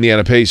fans of the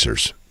Indiana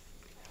Pacers,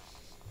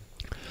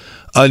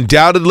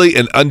 undoubtedly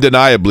and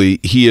undeniably,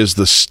 he is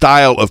the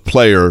style of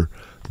player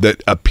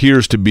that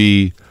appears to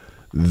be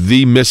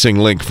the missing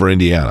link for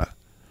Indiana.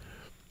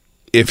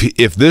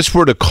 If this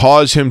were to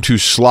cause him to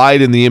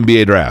slide in the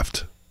NBA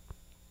draft,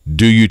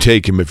 do you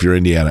take him if you're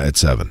Indiana at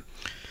 7?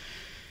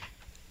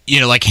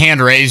 Like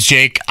hand raised,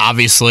 Jake,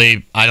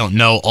 obviously I don't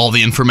know all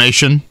the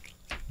information,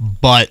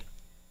 but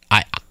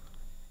I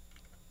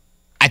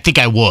think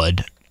I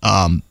would.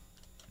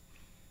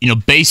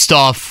 Based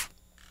off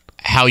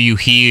how you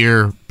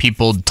hear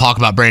people talk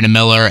about Brandon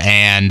Miller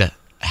and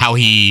how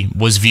he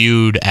was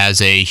viewed as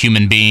a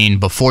human being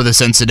before this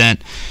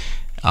incident,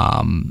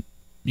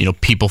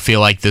 people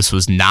feel like this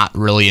was not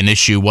really an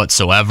issue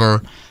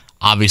whatsoever.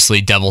 Obviously,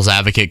 devil's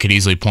advocate could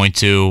easily point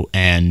to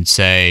and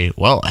say,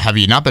 well, have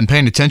you not been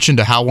paying attention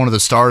to how one of the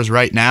stars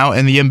right now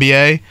in the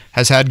NBA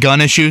has had gun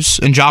issues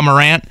in Ja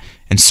Morant?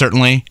 And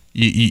certainly,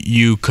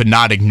 you could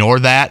not ignore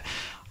that.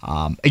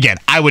 Again,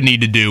 I would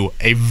need to do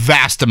a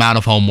vast amount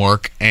of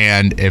homework,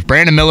 and if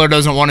Brandon Miller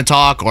doesn't want to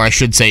talk, or I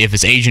should say if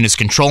his agent is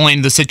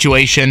controlling the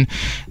situation,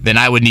 then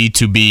I would need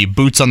to be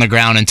boots on the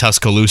ground in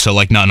Tuscaloosa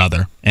like none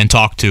other and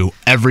talk to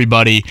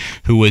everybody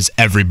who is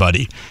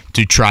everybody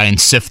to try and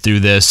sift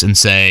through this and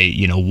say,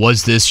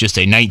 was this just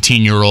a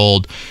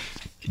 19-year-old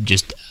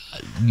just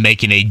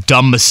making a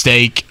dumb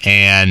mistake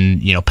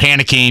and,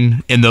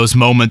 panicking in those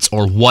moments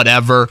or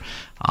whatever?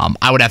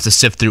 I would have to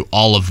sift through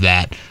all of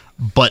that.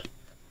 But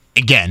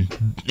again,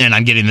 and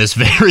I'm getting this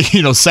very,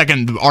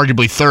 second,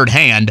 arguably third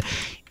hand,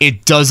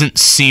 it doesn't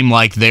seem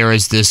like there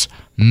is this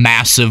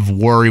massive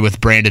worry with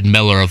Brandon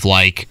Miller of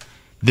like,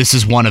 this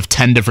is one of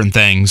 10 different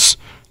things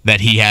that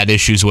he had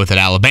issues with at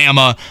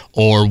Alabama,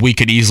 or we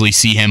could easily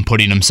see him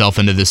putting himself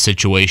into this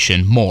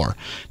situation more.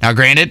 Now,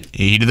 granted,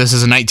 he did this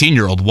as a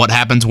 19-year-old. What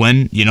happens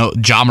when,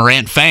 Ja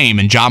Morant fame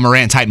and Ja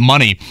Morant type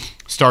money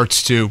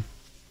starts to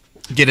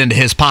get into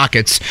his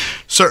pockets?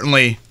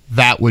 Certainly,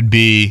 that would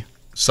be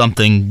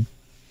something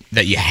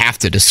that you have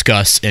to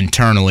discuss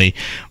internally.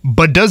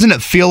 But doesn't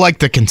it feel like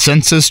the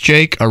consensus,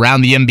 Jake,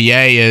 around the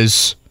NBA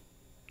is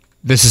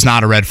this is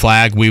not a red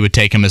flag? We would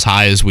take him as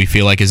high as we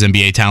feel like his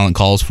NBA talent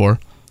calls for?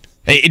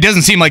 It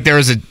doesn't seem like there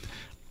is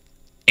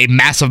a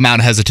massive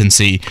amount of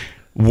hesitancy,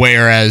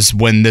 whereas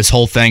when this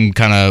whole thing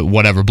kind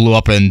of blew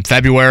up in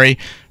February,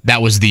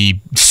 that was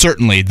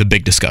certainly the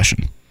big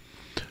discussion.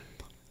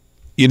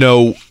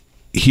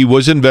 He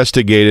was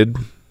investigated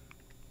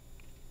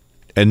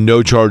and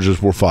no charges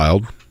were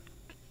filed.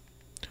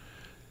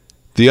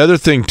 The other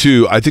thing,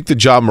 too, I think the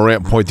Ja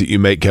Morant point that you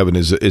make, Kevin,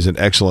 is an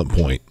excellent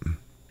point.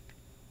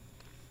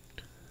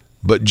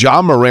 But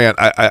Ja Morant,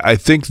 I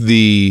think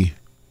the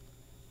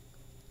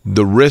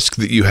risk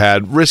that you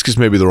had, risk is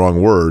maybe the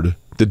wrong word,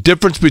 the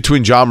difference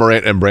between Ja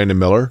Morant and Brandon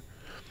Miller,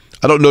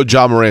 I don't know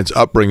Ja Morant's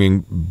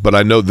upbringing, but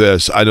I know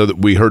this. I know that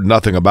we heard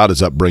nothing about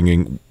his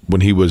upbringing when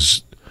he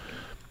was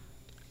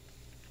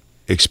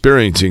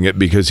experiencing it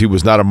because he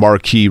was not a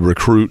marquee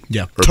recruit.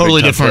 Yeah,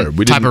 totally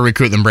different type of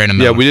recruit than Brandon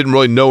Miller. Yeah, we didn't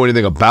really know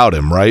anything about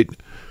him, right?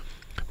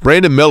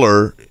 Brandon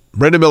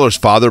Miller's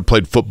father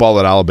played football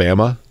at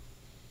Alabama.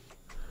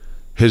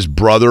 His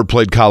brother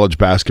played college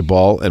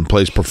basketball and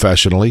plays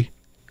professionally,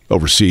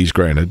 overseas,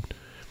 granted.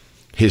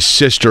 His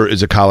sister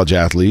is a college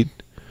athlete.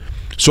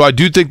 So I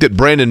do think that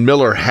Brandon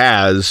Miller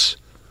has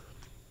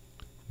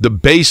the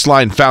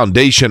baseline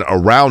foundation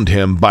around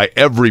him by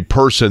every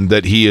person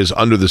that he is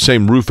under the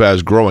same roof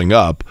as growing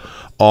up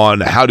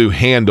on how to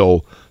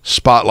handle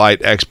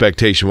spotlight,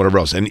 expectation, whatever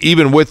else. And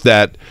even with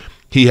that,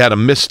 he had a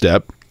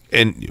misstep.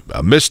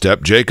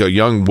 Jake, a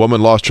young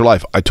woman lost her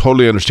life. I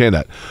totally understand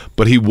that.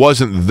 But he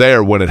wasn't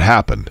there when it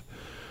happened.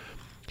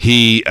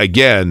 He,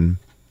 again,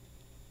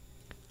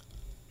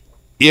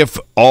 if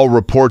all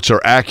reports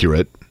are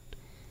accurate,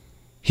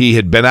 he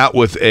had been out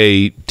with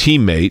a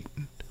teammate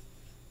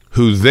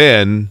who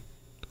then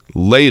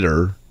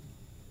later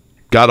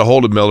got a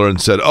hold of Miller and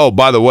said, oh,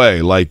 by the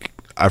way, like,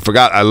 I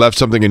forgot I left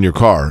something in your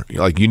car.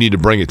 Like, you need to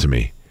bring it to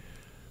me.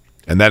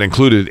 And that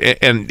included,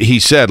 and he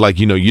said, like,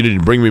 you need to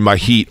bring me my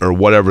heat or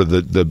whatever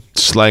the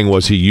slang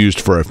was he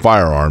used for a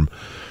firearm.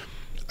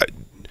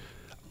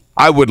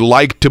 I would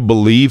like to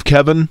believe,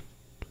 Kevin,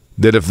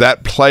 that if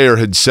that player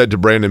had said to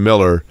Brandon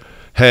Miller,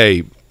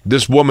 hey,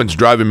 this woman's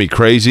driving me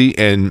crazy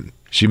and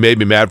she made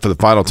me mad for the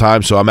final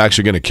time, so I'm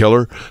actually going to kill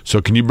her.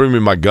 So can you bring me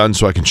my gun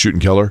so I can shoot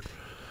and kill her?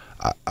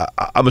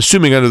 I'm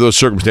assuming under those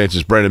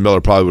circumstances, Brandon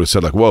Miller probably would have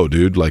said, like, whoa,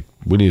 dude, like,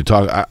 we need to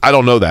talk. I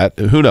don't know that.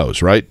 Who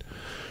knows, right?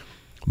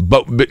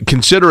 But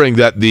considering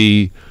that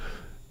the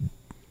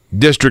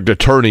district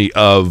attorney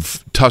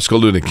of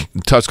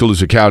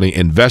Tuscaloosa County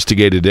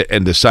investigated it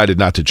and decided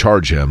not to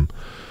charge him.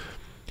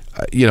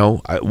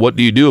 What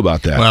do you do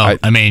about that? Well,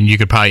 I mean, you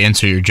could probably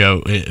insert your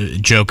joke.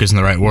 Joke isn't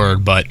the right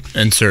word, but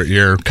insert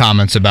your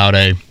comments about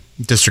a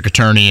district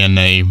attorney in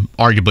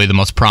arguably the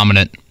most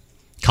prominent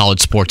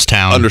college sports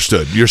town.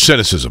 Understood. Your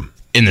cynicism.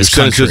 In this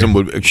your country. cynicism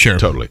would Sure.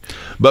 Totally.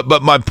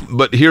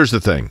 But here's the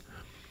thing.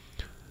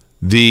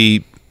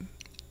 The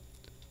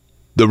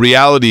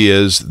reality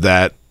is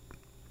that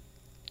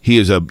he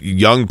is a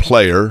young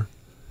player,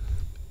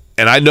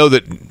 and I know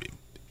that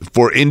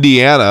for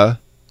Indiana,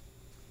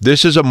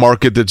 this is a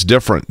market that's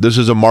different. This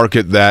is a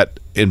market that,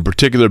 in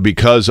particular,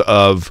 because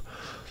of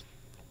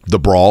the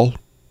brawl,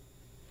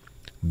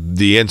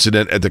 the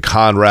incident at the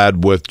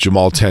Conrad with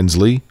Jamal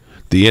Tinsley,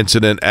 the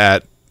incident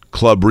at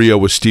Club Rio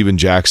with Steven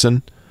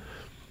Jackson,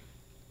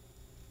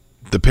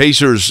 the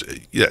Pacers,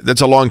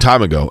 that's a long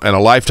time ago and a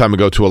lifetime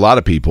ago to a lot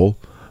of people,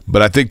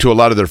 but I think to a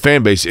lot of their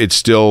fan base, it's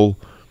still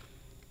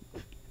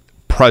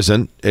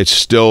present, it's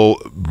still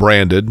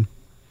branded,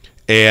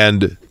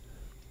 and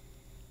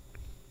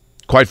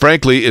quite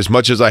frankly, as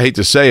much as I hate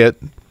to say it,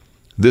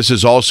 this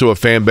is also a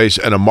fan base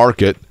and a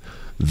market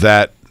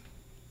that,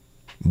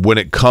 when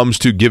it comes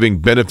to giving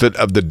benefit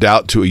of the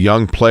doubt to a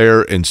young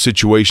player in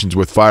situations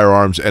with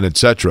firearms and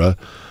etc.,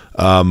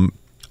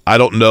 I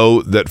don't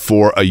know that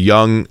for a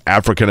young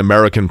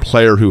African-American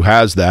player who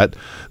has that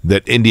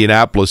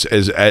Indianapolis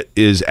is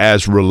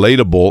as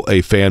relatable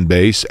a fan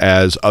base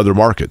as other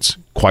markets,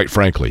 quite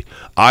frankly.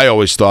 I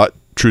always thought,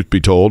 truth be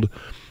told,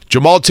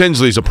 Jamal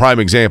Tinsley is a prime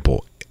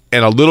example,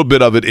 and a little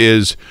bit of it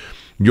is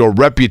your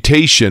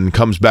reputation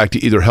comes back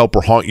to either help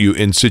or haunt you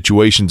in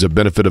situations of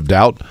benefit of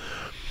doubt.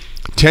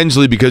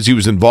 Tinsley, because he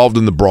was involved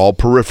in the brawl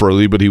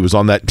peripherally, but he was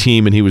on that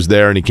team and he was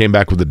there and he came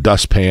back with a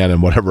dustpan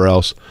and whatever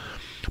else.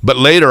 But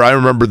later, I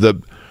remember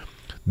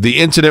the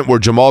incident where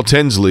Jamal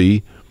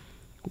Tinsley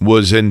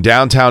was in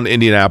downtown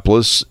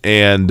Indianapolis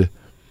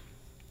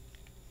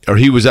or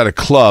he was at a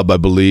club, I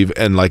believe,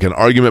 and like an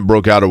argument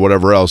broke out or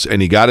whatever else,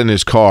 and he got in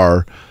his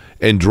car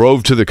and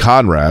drove to the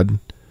Conrad,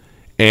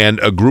 and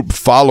a group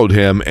followed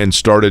him and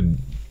started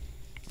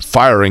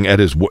firing at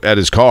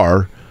his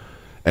car.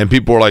 And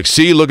people were like,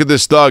 see, look at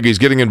this thug. He's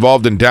getting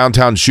involved in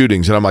downtown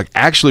shootings. And I'm like,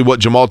 actually,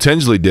 what Jamal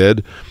Tinsley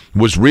did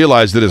was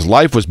realize that his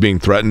life was being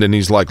threatened. And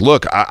he's like,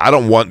 look, I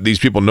don't want these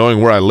people knowing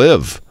where I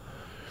live.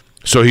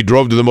 So he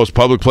drove to the most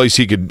public place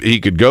he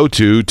could go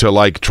to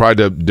like try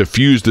to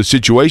diffuse the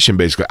situation,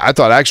 basically. I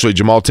thought, actually,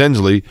 Jamal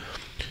Tinsley,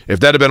 if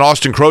that had been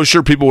Austin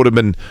Crozier, people would have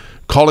been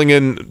calling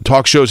in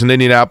talk shows in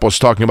Indianapolis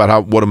talking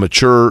about what a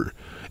mature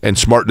and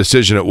smart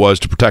decision it was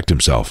to protect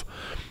himself.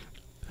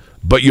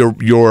 But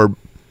your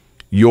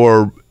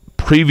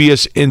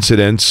previous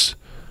incidents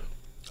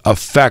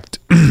affect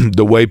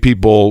the way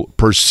people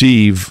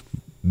perceive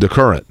the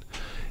current.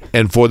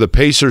 And for the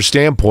Pacers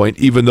standpoint,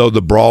 even though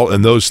the brawl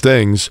and those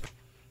things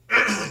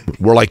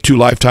were like 2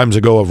 lifetimes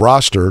ago of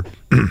roster,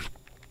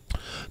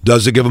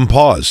 does it give them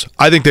pause?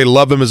 I think they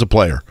love him as a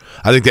player.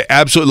 I think they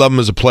absolutely love him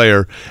as a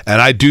player,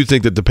 and I do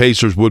think that the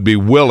Pacers would be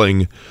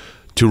willing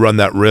to run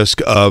that risk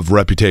of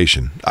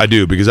reputation. I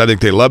do, because I think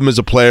they love him as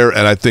a player,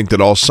 and I think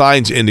that all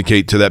signs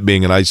indicate to that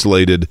being an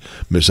isolated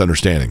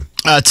misunderstanding.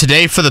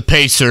 Today for the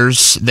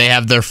Pacers, they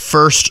have their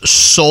first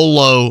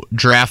solo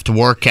draft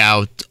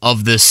workout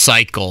of this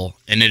cycle,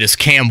 and it is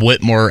Cam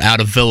Whitmore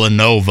out of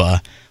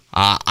Villanova.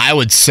 I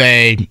would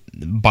say,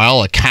 by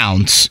all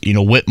accounts,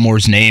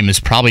 Whitmore's name has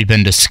probably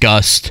been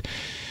discussed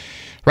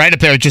right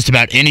up there with just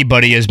about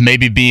anybody as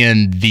maybe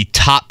being the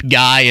top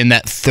guy in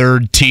that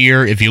third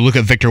tier. If you look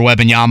at Victor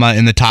Wembanyama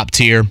in the top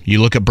tier,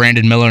 you look at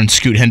Brandon Miller and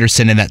Scoot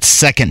Henderson in that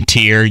second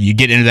tier, you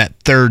get into that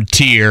third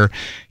tier,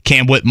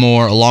 Cam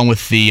Whitmore, along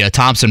with the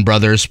Thompson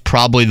brothers,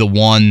 probably the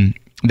one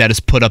that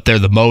is put up there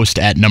the most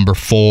at number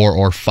 4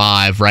 or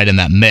 5, right in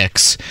that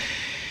mix.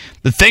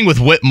 The thing with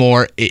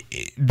Whitmore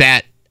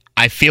that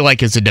I feel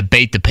like is a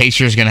debate the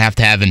Pacers are going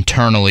to have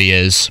internally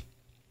is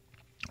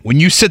when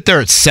you sit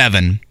there at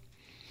 7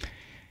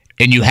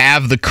 and you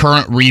have the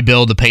current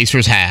rebuild the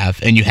Pacers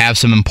have, and you have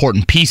some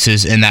important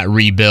pieces in that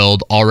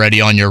rebuild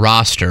already on your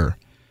roster,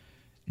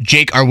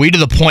 Jake, are we to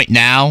the point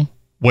now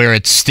where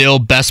it's still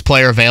best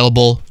player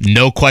available,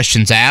 no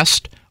questions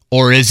asked,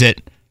 or is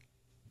it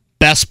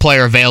best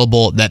player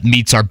available that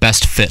meets our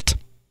best fit?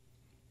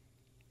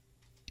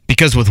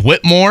 Because with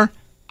Whitmore,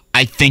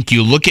 I think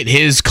you look at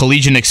his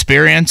collegiate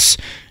experience,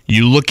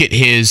 you look at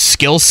his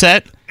skill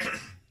set,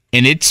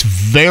 and it's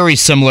very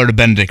similar to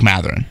Benedict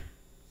Mathurin.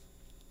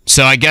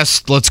 So I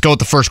guess let's go with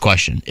the first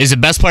question. Is it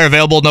best player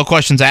available, no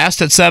questions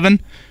asked at 7?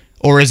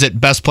 Or is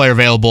it best player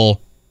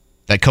available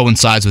that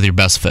coincides with your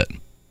best fit?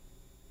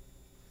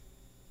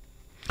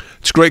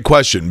 It's a great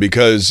question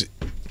because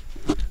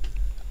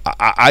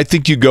I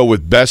think you go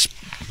with best.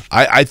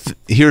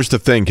 Here's the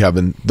thing,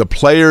 Kevin. The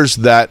players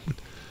that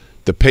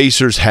the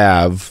Pacers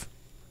have,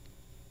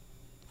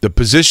 the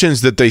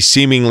positions that they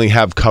seemingly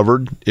have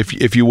covered,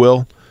 if you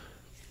will,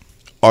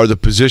 are the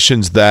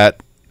positions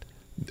that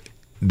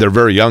they're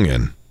very young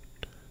in.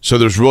 So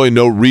there's really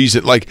no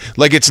reason. Like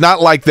it's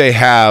not like they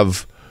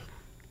have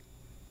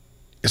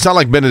it's not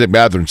like Benedict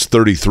Matherin's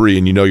 33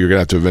 and you know you're going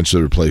to have to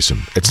eventually replace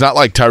him. It's not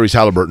like Tyrese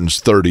Halliburton's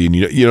 30 and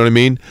you know what I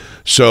mean?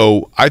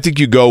 So I think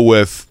you go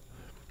with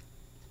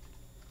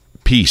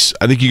piece.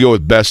 I think you go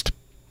with best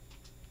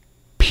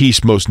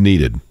piece most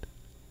needed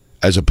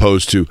as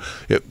opposed to,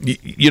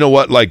 you know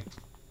what, like,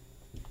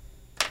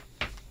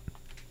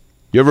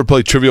 you ever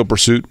play Trivial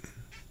Pursuit?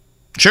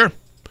 Sure.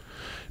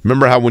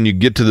 Remember how when you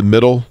get to the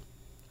middle,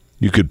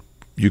 you could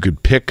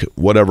pick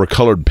whatever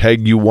colored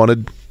peg you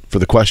wanted for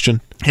the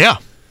question? Yeah.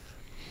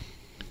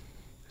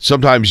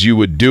 Sometimes you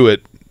would do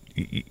it,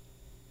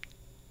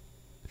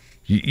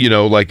 you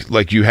know,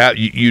 like you have,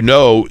 you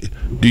know,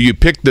 do you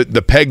pick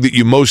the peg that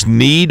you most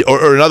need?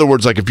 Or in other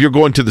words, like if you're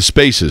going to the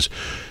spaces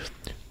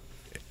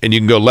and you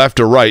can go left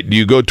or right, do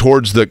you go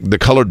towards the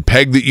colored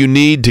peg that you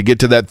need to get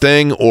to that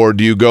thing? Or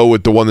do you go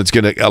with the one that's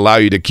going to allow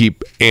you to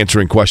keep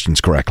answering questions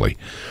correctly?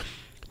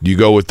 Do you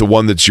go with the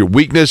one that's your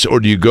weakness, or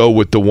do you go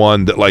with the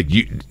one that, like,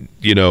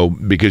 you know,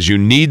 because you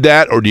need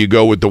that, or do you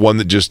go with the one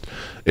that just,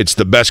 it's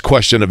the best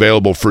question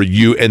available for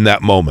you in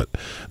that moment?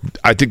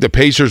 I think the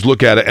Pacers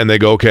look at it and they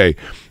go, okay,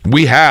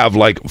 we have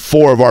like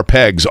 4 of our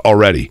pegs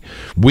already.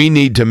 We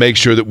need to make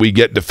sure that we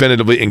get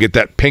definitively and get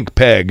that pink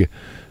peg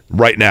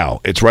right now.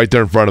 It's right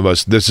there in front of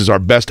us. This is our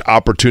best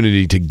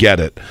opportunity to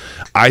get it.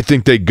 I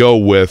think they go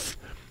with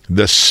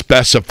the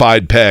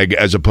specified peg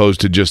as opposed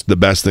to just the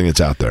best thing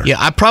that's out there. Yeah,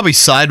 I probably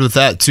side with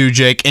that too,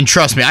 Jake. And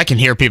trust me, I can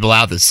hear people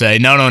out that say,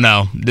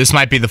 no, this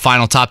might be the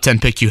final top 10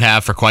 pick you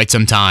have for quite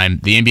some time.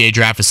 The NBA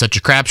draft is such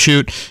a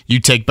crapshoot. You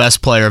take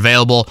best player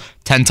available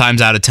 10 times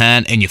out of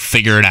 10 and you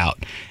figure it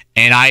out.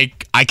 And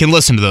I can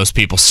listen to those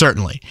people,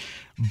 certainly.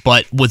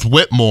 But with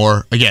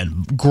Whitmore,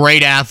 again,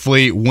 great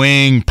athlete,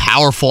 wing,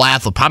 powerful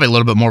athlete, probably a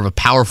little bit more of a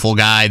powerful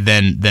guy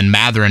than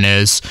Mathurin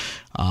is.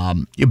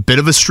 A bit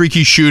of a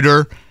streaky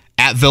shooter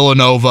at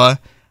Villanova.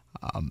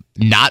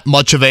 Not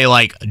much of a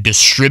like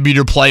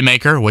distributor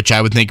playmaker, which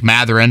I would think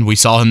Mathurin, we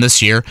saw him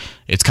this year.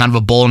 It's kind of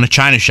a bull in a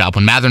china shop.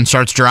 When Mathurin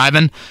starts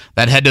driving,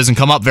 that head doesn't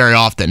come up very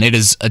often. It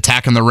is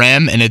attacking the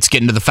rim and it's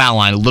getting to the foul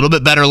line. A little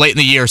bit better late in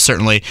the year,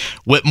 certainly.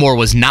 Whitmore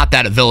was not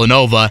that at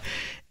Villanova.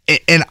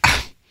 And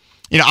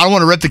you know, I don't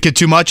want to rip the kid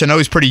too much. I know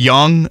he's pretty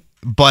young,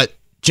 but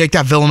Jake,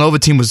 that Villanova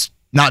team was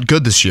not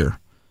good this year.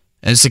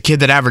 And it's a kid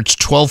that averaged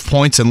 12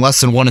 points and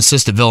less than 1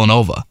 assist at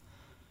Villanova.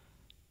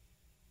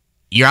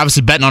 You're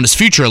obviously betting on his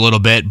future a little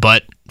bit,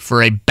 but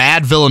for a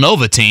bad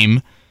Villanova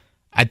team,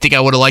 I think I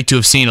would have liked to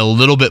have seen a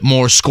little bit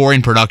more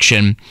scoring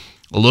production,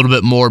 a little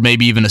bit more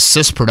maybe even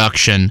assist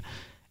production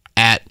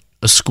at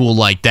a school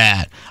like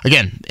that.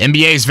 Again,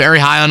 NBA is very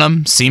high on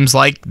him. Seems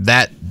like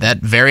that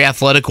very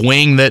athletic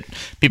wing that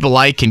people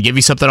like can give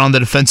you something on the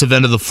defensive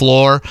end of the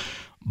floor.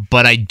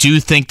 But I do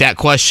think that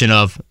question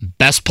of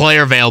best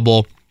player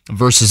available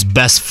versus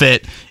best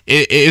fit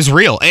is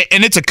real.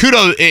 And it's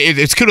kudos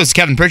to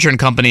Kevin Pritchard and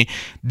company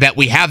that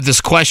we have this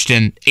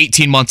question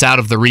 18 months out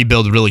of the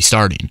rebuild really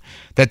starting.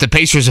 That the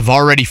Pacers have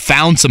already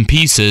found some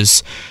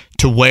pieces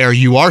to where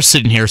you are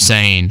sitting here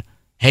saying,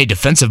 hey,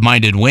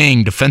 defensive-minded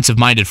wing,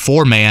 defensive-minded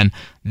four-man,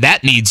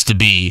 that needs to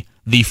be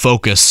the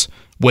focus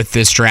with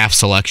this draft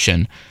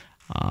selection.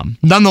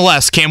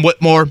 Nonetheless, Cam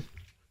Whitmore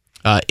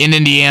in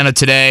Indiana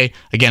today,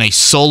 again, a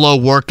solo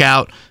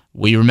workout.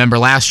 We remember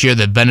last year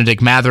that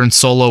Benedict Matherin's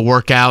solo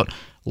workout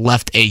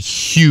left a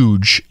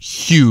huge,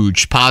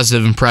 huge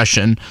positive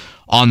impression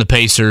on the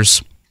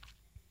Pacers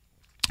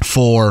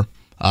for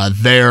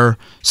their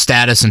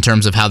status in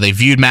terms of how they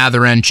viewed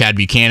Mathurin. Chad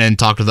Buchanan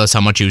talked with us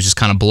how much he was just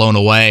kind of blown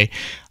away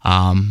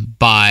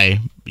by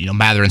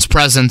Matherin's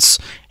presence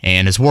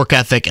and his work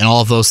ethic and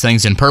all of those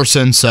things in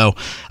person. So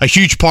a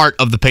huge part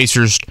of the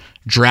Pacers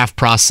draft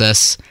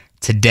process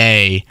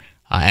today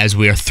as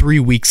we are 3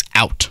 weeks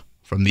out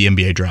from the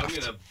NBA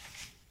draft.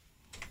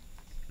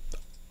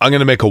 I'm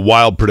going to make a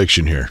wild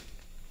prediction here.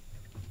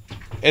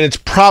 And it's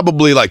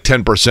probably like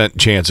 10%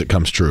 chance it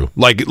comes true.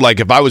 Like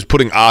if I was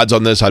putting odds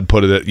on this, I'd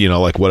put it at,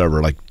 like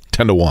whatever, like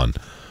 10 to 1.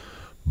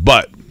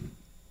 But,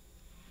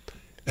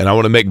 and I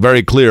want to make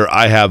very clear,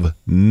 I have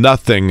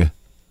nothing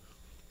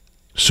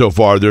so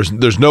far. There's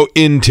no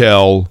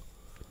intel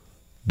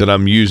that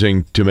I'm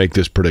using to make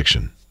this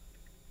prediction.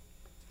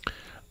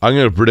 I'm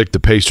going to predict the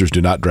Pacers do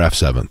not draft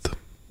 7th.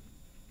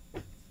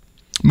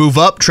 Move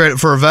up, trade it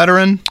for a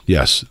veteran?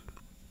 Yes.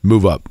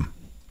 Move up.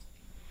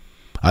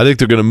 I think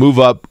they're going to move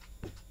up,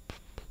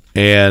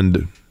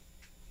 and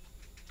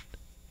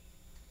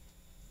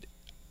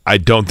I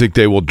don't think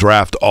they will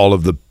draft all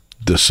of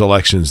the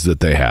selections that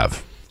they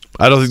have.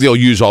 I don't think they'll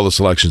use all the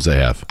selections they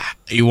have.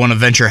 You want to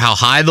venture how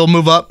high they'll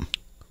move up?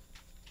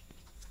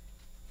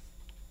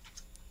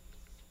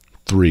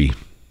 3.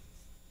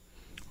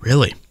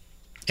 Really?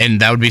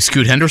 And that would be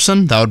Scoot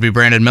Henderson? That would be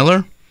Brandon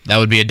Miller? That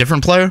would be a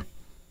different player?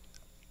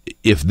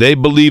 If they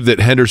believe that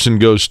Henderson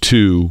goes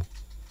 2,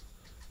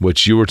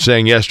 which you were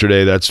saying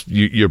yesterday,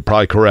 you're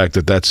probably correct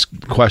that's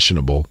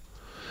questionable.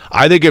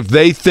 I think if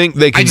they think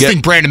they can I just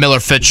think Brandon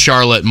Miller fits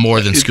Charlotte more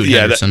than Scoot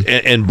Henderson.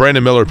 And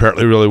Brandon Miller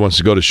apparently really wants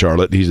to go to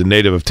Charlotte. He's a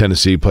native of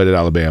Tennessee, played at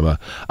Alabama.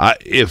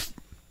 If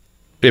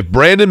If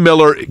Brandon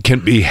Miller can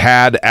be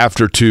had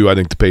after 2, I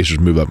think the Pacers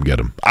move up and get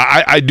him.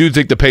 I do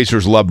think the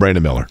Pacers love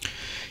Brandon Miller.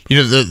 You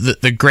know,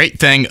 the great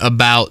thing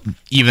about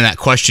even that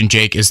question,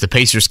 Jake, is the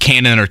Pacers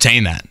can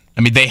entertain that.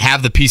 I mean, they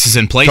have the pieces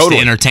in place to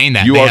entertain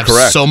that. You they are have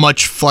correct. So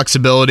much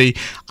flexibility,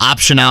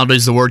 optionality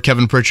is the word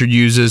Kevin Pritchard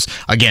uses.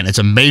 Again, it's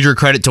a major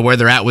credit to where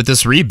they're at with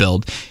this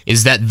rebuild,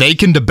 is that they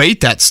can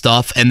debate that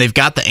stuff, and they've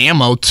got the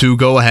ammo to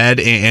go ahead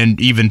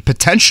and even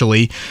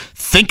potentially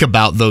think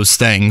about those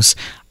things.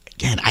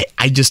 Again,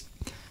 I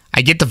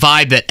get the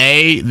vibe that,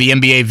 A, the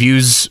NBA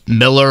views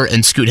Miller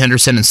and Scoot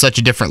Henderson in such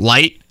a different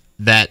light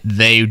that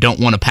they don't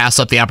want to pass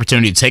up the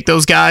opportunity to take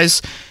those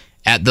guys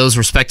at those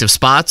respective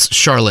spots.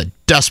 Charlotte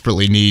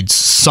desperately needs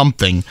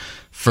something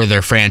for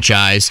their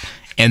franchise,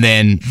 and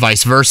then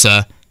vice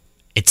versa.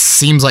 It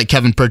seems like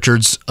Kevin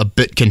Pritchard's a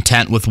bit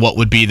content with what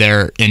would be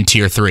there in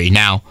Tier 3.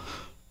 Now,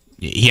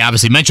 he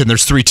obviously mentioned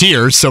there's 3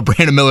 tiers, so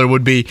Brandon Miller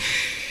would be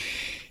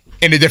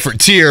in a different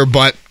tier,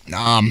 but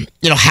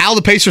how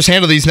the Pacers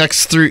handle these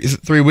next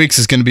three weeks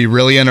is going to be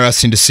really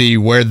interesting to see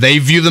where they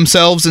view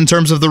themselves in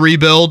terms of the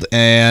rebuild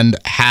and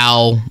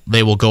how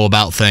they will go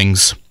about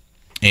things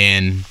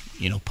and,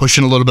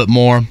 pushing a little bit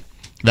more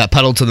that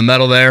pedal to the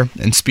metal there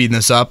and speeding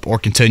this up, or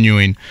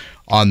continuing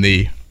on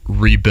the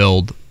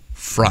rebuild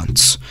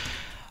fronts.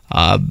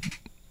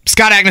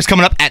 Scott Agness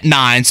coming up at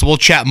 9, so we'll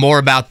chat more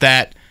about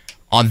that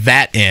on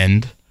that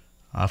end.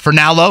 For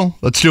now, though,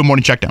 let's do a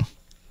morning checkdown.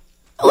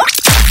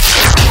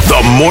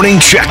 The Morning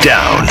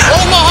Checkdown.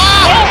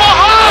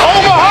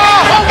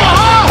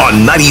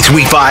 On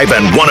 93.5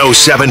 and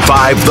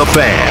 107.5 The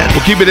Fan.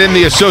 We'll keep it in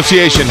the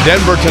association.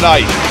 Denver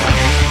tonight.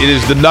 It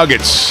is the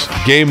Nuggets.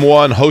 Game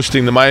 1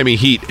 hosting the Miami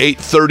Heat.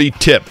 8:30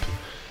 tip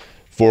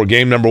for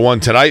game number 1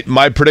 tonight.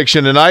 My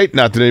prediction tonight,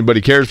 not that anybody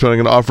cares, but I'm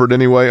going to offer it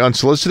anyway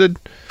unsolicited.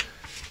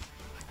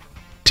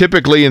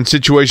 Typically in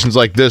situations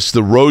like this,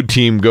 the road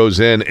team goes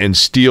in and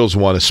steals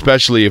one,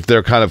 especially if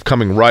they're kind of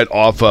coming right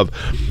off of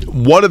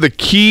one of the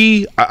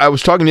key. I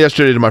was talking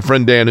yesterday to my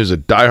friend Dan, who's a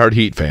diehard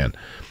Heat fan.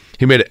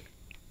 He made an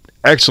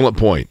excellent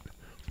point.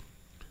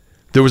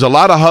 There was a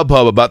lot of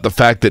hubbub about the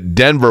fact that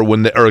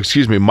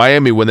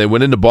Miami, when they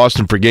went into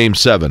Boston for Game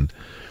 7,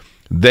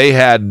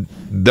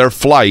 their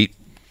flight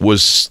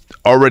was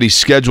already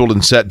scheduled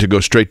and set to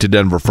go straight to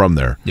Denver from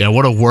there. Yeah,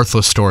 what a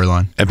worthless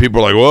storyline. And people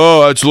are like,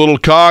 whoa, that's a little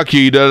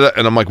cocky.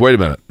 And I'm like, wait a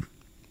minute.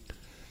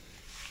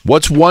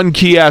 What's one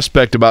key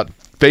aspect about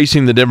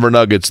facing the Denver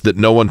Nuggets that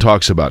no one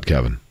talks about,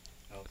 Kevin?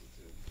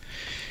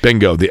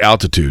 Bingo, the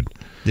altitude.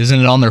 Isn't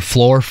it on their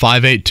floor,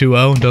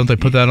 5820? Don't they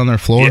put that on their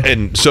floor? Yeah,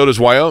 and so does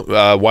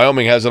Wyoming.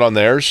 Wyoming has it on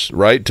theirs,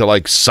 right, to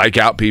like psych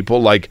out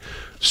people.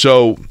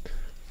 So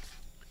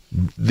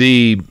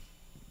the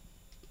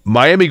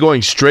Miami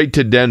going straight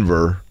to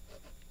Denver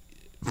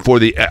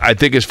I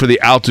think it's for the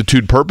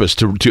altitude purpose,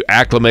 to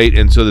acclimate,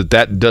 and so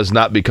that does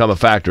not become a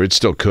factor. It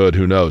still could,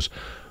 who knows.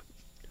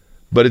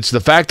 But it's the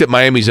fact that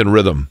Miami's in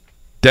rhythm.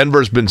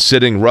 Denver's been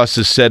sitting. Russ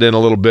has set in a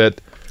little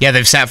bit. Yeah,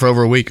 they've sat for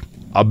over a week.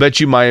 I'll bet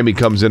you Miami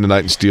comes in tonight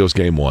and steals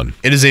game 1.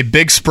 It is a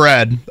big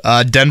spread.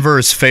 Denver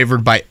is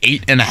favored by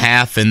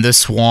 8.5 in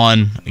this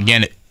one.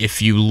 Again,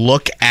 if you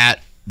look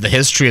at the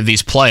history of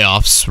these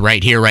playoffs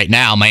right here, right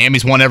now,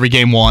 Miami's won every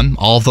game 1,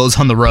 all of those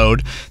on the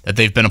road that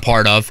they've been a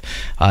part of.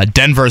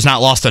 Denver has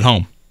not lost at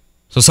home.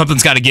 So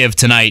something's got to give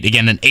tonight.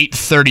 Again, an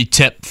 8:30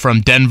 tip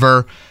from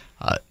Denver.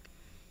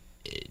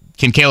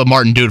 Can Caleb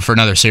Martin do it for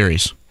another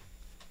series?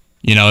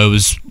 It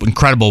was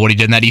incredible what he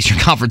did in that Eastern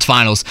Conference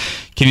Finals.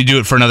 Can he do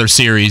it for another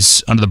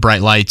series under the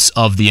bright lights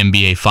of the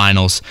NBA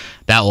Finals?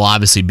 That will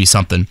obviously be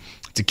something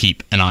to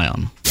keep an eye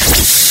on.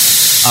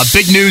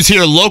 Big news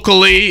here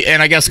locally,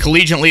 and I guess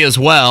collegiately as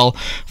well,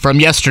 from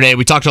yesterday.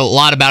 We talked a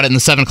lot about it in the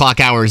 7 o'clock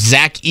hour.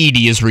 Zach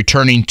Edey is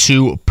returning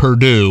to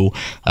Purdue,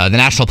 the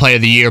National Player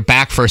of the Year,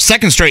 back for a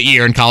second straight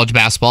year in college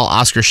basketball.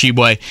 Oscar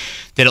Tshiebwe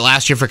did it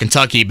last year for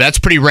Kentucky, but that's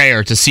pretty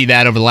rare to see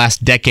that over the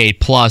last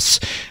decade plus.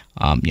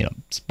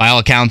 By all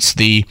accounts,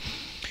 the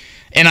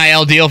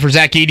NIL deal for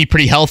Zach Edey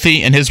pretty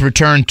healthy in his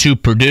return to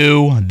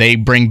Purdue. They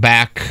bring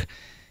back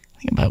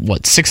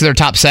about 6 of their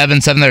top 7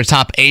 of their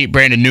top 8.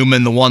 Brandon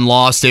Newman, the one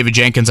loss. David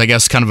Jenkins, I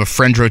guess, kind of a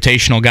fringe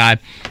rotational guy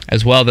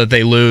as well that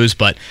they lose.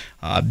 But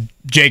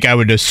Jake, I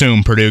would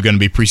assume Purdue going to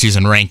be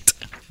preseason ranked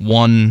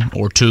 1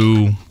 or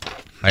 2.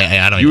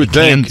 I don't. You would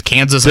think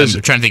Kansas.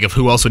 I'm trying to think of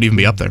who else would even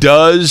be up there.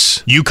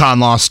 Does UConn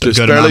lost a good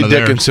Fairleigh amount of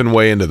Dickinson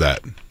weigh into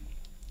that?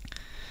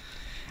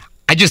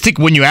 I just think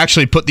when you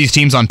actually put these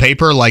teams on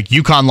paper, like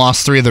UConn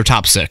lost 3 of their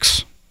top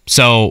 6.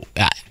 So,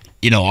 are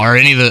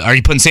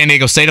you putting San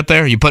Diego State up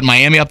there? Are you putting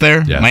Miami up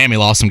there? Yeah. Miami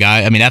lost some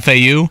guy. I mean,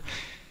 FAU.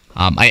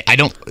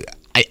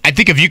 I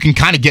think if you can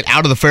kind of get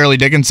out of the Fairleigh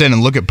Dickinson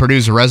and look at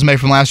Purdue's resume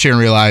from last year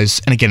and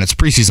realize, and again, it's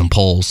preseason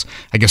polls.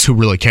 I guess who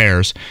really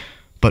cares?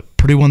 But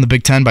Purdue won the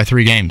Big Ten by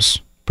 3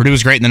 games. Purdue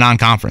was great in the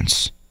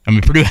non-conference. I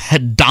mean, Purdue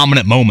had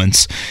dominant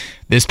moments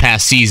this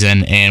past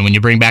season, and when you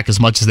bring back as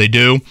much as they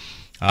do,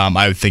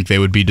 I would think they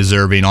would be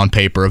deserving on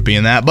paper of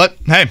being that. But,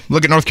 hey,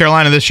 look at North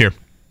Carolina this year.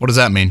 What does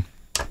that mean?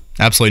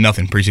 Absolutely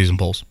nothing, preseason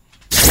polls.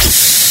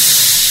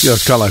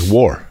 It's kind of like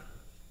war.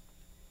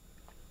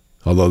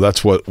 Although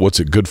that's what's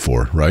it good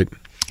for, right?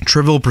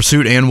 Trivial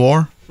Pursuit and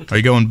War. Are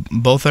you going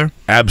both there?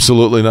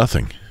 Absolutely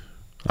nothing.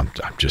 I'm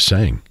just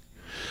saying.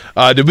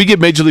 Did we get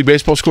Major League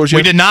Baseball scores yet?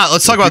 We did not.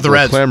 Let's talk about the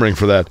Reds. Clamoring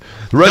for that.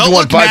 The Reds Don't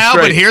won look 5 now,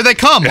 straight. but here they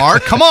come,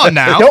 Mark. Come on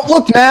now. Don't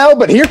look now,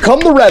 but here come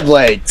the Red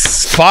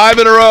Legs. 5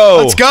 in a row.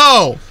 Let's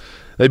go.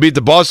 They beat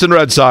the Boston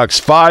Red Sox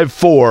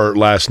 5-4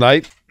 last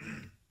night.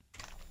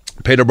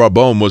 Pedro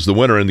Barbone was the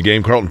winner in the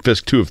game. Carlton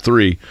Fisk 2 of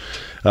 3,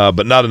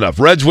 but not enough.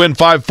 Reds win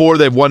 5-4.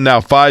 They've won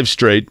now 5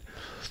 straight.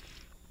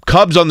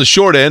 Cubs on the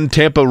short end,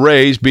 Tampa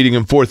Rays beating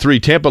them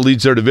 4-3. Tampa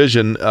leads their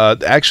division,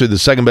 actually the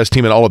second best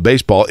team in all of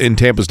baseball in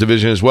Tampa's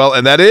division as well,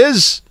 and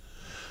that'd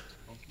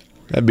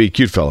be a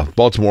cute fella.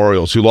 Baltimore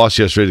Orioles, who lost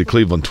yesterday to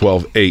Cleveland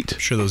 12-8. I'm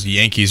sure those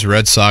Yankees,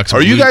 Red Sox.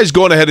 Are you guys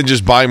going ahead and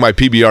just buying my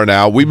PBR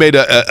now? We made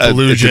a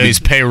Blue Jays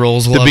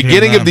payrolls. The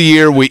beginning of the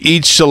year, we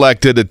each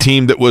selected a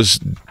team that was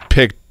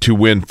picked to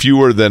win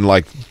fewer than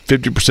like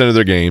 50% of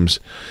their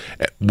games,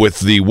 with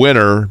the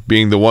winner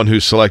being the one who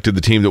selected the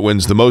team that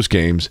wins the most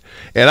games.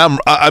 And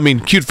I mean,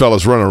 cute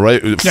fellas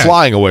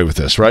flying away with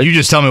this, right? You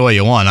just tell me what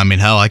you want. I mean,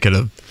 hell, I could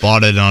have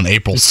bought it on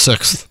April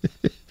 6th.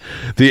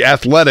 The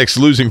Athletics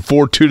losing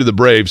 4-2 to the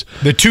Braves.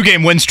 The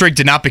 2-game win streak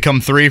did not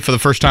become 3 for the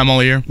first time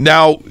all year.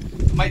 Now,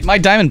 my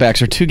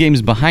Diamondbacks are 2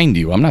 games behind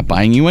you. I'm not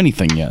buying you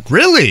anything yet.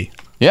 Really?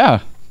 Yeah.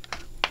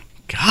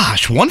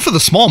 Gosh, one for the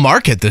small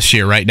market this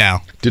year right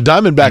now. Did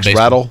Diamondbacks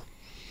rattle?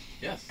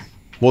 Yes.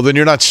 Well, then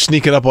you're not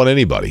sneaking up on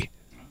anybody.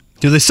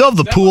 Do they still have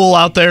the pool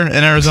out there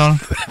in Arizona?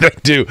 They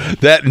do.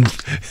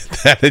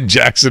 That in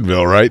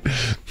Jacksonville, right?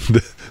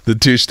 The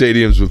 2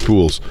 stadiums with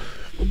pools.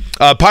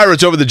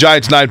 Pirates over the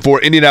Giants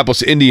 9-4.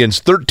 Indianapolis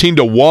Indians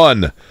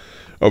 13-1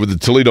 over the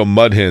Toledo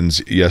Mud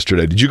Hens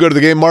yesterday. Did you go to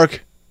the game,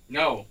 Mark?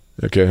 No.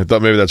 Okay, I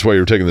thought maybe that's why you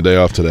were taking the day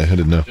off today. I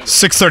didn't know.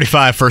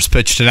 6:35 first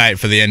pitch tonight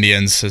for the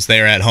Indians as they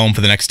are at home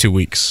for the next 2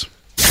 weeks.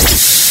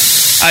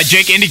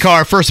 Jake,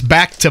 IndyCar, first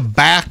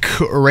back-to-back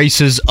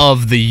races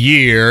of the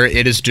year.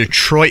 It is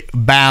Detroit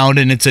bound,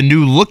 and it's a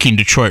new-looking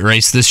Detroit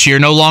race this year.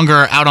 No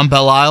longer out on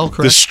Belle Isle,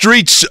 correct? The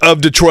streets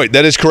of Detroit,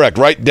 that is correct.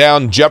 Right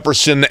down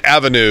Jefferson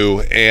Avenue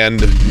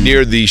and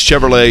near the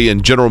Chevrolet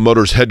and General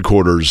Motors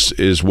headquarters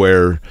is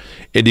where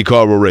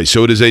IndyCar will race.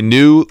 So it is a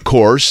new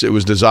course. It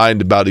was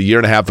designed about a year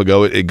and a half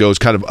ago. It goes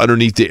kind of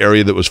underneath the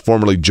area that was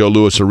formerly Joe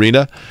Louis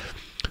Arena.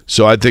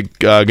 So I think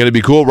going to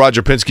be cool.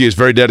 Roger Penske is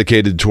very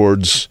dedicated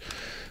towards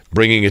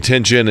bringing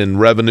attention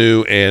and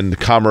revenue and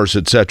commerce,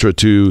 etc.,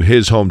 to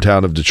his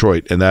hometown of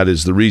Detroit, and that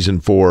is the reason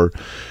for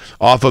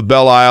off of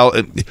Belle Isle.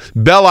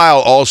 Belle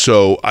Isle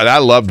also, and I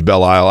loved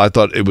Belle Isle. I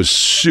thought it was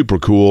super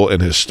cool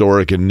and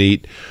historic and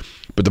neat.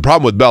 But the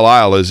problem with Belle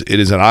Isle is it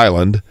is an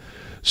island,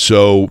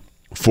 so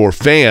for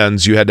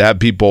fans, you had to have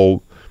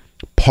people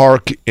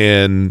park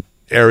in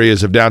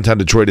areas of downtown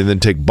Detroit and then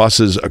take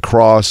buses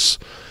across.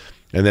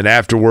 And then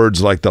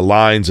afterwards, like the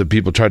lines of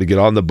people trying to get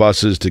on the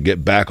buses to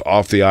get back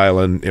off the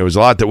island. It was a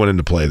lot that went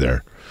into play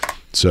there.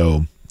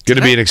 So, going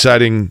to be an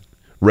exciting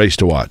race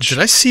to watch. Did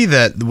I see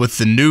that with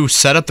the new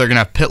setup, they're going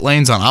to have pit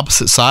lanes on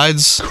opposite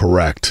sides?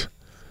 Correct.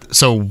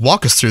 So,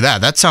 walk us through that.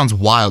 That sounds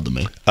wild to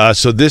me.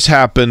 So, this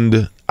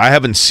happened. I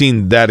haven't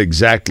seen that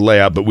exact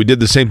layout, but we did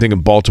the same thing in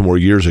Baltimore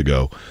years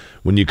ago.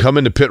 When you come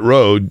into pit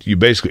road, you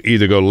basically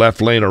either go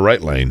left lane or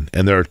right lane.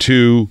 And there are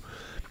 2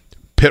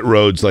 pit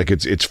roads, like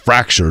it's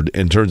fractured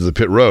in terms of the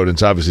pit road.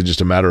 It's obviously just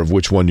a matter of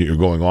which one you're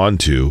going on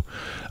to.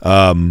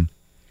 And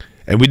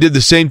we did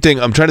the same thing.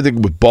 I'm trying to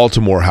think with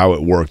Baltimore how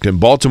it worked. In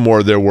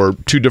Baltimore, there were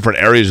 2 different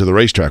areas of the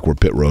racetrack where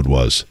pit road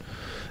was.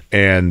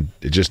 And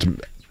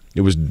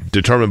it was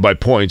determined by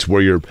points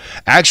where you're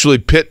actually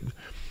pit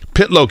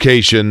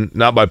location,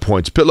 not by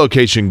points. Pit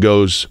location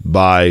goes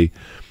by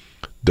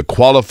the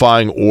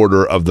qualifying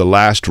order of the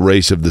last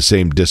race of the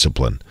same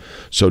discipline.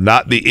 So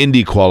not the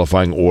Indy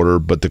qualifying order,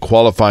 but the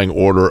qualifying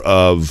order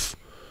of,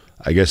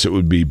 I guess it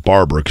would be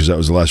Barber, because that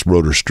was the last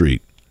rotor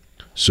street.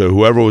 So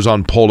whoever was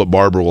on pole at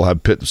Barber will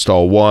have pit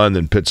stall 1,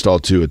 then pit stall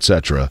 2,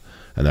 etc.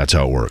 And that's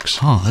how it works.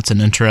 Oh, that's an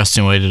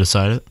interesting way to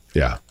decide it.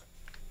 Yeah.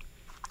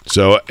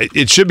 So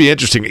it should be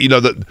interesting. You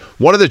know,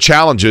 one of the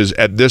challenges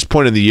at this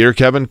point in the year,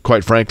 Kevin,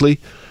 quite frankly,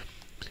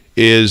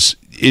 is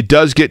it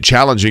does get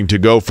challenging to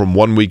go from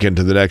one weekend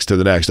to the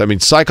next. I mean,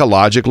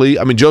 psychologically,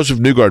 Joseph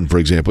Newgarden, for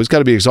example, he's got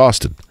to be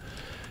exhausted.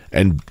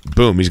 And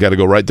boom, he's got to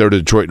go right there to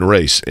Detroit and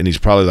race. And he's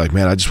probably like,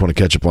 man, I just want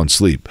to catch up on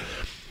sleep.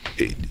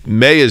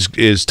 May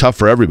is tough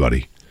for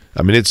everybody.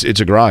 I mean, it's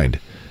a grind.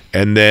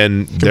 And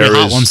then there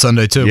is one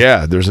Sunday too.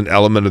 Yeah, there's an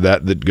element of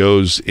that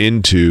goes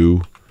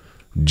into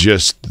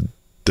just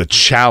the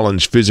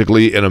challenge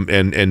physically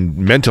and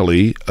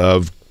mentally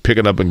of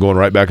picking up and going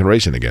right back and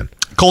racing again.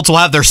 Colts will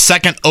have their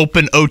second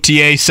open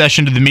OTA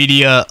session to the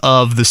media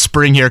of the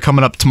spring here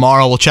coming up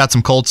tomorrow. We'll chat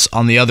some Colts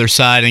on the other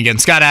side. And again,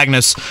 Scott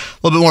Agness, a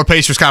little bit more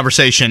Pacers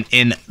conversation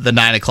in the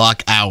 9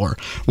 o'clock hour.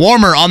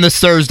 Warmer on this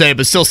Thursday,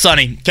 but still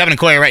sunny. Kevin and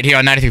Quay right here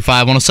on 93.5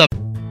 107.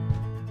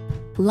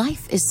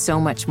 Life is so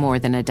much more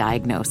than a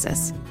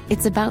diagnosis.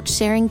 It's about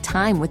sharing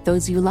time with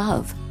those you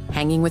love,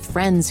 hanging with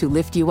friends who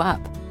lift you up,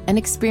 and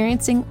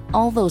experiencing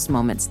all those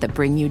moments that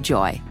bring you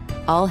joy.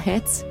 All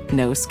hits,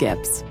 no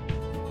skips.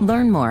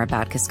 Learn more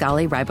about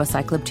Kisqali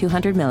Ribociclib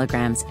 200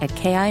 milligrams at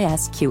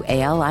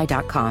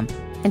KISQALI.com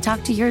and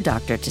talk to your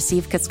doctor to see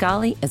if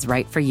Kisqali is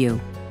right for you.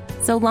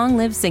 So long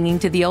live singing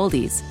to the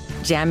oldies,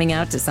 jamming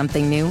out to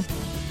something new,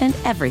 and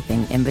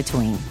everything in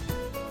between.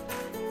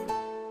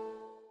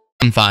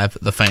 5,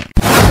 The Fan.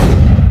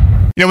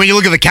 You know, when you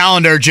look at the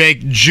calendar,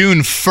 Jake,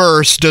 June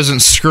 1st doesn't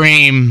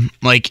scream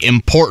like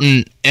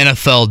important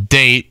NFL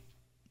date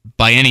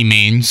by any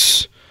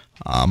means,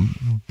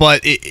 but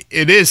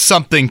it is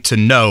something to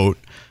note.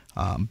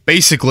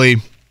 Basically,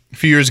 a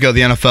few years ago,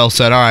 the NFL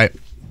said, all right,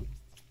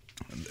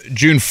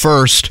 June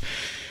 1st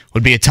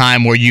would be a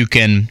time where you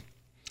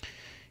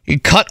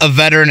cut a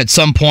veteran at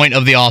some point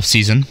of the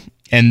offseason,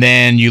 and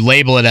then you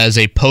label it as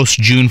a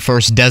post-June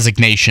 1st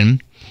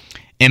designation.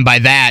 And by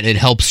that, it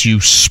helps you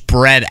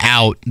spread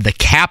out the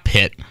cap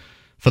hit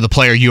for the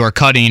player you are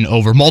cutting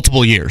over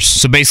multiple years.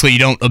 So basically, you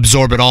don't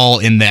absorb it all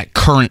in that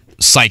current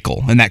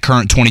cycle, in that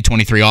current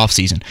 2023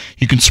 offseason.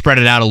 You can spread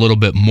it out a little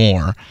bit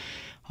more.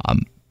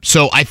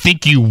 So I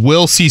think you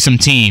will see some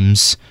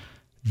teams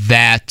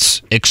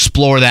that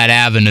explore that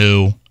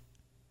avenue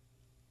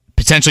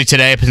potentially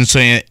today,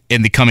 potentially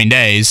in the coming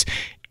days.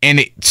 And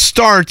it's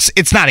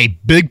not a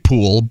big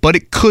pool, but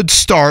it could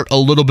start a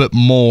little bit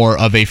more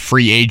of a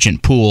free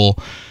agent pool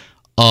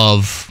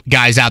of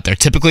guys out there.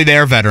 Typically, they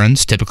are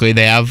veterans. Typically,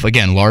 they have,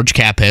 again, large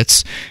cap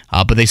hits,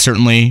 but they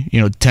certainly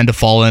tend to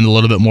fall in a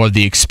little bit more of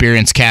the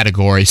experience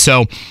category.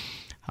 So,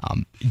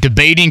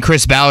 debating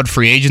Chris Ballard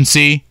free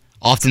agency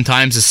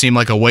oftentimes has seemed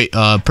like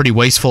a pretty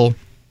wasteful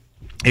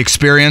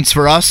experience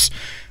for us.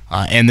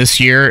 And this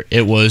year,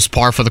 it was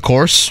par for the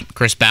course.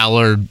 Chris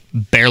Ballard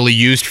barely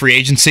used free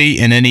agency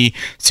in any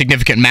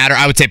significant matter.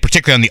 I would say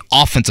particularly on the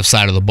offensive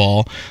side of the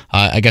ball.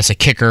 I guess a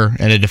kicker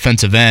and a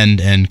defensive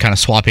end and kind of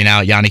swapping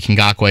out Yanni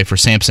Ngakoue for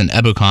Samson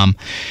Ebukam.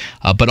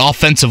 But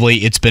offensively,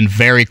 it's been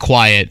very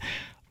quiet.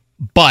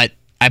 But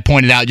I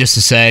pointed out just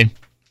to say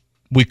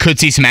we could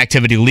see some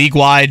activity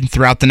league-wide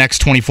throughout the next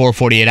 24,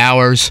 48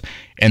 hours.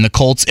 And the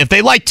Colts, if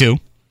they like to,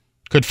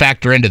 could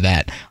factor into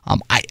that.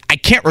 I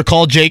can't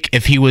recall, Jake,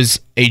 if he was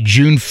a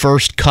June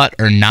 1st cut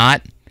or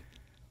not.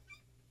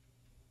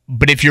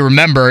 But if you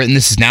remember, and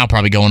this is now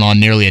probably going on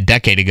nearly a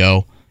decade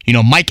ago,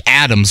 Mike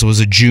Adams was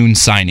a June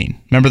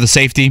signing. Remember the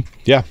safety?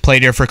 Yeah.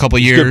 Played here for a couple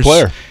of years. Good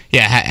player.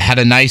 Yeah, had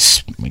a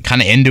nice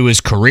kind of end to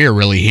his career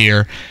really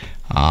here.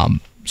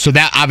 So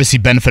that obviously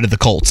benefited the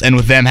Colts. And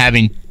with them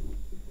having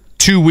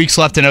 2 weeks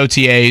left in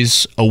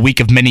OTAs, a week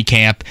of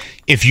minicamp.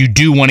 If you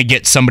do want to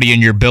get somebody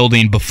in your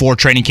building before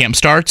training camp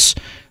starts,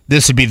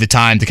 this would be the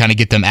time to kind of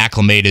get them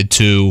acclimated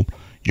to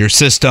your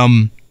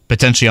system,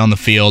 potentially on the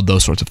field,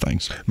 those sorts of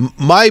things.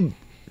 I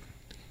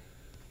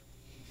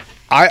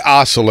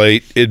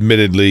oscillate,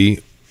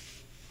 admittedly,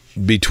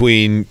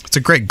 between... It's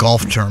a great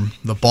golf term.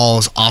 The ball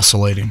is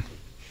oscillating.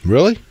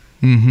 Really?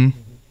 Mm-hmm.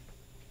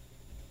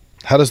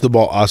 How does the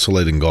ball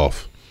oscillate in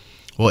golf?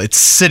 Well, it's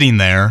sitting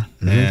there,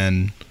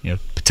 and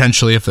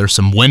potentially if there's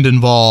some wind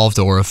involved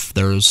or if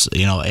there's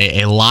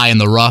a lie in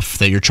the rough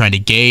that you're trying to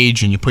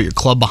gauge and you put your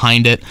club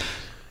behind it,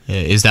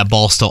 is that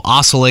ball still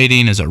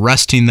oscillating? Is it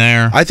resting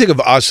there? I think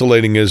of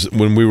oscillating as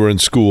when we were in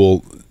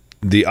school,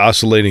 the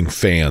oscillating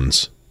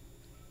fans.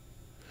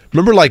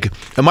 Remember,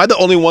 am I the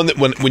only one that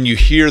when you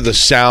hear the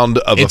sound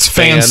of a fan? It's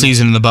fan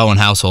season in the Bowen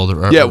household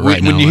right now.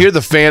 When you hear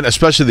the fan,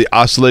 especially the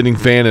oscillating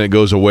fan, and it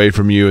goes away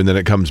from you and then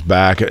it comes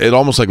back, it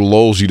almost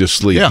lulls you to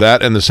sleep. Yeah.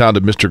 That and the sound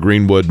of Mr.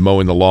 Greenwood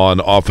mowing the lawn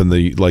off in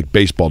the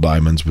baseball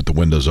diamonds with the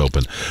windows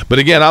open. But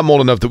again, I'm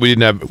old enough that we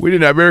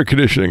didn't have air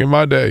conditioning in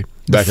my day.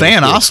 The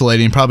fan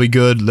oscillating, probably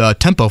good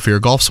tempo for your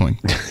golf swing.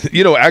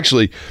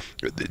 Actually,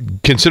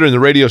 considering the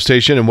radio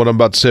station and what I'm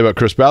about to say about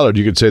Chris Ballard,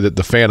 you could say that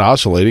the fan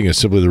oscillating is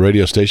simply the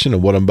radio station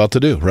and what I'm about to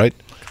do, right?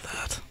 Look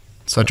at that.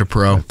 Such a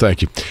pro.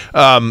 Thank you.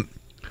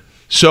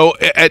 So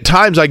at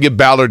times I give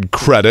Ballard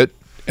credit,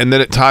 and then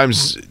at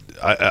times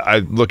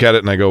I look at it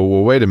and I go,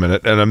 well, wait a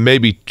minute, and I'm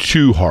maybe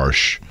too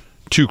harsh,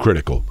 too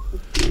critical.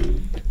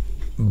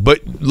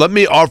 But let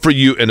me offer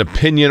you an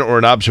opinion or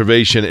an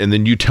observation, and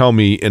then you tell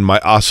me in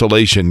my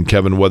oscillation,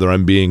 Kevin, whether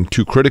I'm being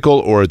too critical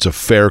or it's a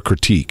fair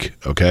critique,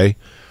 okay?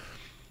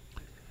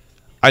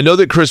 I know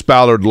that Chris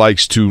Ballard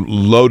likes to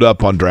load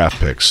up on draft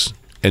picks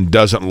and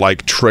doesn't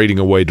like trading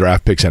away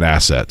draft picks and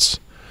assets.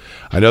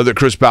 I know that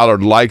Chris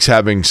Ballard likes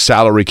having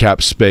salary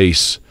cap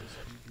space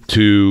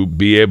to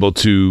be able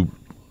to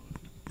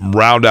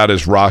round out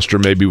his roster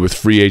maybe with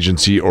free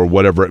agency or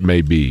whatever it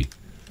may be.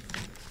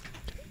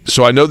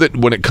 So I know that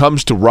when it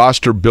comes to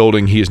roster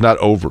building, he is not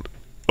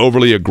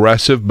overly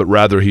aggressive, but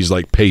rather he's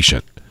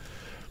patient.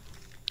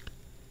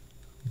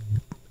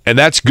 And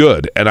that's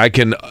good, and I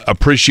can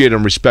appreciate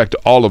and respect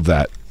all of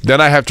that. Then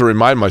I have to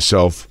remind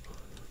myself,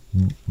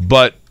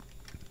 but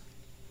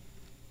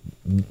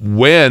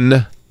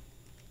when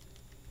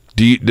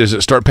does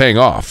it start paying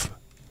off?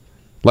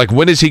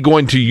 When is he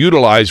going to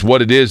utilize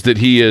what it is that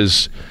he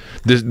is,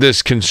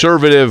 this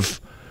conservative,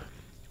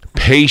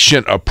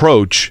 patient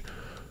approach?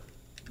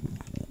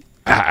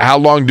 How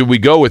long do we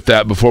go with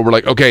that before we're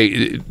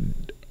okay,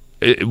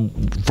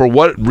 for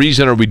what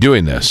reason are we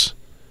doing this?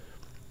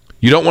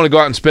 You don't want to go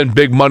out and spend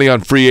big money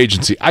on free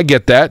agency. I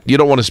get that. You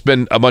don't want to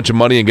spend a bunch of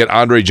money and get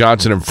Andre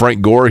Johnson and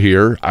Frank Gore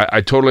here. I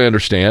totally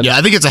understand. Yeah,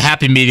 I think it's a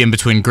happy medium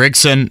between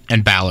Grigson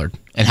and Ballard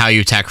and how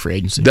you attack free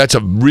agency. That's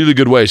a really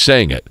good way of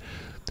saying it.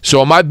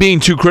 So am I being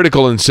too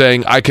critical in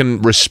saying I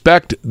can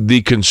respect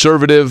the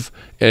conservative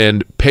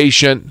and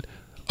patient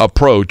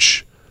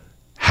approach?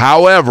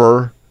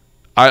 However,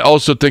 I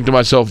also think to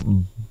myself,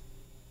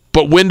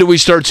 but when do we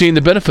start seeing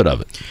the benefit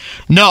of it?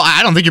 No,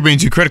 I don't think you're being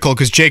too critical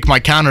because, Jake, my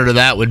counter to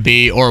that would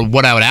be, or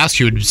what I would ask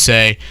you would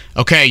say,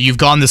 okay, you've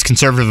gone this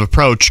conservative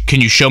approach.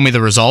 Can you show me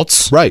the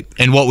results? Right.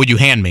 And what would you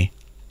hand me?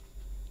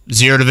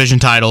 0 division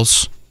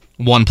titles,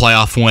 1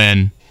 playoff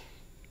win,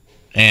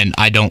 and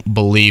I don't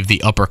believe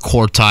the upper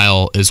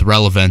quartile is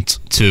relevant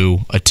to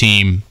a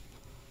team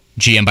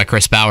GM by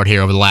Chris Ballard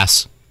here over the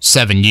last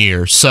 7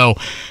 years. So,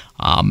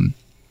 I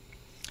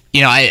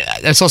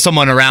saw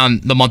someone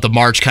around the month of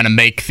March kind of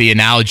make the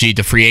analogy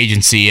to free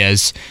agency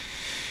as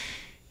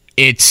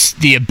it's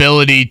the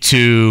ability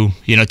to,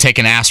 take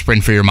an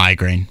aspirin for your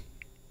migraine.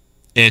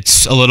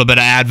 It's a little bit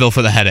of Advil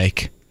for the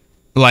headache.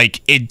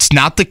 Like, it's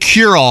not the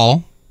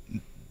cure-all.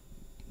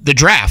 The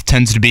draft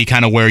tends to be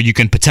kind of where you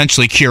can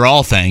potentially cure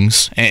all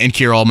things, and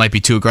cure all might be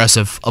too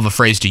aggressive of a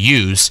phrase to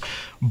use,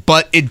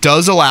 but it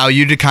does allow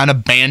you to kind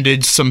of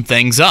bandage some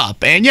things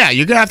up. And yeah,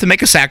 you're going to have to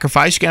make a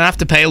sacrifice. You're going to have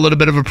to pay a little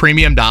bit of a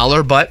premium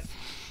dollar, but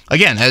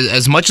again,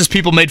 as much as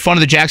people made fun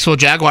of the Jacksonville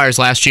Jaguars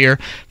last year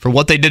for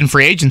what they did in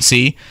free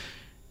agency,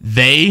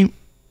 and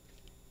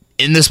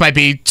this might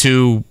be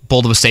too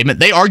bold of a statement,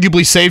 they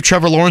arguably saved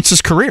Trevor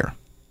Lawrence's career.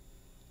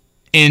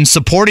 In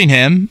supporting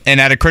him, and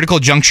at a critical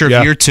juncture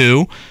of year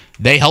 2,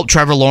 they helped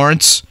Trevor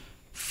Lawrence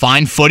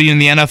find footing in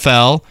the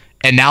NFL,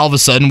 and now all of a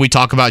sudden we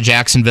talk about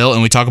Jacksonville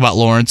and we talk about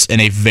Lawrence in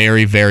a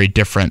very, very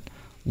different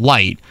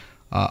light.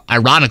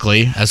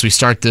 Ironically, as we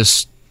start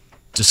this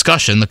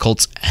discussion, the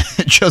Colts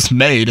just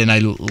made, and I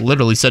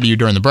literally said to you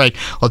during the break,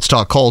 let's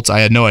talk Colts. I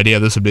had no idea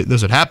this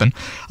would happen.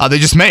 They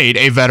just made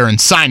a veteran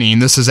signing.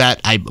 This is at,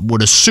 I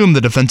would assume,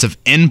 the defensive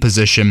end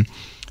position.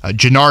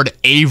 Jannard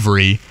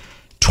Avery,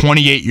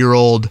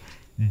 28-year-old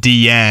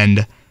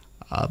D-end.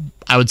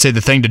 I would say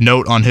the thing to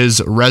note on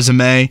his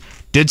resume,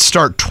 did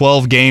start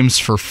 12 games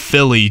for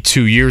Philly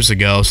 2 years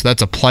ago, so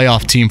that's a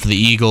playoff team for the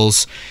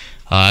Eagles.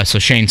 So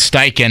Shane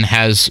Steichen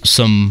has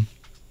some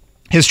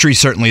history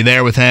certainly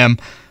there with him.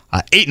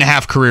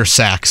 8.5 career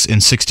sacks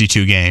in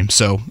 62 games,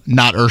 so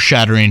not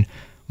earth-shattering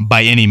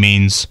by any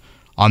means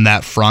on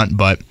that front,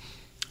 but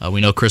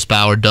we know Chris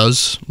Ballard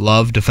does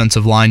love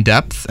defensive line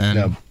depth,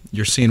 and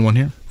you're seeing one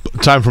here.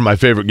 Time for my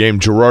favorite game,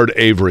 Jannard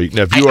Avery.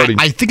 Now, if you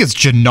I think it's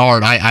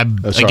Jannard.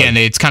 Again,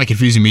 it's kind of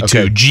confusing me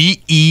too.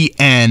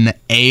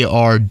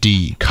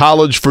 Genard.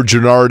 College for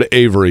Jannard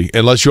Avery.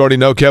 Unless you already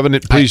know, Kevin,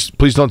 please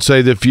don't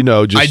say that if you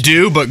know. I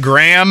do, but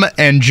Graham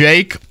and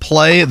Jake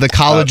play the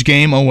college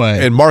game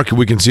away. And Mark,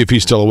 we can see if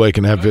he's still awake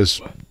and have his.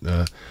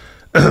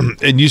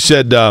 And you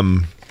said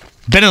been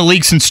in the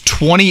league since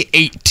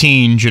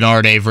 2018.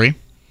 Jannard Avery.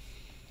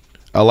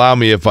 Allow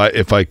me, if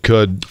I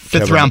could,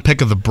 fifth Kevin, round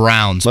pick of the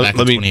Browns. Let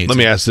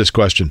me ask this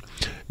question: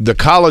 the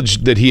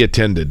college that he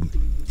attended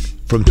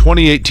from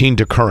 2018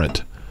 to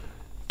current,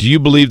 do you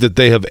believe that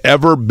they have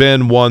ever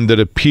been one that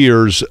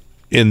appears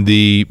in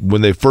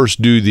when they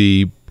first do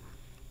the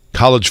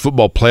college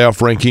football playoff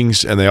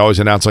rankings and they always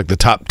announce like the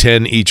top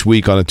 10 each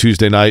week on a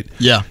Tuesday night?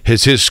 Yeah.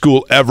 Has his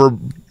school ever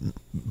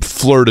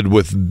flirted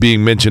with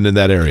being mentioned in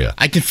that area?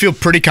 I can feel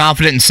pretty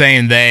confident in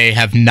saying they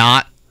have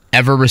not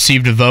ever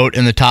received a vote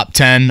in the top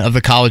 10 of the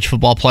college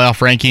football playoff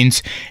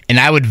rankings, and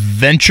I would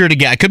venture to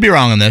guess, I could be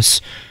wrong on this,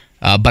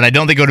 but I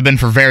don't think it would have been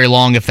for very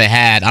long if they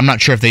had. I'm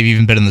not sure if they've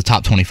even been in the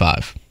top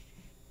 25.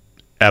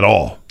 At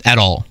all? At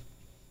all.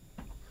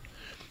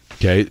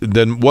 Okay,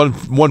 then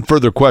one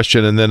further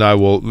question, and then I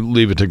will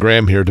leave it to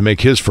Graham here to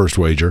make his first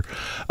wager.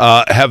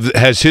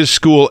 Has his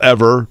school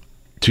ever,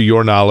 to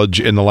your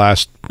knowledge, in the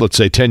last, let's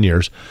say, 10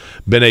 years,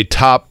 been a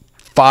top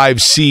 5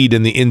 seed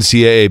in the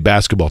NCAA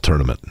basketball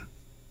tournament?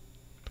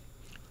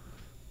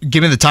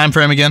 Give me the time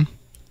frame again.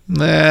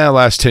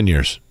 Last 10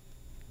 years.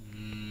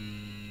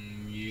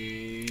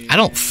 I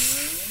don't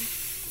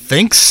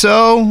think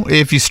so.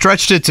 If you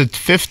stretched it to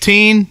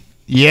 15,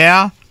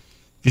 yeah.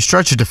 If you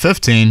stretch it to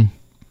 15,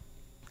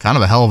 kind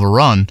of a hell of a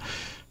run.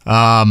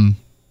 And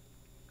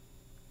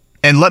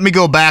let me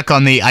go back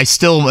on I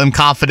still am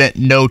confident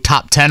no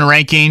top 10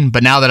 ranking,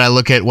 but now that I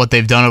look at what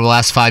they've done over the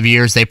last 5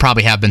 years, they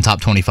probably have been top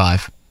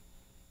 25.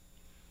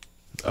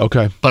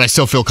 Okay. But I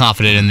still feel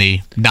confident in the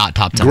not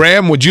top 10.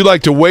 Graham, would you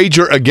like to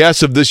wager a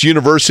guess of this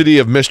university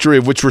of mystery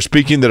of which we're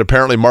speaking that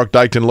apparently Mark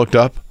Dykton looked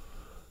up?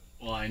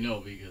 Well, I know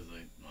because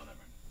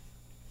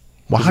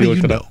Well, how do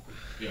you know?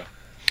 Yeah.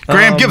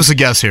 Graham, give us a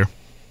guess here.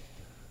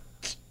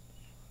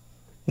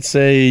 Let's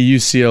say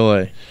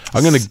UCLA.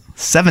 I'm going to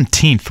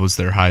 17th was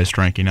their highest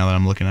ranking now that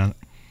I'm looking at it.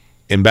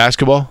 In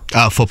basketball?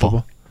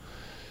 Football.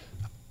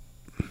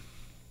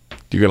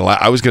 You're going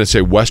to I was going to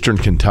say Western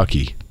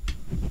Kentucky.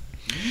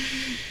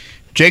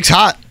 Jake's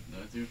hot.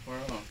 Not too far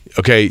off.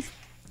 Okay.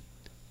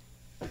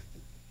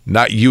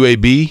 Not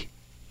UAB?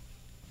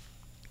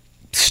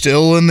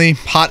 still in the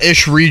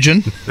hot-ish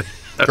region.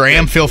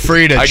 Graham, feel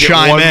free to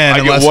chime in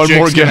unless one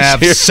more Jake's going to guess have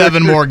here.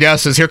 7 more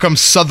guesses. Here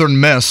comes Southern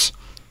Miss.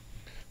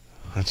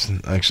 That's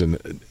actually.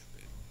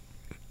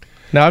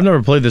 Now, I've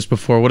never played this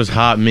before. What does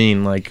hot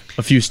mean? Like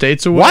a few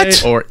states away?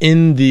 What? Or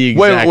in the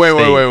exact Wait.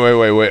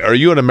 state? Are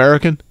you an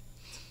American?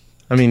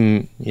 I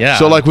mean, yeah.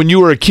 So, like, when you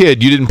were a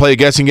kid, you didn't play a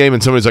guessing game,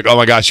 and somebody's like, "Oh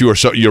my gosh, you're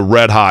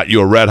red hot.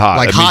 You're red hot."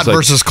 Like It hot means,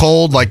 versus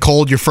cold. Like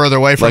cold, you're further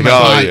away from Like, it.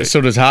 oh, Hot. yeah.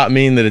 So does hot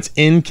mean that it's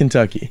in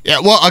Kentucky? Yeah,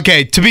 well,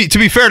 okay. To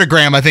be fair to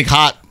Graham, I think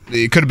hot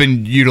it could have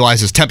been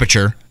utilized as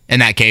temperature in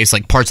that case,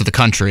 like parts of the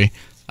country.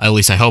 At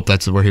least I hope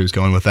that's where he was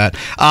going with that.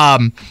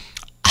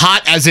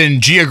 Hot as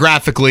in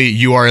geographically,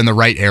 you are in the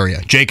right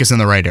area. Jake is in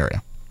the right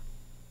area.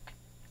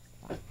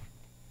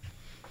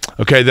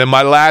 Okay, then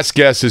my last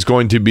guess is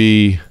going to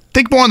be.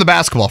 Think more on the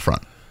basketball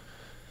front.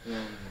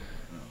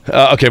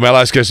 Okay, my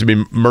last guess would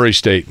be Murray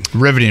State.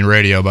 Riveting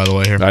radio, by the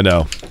way, here. I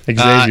know.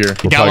 Xavier.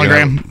 Gallon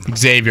Graham,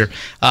 Xavier.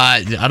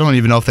 I don't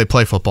even know if they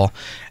play football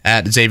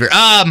at Xavier.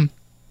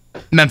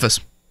 Memphis.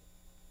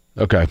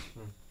 Okay.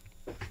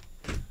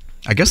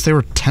 I guess they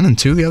were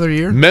 10-2 the other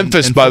year.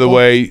 Memphis, in by the football.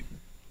 way,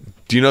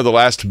 do you know the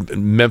last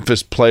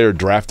Memphis player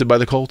drafted by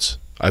the Colts?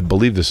 I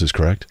believe this is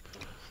correct.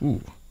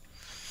 Ooh.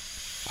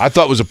 I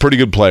thought was a pretty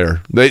good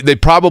player. They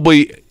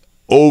probably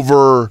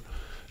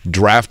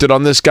over-drafted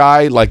on this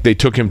guy, like they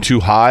took him too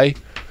high,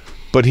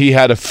 but he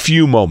had a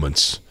few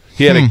moments.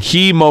 He had a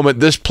key moment.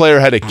 This player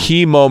had a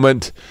key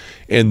moment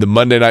in the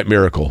Monday Night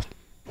Miracle,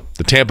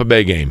 the Tampa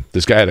Bay game.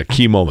 This guy had a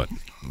key moment.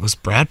 Was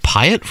Brad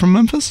Pyatt from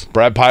Memphis?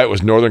 Brad Pyatt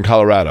was Northern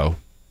Colorado.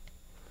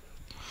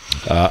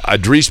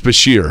 Idris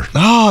Bashir.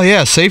 Oh,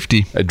 yeah,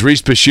 safety.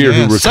 Idris Bashir,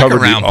 who recovered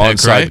the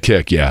onside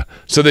kick. Yeah.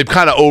 So they've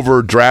kind of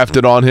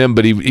overdrafted on him,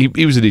 but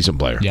he was a decent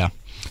player. Yeah.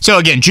 So,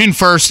 again, June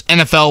 1st,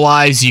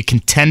 NFL-wise, you can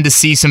tend to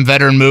see some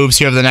veteran moves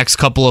here over the next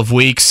couple of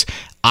weeks.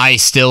 I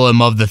still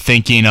am of the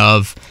thinking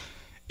of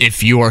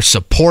if you are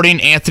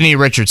supporting Anthony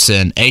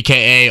Richardson,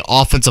 a.k.a.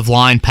 offensive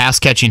line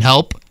pass-catching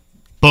help,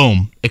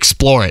 boom,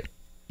 explore it.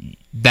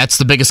 That's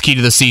the biggest key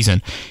to the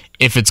season.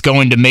 If it's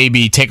going to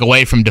maybe take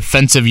away from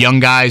defensive young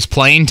guys'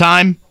 playing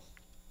time,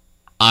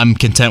 I'm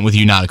content with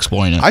you not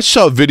exploring it. I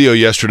saw a video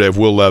yesterday of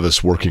Will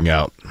Levis working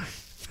out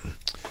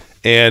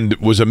and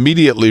was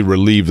immediately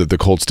relieved that the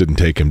Colts didn't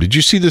take him. Did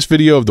you see this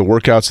video of the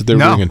workouts that they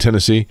were doing in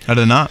Tennessee? I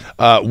did not.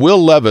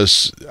 Will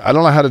Levis, I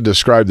don't know how to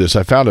describe this.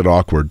 I found it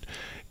awkward.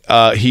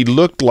 He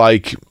looked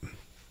like...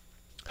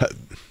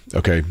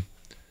 Okay.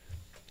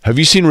 Have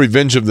you seen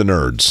Revenge of the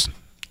Nerds?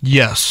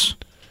 Yes.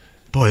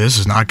 Boy, this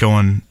is not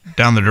going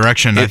down the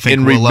direction I think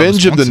in Will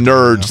Revenge Levis of the wants it to go.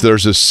 Nerds,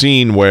 there's a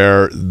scene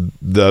where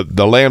the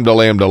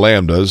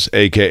lambdas,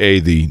 aka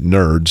the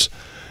nerds,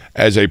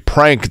 as a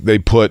prank, they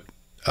put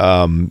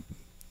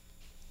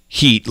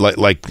heat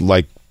like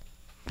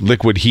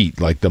liquid heat,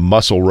 like the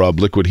muscle rub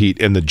liquid heat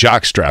in the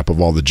jock strap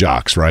of all the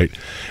jocks, right?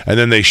 And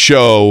then they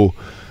show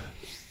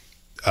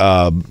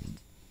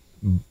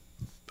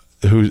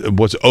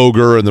what's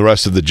Ogre and the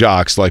rest of the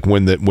jocks, like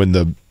when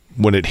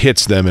it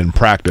hits them in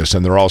practice,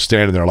 and they're all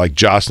standing there like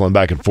jostling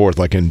back and forth,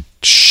 like in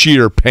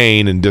sheer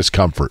pain and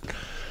discomfort.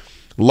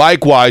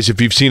 Likewise, if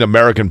you've seen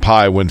American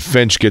Pie, when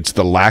Finch gets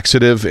the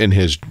laxative in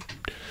his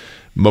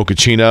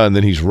mochaccino and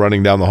then he's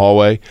running down the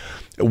hallway,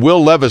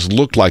 Will Levis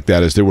looked like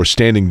that as they were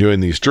standing doing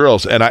these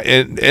drills. And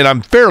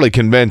I'm fairly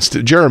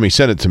convinced, Jeremy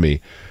sent it to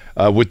me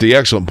with the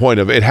excellent point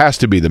of it has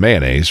to be the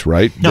mayonnaise,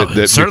 right? No,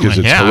 certainly, because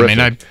it's yeah. horrific.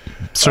 I mean, I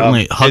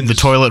certainly hugged the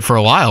toilet for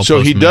a while.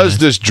 So he does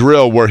this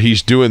drill where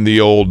he's doing the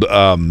old,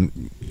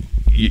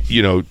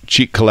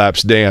 cheek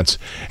collapse dance,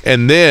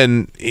 and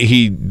then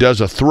he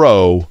does a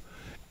throw,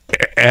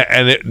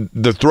 and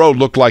the throw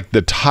looked like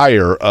the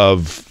tire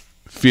of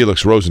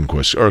Felix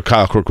Rosenquist or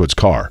Kyle Kirkwood's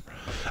car.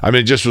 I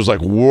mean, it just was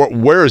like,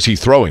 where is he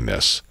throwing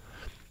this?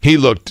 He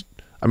looked.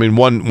 I mean,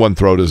 one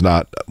throw does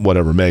not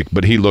whatever make,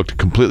 but he looked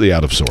completely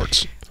out of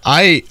sorts.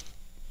 I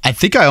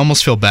think I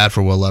almost feel bad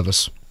for Will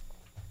Levis.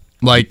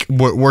 Like,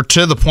 we're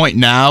to the point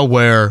now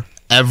where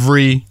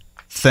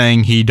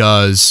everything he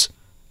does,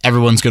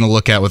 everyone's going to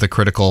look at with a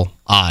critical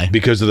eye.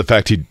 Because of the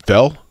fact he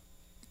fell?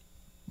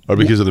 Or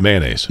because of the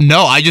mayonnaise?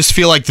 No, I just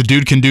feel like the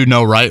dude can do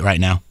no right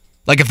now.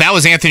 Like, if that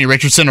was Anthony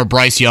Richardson or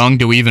Bryce Young,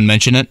 do we even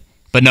mention it?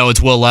 But no,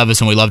 it's Will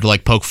Levis, and we love to,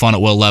 like, poke fun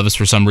at Will Levis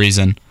for some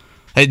reason.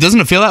 Hey, doesn't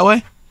it feel that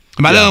way?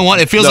 Am I the only one?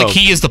 It feels like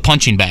he is the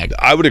punching bag.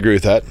 I would agree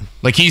with that.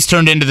 Like, he's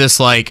turned into this,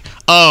 like,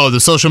 the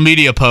social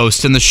media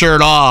post and the shirt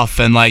off,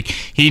 and, like,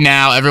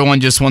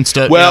 everyone just wants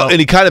to, and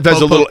he kind of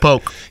has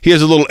poke. He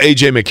has a little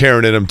AJ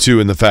McCarron in him, too,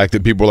 in the fact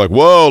that people are like,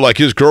 whoa, like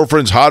his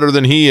girlfriend's hotter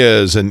than he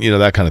is, and,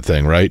 that kind of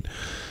thing, right?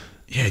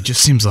 Yeah, it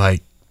just seems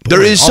like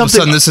there is all something. Of a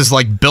sudden, this is,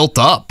 like, built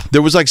up.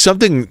 There was, like,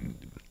 something.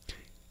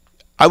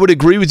 I would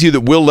agree with you that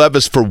Will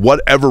Levis, for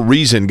whatever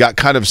reason, got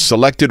kind of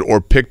selected or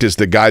picked as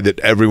the guy that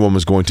everyone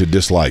was going to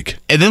dislike.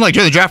 And then, like,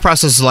 during the draft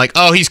process, is like,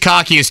 he's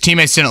cocky, his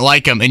teammates didn't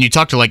like him. And you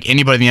talk to, like,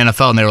 anybody in the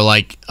NFL, and they were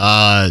like,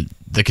 the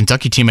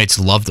Kentucky teammates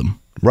loved him.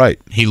 Right.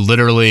 He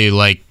literally,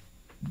 like,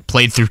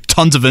 played through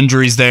tons of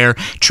injuries there,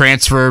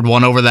 transferred,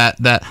 won over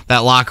that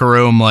locker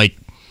room. Like,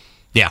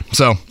 Yeah,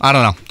 so I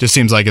don't know. Just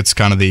seems like it's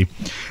kind of the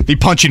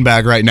punching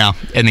bag right now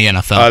in the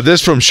NFL.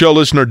 This from show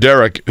listener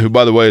Derek, who,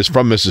 by the way, is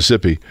from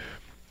Mississippi.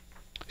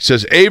 He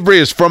says, Avery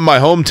is from my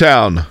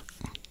hometown.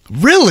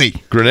 Really?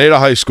 Grenada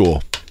High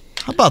School.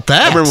 How about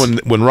that? I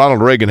remember when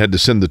Ronald Reagan had to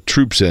send the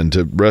troops in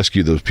to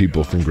rescue those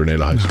people from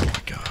Grenada High School. Oh,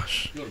 my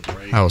gosh.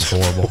 That was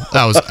horrible.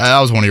 That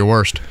was one of your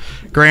worst.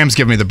 Graham's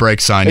giving me the break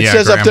sign. It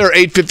says Graham. up there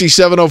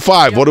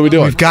 8:57:05. What are we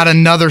doing? We've got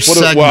another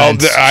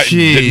segment.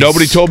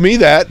 Nobody told me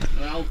that.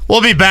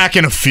 We'll be back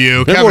in a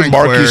few. Remember Kevin when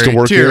Mark Query, used to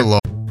work dear here?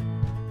 Lord.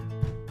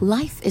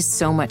 Life is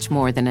so much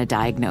more than a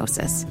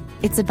diagnosis.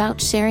 It's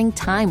about sharing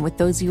time with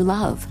those you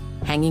love,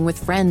 hanging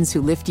with friends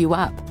who lift you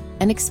up,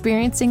 and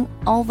experiencing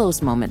all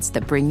those moments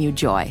that bring you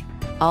joy.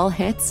 All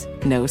hits,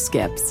 no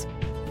skips.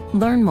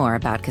 Learn more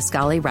about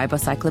Kisqali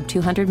Ribociclib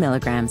 200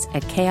 milligrams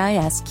at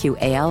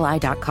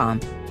KISQALI.com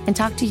and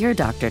talk to your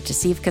doctor to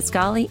see if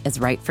Kisqali is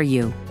right for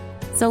you.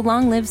 So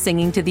long live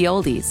singing to the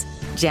oldies,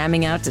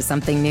 jamming out to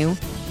something new,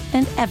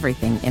 and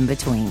everything in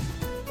between.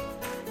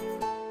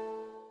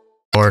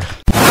 Lord.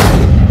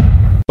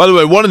 By the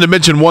way, wanted to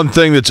mention one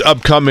thing that's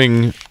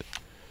upcoming,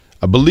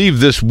 I believe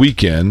this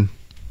weekend.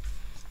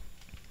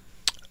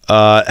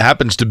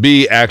 Happens to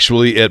be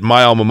actually at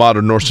my alma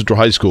mater, North Central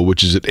High School,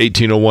 which is at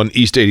 1801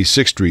 East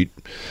 86th Street.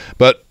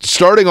 But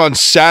starting on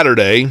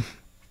Saturday,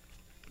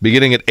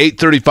 beginning at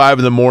 8:35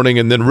 in the morning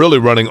and then really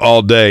running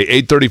all day,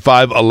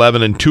 8:35,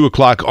 11, and 2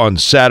 o'clock on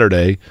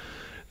Saturday,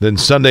 then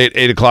Sunday at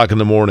 8 o'clock in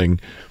the morning.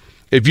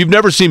 If you've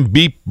never seen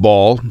Beep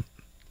Ball,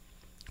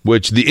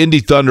 which the Indy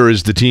Thunder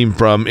is the team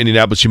from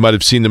Indianapolis, you might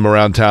have seen them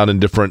around town in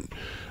different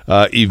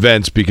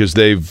events because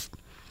they've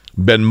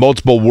been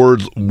multiple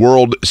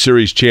World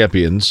Series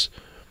champions.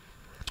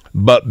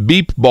 But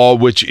Beep Ball,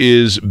 which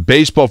is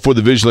baseball for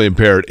the visually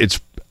impaired,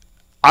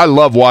 I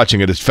love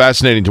watching it. It's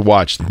fascinating to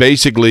watch.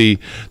 Basically,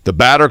 the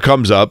batter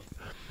comes up.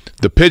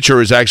 The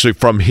pitcher is actually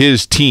from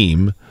his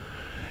team,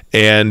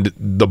 and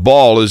the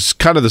ball is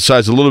kind of the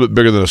size, a little bit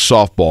bigger than a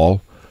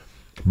softball,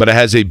 but it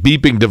has a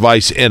beeping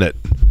device in it.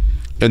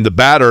 And the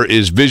batter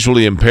is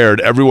visually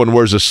impaired. Everyone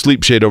wears a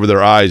sleep shade over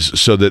their eyes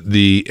so that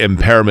the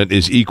impairment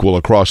is equal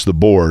across the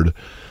board.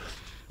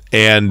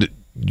 And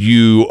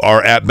you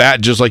are at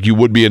bat just like you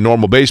would be in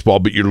normal baseball,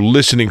 but you're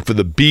listening for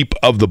the beep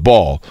of the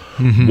ball.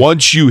 Mm-hmm.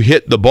 Once you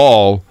hit the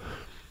ball,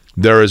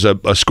 there is a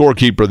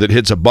scorekeeper that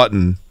hits a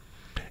button,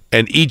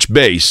 and each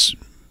base,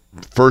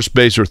 first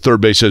base or third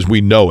base as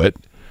we know it,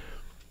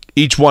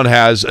 each one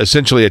has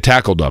essentially a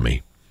tackle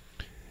dummy.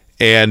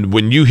 And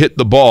when you hit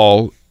the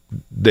ball,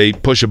 they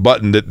push a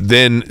button that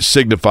then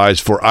signifies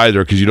for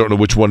either, because you don't know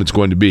which one it's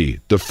going to be,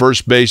 the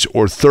first base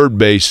or third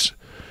base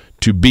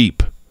to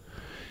beep.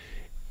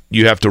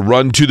 You have to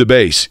run to the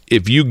base.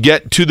 If you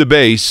get to the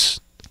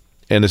base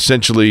and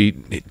essentially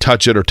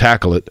touch it or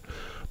tackle it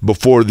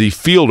before the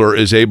fielder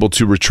is able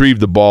to retrieve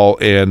the ball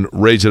and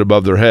raise it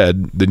above their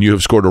head, then you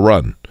have scored a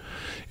run.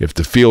 If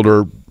the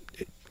fielder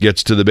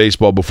gets to the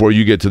baseball before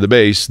you get to the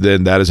base,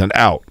 then that is an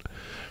out.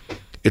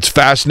 It's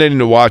fascinating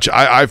to watch.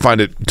 I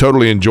find it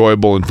totally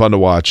enjoyable and fun to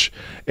watch.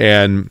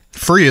 And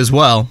free as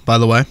well, by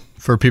the way,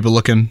 for people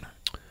looking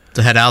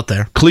to head out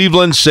there.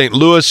 Cleveland, St.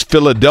 Louis,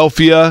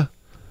 Philadelphia,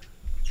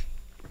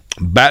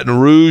 Baton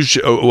Rouge,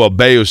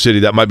 Bayou City,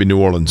 that might be New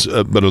Orleans,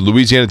 but a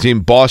Louisiana team,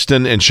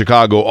 Boston and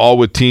Chicago, all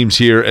with teams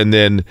here, and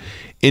then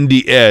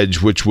Indy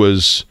Edge, which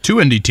was... 2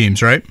 Indy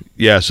teams, right?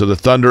 Yeah, so the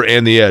Thunder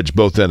and the Edge,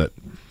 both in it.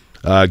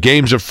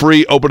 Games are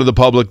free, open to the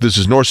public. This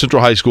is North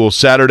Central High School,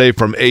 Saturday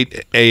from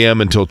 8 a.m.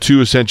 until 2,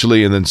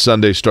 essentially, and then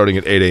Sunday starting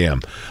at 8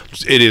 a.m.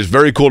 It is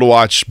very cool to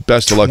watch.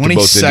 Best of luck to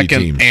both Indy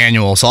teams. 22nd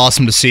annual. It's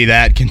awesome to see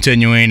that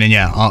continuing. And,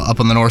 yeah, up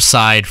on the north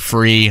side,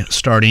 free,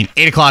 starting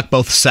 8 o'clock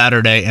both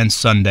Saturday and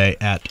Sunday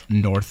at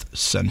North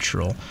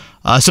Central.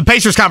 Some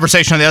Pacers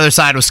conversation on the other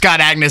side with Scott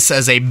Agness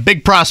as a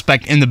big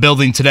prospect in the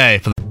building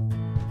today.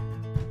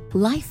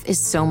 Life is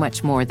so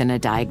much more than a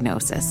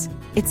diagnosis.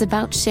 It's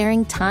about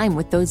sharing time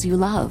with those you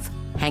love,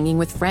 hanging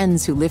with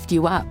friends who lift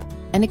you up,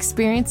 and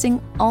experiencing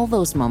all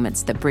those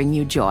moments that bring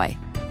you joy.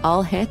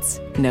 All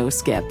hits, no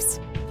skips.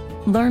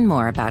 Learn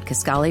more about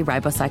Kisqali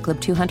Ribociclib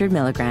 200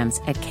 milligrams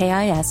at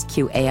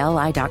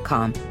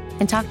KISQALI.com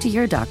and talk to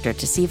your doctor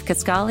to see if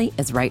Kisqali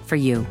is right for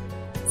you.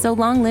 So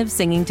long live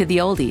singing to the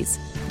oldies,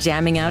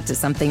 jamming out to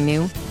something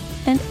new,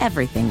 and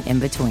everything in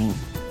between.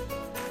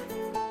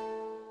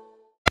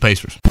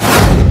 Pacers.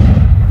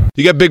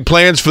 You got big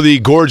plans for the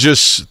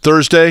gorgeous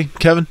Thursday,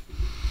 Kevin?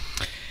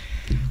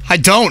 I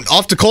don't.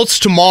 Off to Colts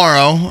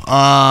tomorrow.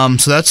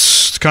 So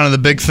that's kind of the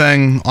big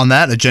thing on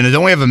that agenda.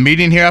 Don't we have a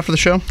meeting here after the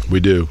show?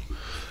 We do.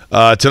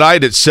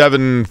 Tonight at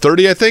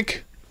 7:30, I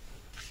think.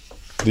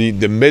 The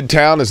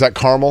Midtown, is that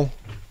Carmel?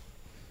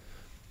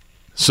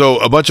 So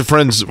a bunch of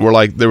friends were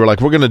like, we're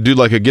going to do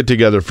like a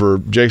get-together for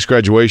Jake's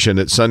graduation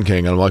at Sun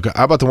King. And I'm like,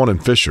 how about the one in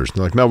Fishers? And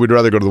they're like, no, we'd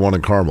rather go to the one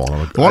in Carmel.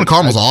 Like, the one in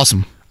Carmel's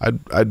awesome.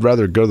 I'd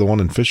rather go to the one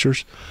in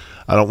Fishers.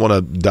 I don't want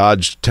to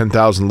dodge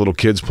 10,000 little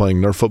kids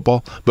playing Nerf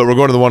football, but we're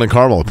going to the one in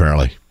Carmel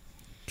apparently.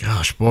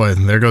 Gosh, boy,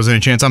 there goes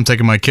any chance I'm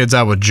taking my kids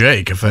out with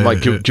Jake.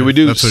 Can we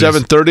do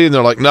 7:30? And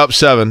they're like, nope,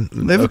 7.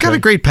 They've got a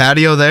great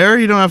patio there.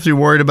 You don't have to be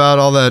worried about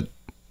all that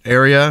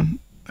area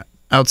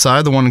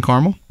outside, the one in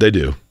Carmel? They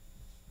do.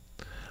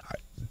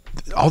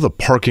 All the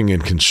parking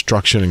and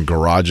construction and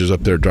garages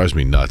up there drives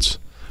me nuts.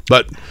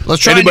 But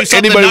let's try to do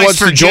something nice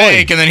for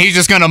Jake, and then he's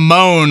just going to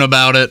moan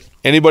about it.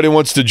 Anybody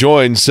wants to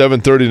join,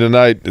 7:30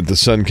 tonight at the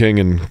Sun King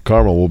in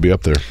Carmel. We'll be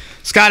up there.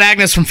 Scott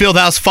Agness from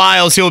Fieldhouse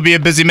Files. He will be a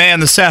busy man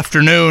this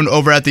afternoon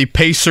over at the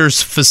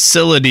Pacers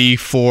facility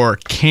for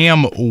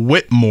Cam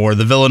Whitmore,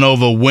 the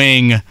Villanova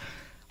wing,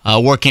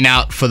 working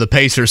out for the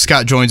Pacers.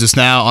 Scott joins us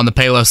now on the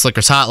Payless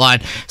Liquors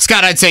hotline.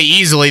 Scott, I'd say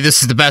easily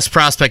this is the best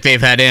prospect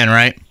they've had in,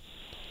 right?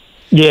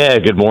 Yeah,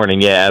 good morning.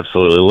 Yeah,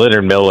 absolutely.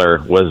 Leonard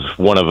Miller was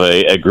one of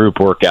a group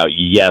workout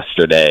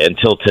yesterday.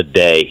 Until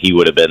today, he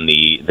would have been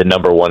the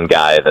number one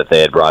guy that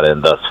they had brought in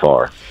thus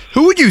far.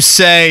 Who would you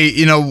say,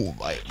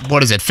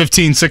 what is it,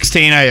 15,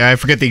 16? I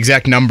forget the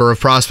exact number of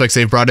prospects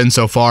they've brought in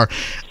so far.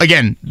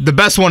 Again, the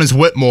best one is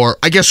Whitmore.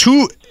 I guess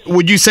who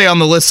would you say on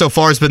the list so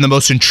far has been the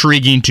most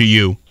intriguing to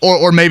you,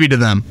 or maybe to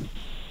them?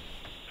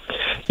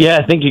 Yeah,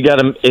 I think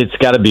it's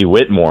got to be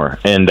Whitmore,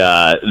 and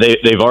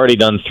they've already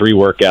done 3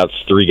 workouts,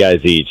 3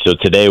 guys each. So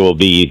today will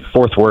be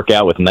 4th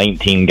workout with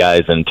 19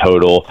 guys in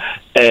total,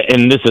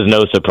 and this is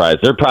no surprise.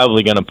 They're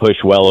probably going to push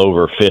well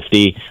over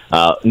 50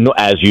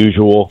 as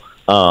usual.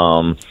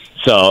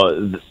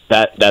 So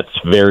that's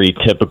very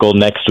typical.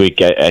 Next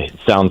week, it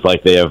sounds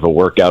like they have a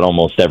workout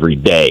almost every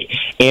day.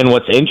 And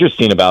what's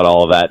interesting about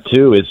all of that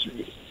too is,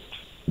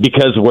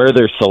 because where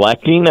they're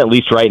selecting, at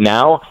least right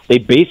now, they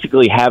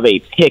basically have a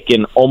pick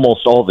in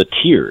almost all the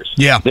tiers.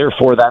 Yeah.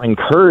 Therefore, that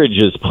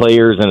encourages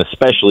players and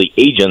especially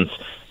agents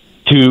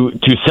to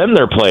send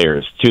their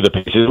players to the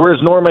Pacers.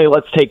 Whereas normally,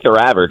 let's take their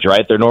average,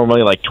 right? They're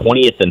normally like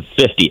 20th and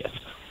 50th.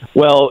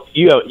 Well,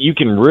 you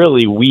can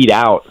really weed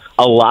out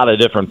a lot of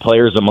different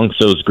players amongst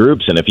those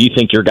groups. And if you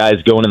think your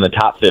guy's going in the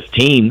top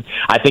 15,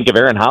 I think of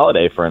Aaron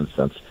Holiday, for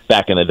instance,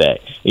 back in the day.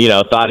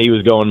 Thought he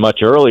was going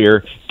much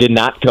earlier, did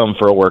not come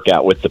for a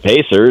workout with the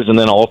Pacers, and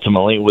then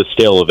ultimately was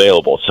still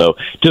available. So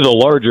to the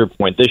larger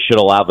point, this should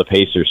allow the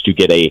Pacers to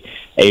get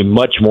a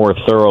much more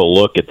thorough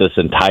look at this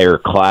entire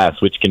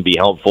class, which can be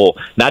helpful,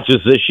 not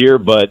just this year,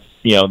 but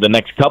the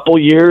next couple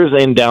years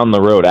and down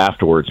the road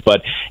afterwards.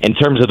 But in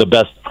terms of the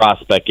best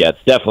prospect, yeah,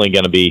 it's definitely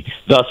going to be,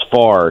 thus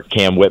far,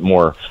 Cam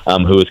Whitmore,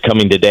 who is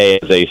coming today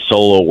as a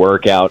solo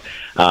workout.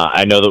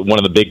 I know that one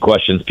of the big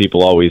questions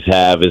people always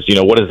have is,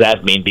 what does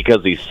that mean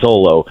because he's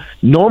solo?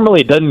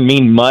 Normally, it doesn't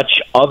mean much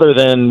other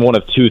than one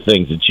of 2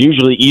 things. It's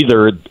usually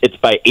either it's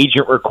by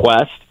agent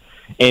request,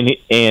 and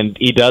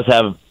he does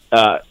have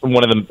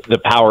one of the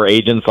power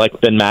agents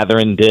like Ben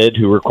Matherin did,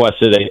 who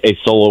requested a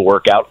solo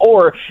workout,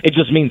 or it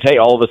just means, hey,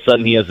 all of a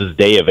sudden he has his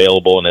day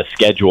available in his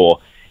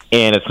schedule,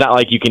 and it's not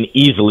like you can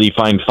easily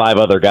find 5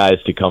 other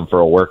guys to come for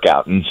a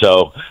workout. And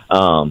so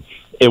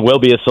it will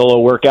be a solo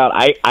workout.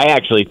 I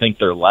actually think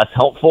they're less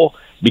helpful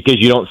because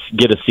you don't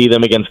get to see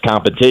them against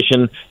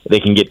competition. They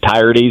can get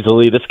tired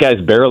easily. This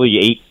guy's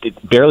barely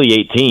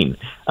 18,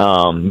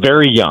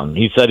 very young.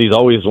 He said he's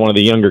always one of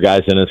the younger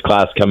guys in his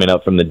class coming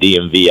up from the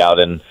DMV out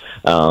in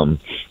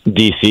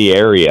D.C.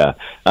 area.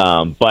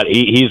 But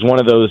he's one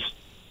of those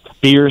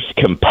fierce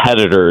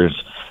competitors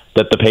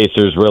that the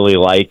Pacers really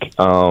like.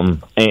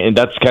 And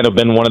that's kind of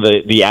been one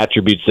of the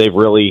attributes they've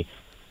really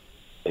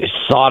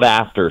sought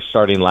after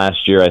starting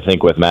last year, I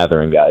think, with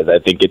Matherin guys. I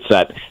think it's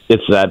that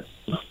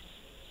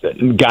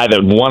guy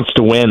that wants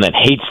to win, that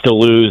hates to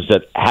lose,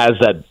 that has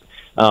that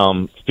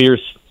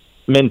fierce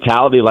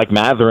mentality like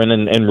Matherin,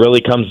 and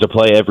really comes to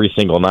play every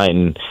single night.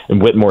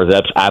 And Whitmore is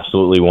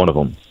absolutely one of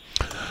them.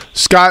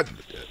 Scott,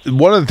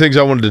 one of the things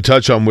I wanted to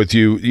touch on with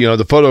you,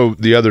 the photo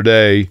the other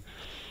day,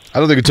 I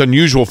don't think it's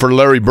unusual for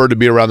Larry Bird to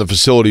be around the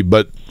facility,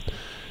 but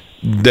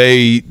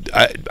I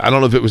don't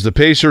know if it was the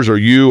Pacers or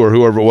you or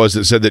whoever it was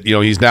that said that,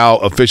 he's now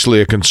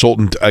officially a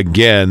consultant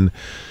again.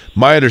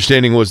 My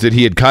understanding was that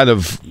he had kind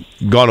of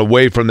gone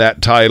away from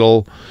that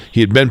title. He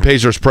had been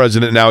Pacers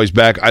president. Now he's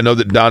back. I know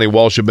that Donnie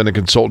Walsh had been a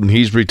consultant.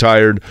 He's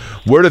retired.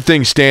 Where do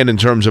things stand in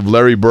terms of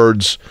Larry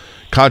Bird's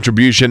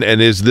contribution,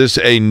 and is this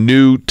a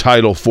new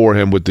title for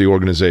him with the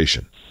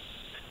organization?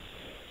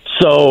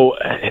 So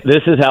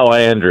this is how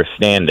I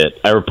understand it.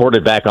 I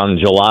reported back in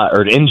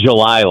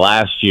July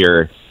last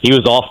year, he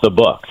was off the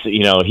books. He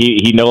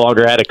no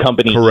longer had a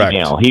company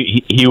email.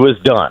 He was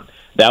done.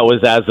 That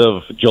was as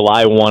of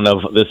July 1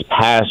 of this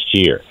past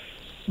year.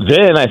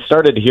 Then I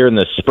started to hear in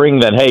the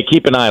spring that, hey,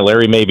 keep an eye,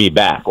 Larry may be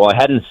back. Well, I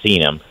hadn't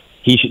seen him.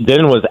 He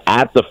then was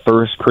at the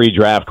first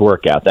pre-draft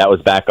workout. That was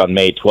back on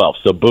May 12th.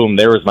 So, boom,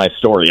 there was my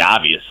story,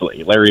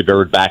 obviously. Larry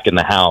Bird back in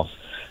the house.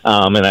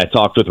 And I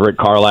talked with Rick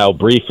Carlisle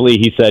briefly.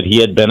 He said he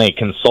had been a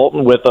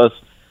consultant with us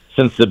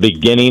since the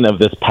beginning of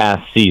this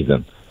past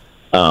season.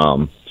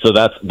 So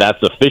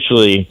that's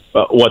officially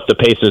what the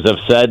Pacers have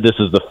said. This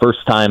is the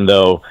first time,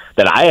 though,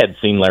 that I had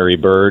seen Larry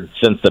Bird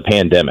since the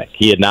pandemic.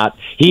 He had not.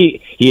 He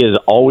has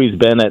always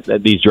been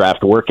at these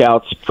draft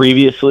workouts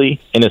previously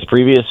in his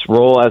previous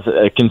role as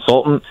a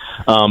consultant,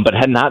 but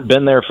had not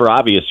been there for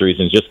obvious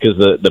reasons, just because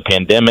the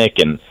pandemic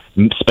and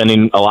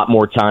spending a lot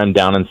more time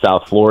down in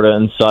South Florida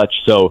and such.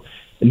 So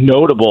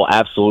notable,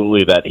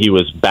 absolutely, that he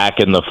was back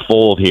in the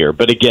fold here.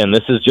 But again,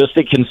 this is just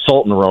a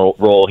consultant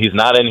role. He's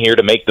not in here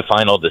to make the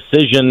final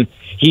decision.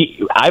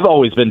 I've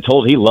always been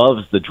told he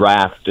loves the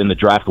draft and the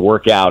draft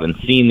workout and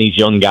seeing these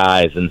young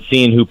guys and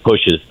seeing who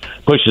pushes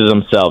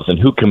themselves and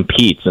who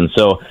competes. And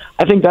so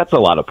I think that's a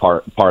lot of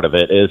part of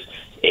it is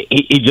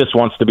he just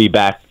wants to be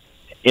back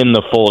in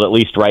the fold, at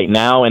least right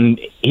now. And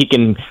he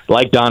can,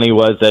 like Donnie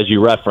was, as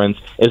you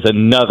referenced, is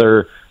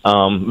another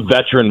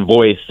veteran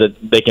voice that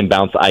they can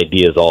bounce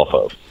ideas off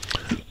of.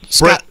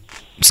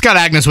 Scott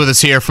Agness with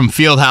us here from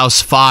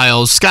Fieldhouse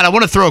Files. Scott, I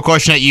want to throw a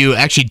question at you.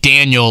 Actually,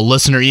 Daniel,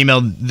 listener,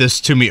 emailed this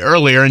to me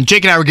earlier, and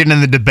Jake and I were getting in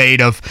the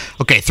debate of,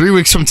 okay, 3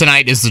 weeks from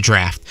tonight is the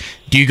draft.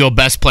 Do you go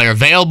best player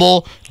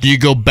available? Do you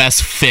go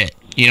best fit?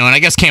 And I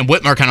guess Cam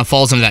Whitmer kind of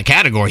falls into that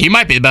category. He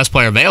might be the best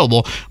player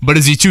available, but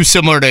is he too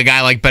similar to a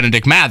guy like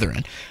Benedict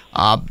Mathurin?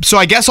 So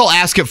I guess I'll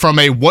ask it from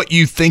what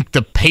you think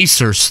the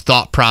Pacers'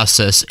 thought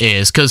process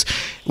is. Because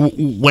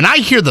when I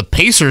hear the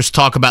Pacers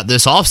talk about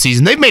this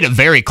offseason, they've made it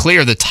very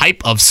clear the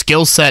type of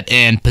skill set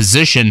and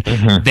position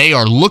they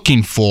are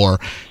looking for.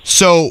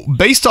 So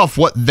based off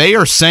what they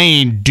are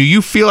saying, do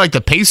you feel like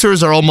the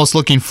Pacers are almost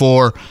looking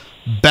for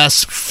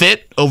best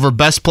fit over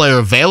best player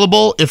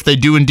available if they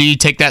do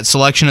indeed take that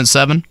selection at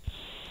 7?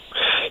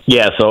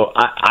 Yeah, so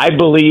I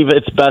believe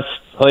it's best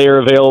player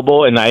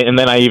available, and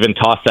then I even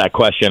tossed that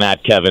question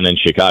at Kevin in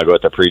Chicago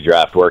at the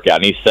pre-draft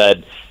workout, and he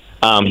said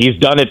he's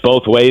done it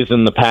both ways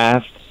in the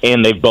past,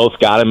 and they've both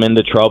got him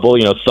into trouble.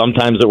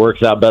 Sometimes it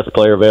works out best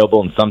player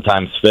available, and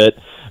sometimes fit,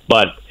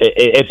 but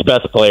it's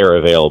best player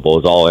available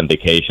is all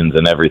indications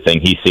and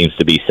everything he seems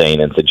to be saying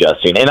and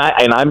suggesting, and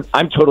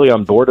I'm totally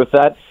on board with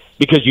that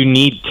because you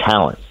need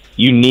talent.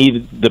 You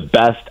need the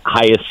best,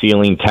 highest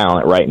ceiling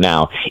talent right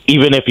now,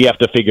 even if you have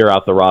to figure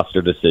out the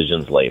roster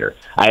decisions later.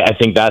 I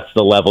think that's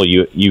the level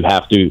you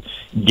have to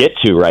get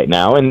to right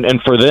now.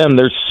 And for them,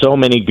 there's so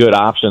many good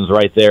options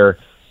right there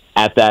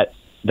at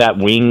that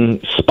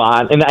wing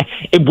spot.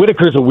 And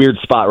Whitaker's a weird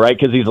spot, right?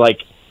 Because he's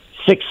like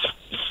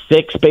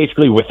 6'6",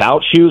 basically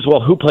without shoes.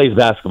 Well, who plays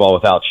basketball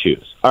without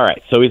shoes? All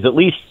right, so he's at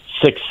least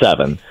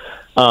 6'7".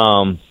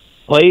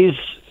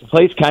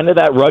 Plays kind of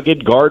that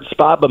rugged guard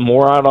spot, but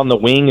more out on the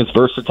wing, is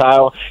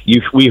versatile.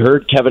 We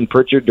heard Kevin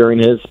Pritchard during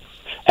his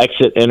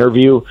exit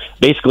interview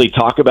basically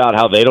talk about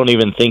how they don't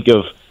even think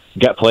of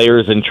get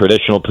players in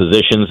traditional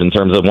positions in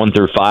terms of 1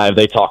 through 5.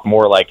 They talk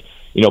more like,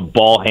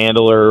 ball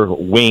handler,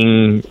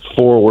 wing,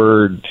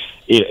 forward,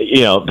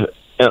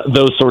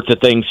 those sorts of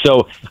things.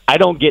 So I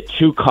don't get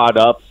too caught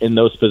up in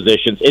those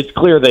positions. It's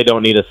clear they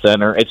don't need a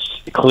center.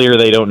 It's clear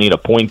they don't need a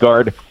point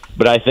guard.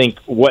 But I think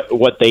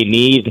what they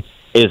need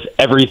is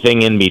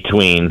everything in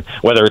between,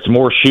 whether it's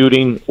more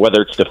shooting,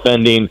 whether it's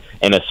defending,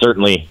 and it's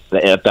certainly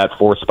at that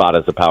 4 spot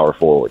as a power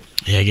forward.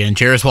 Yeah, again,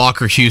 Jarris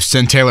Walker,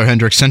 Houston, Taylor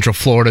Hendricks, Central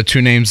Florida,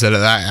 2 names that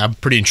I'm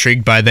pretty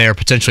intrigued by there,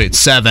 potentially at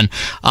 7.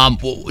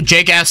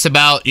 Jake asked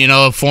about,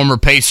 a former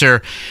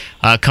Pacer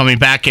coming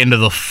back into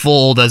the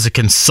fold as a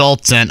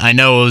consultant. I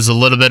know it was a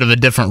little bit of a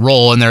different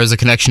role, and there is a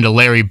connection to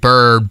Larry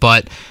Bird,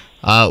 but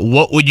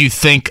what would you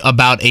think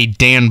about a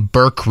Dan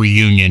Burke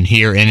reunion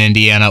here in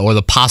Indiana, or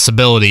the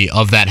possibility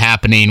of that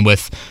happening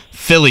with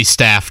Philly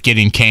staff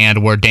getting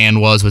canned where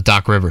Dan was with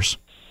Doc Rivers?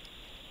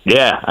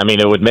 Yeah,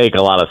 it would make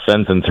a lot of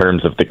sense in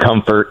terms of the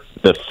comfort,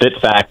 the fit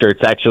factor.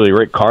 It's actually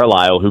Rick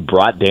Carlisle who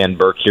brought Dan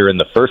Burke here in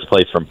the first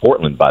place from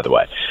Portland, by the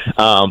way.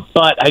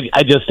 But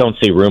I just don't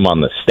see room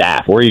on the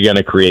staff. Where are you going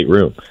to create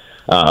room?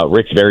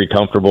 Rick's very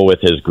comfortable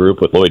with his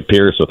group, with Lloyd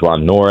Pierce, with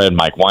Ron Nora, and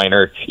Mike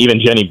Weiner, even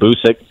Jenny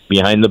Busick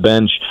behind the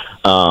bench.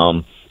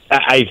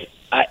 I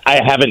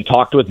haven't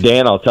talked with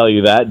Dan, I'll tell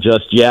you that,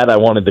 just yet. I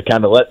wanted to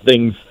kind of let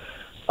things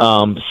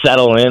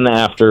settle in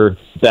after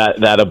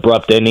that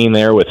abrupt ending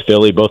there with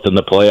Philly, both in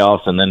the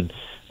playoffs and then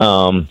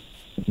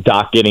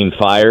Doc getting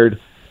fired.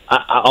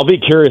 I'll be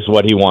curious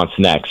what he wants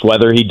next,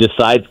 whether he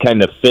decides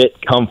kind of fit,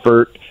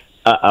 comfort,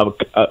 a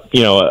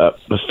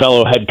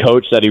fellow head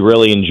coach that he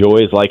really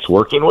enjoys, likes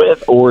working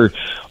with, or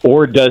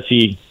does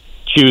he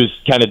choose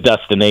kind of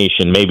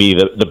destination, maybe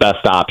the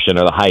best option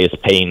or the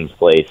highest paying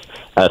place,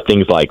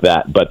 things like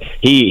that. But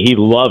he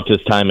loved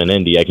his time in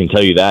Indy, I can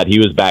tell you that. He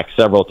was back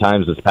several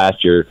times this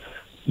past year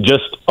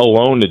just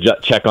alone to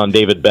check on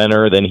David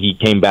Benner. Then he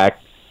came back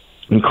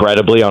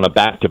incredibly on a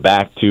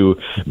back-to-back to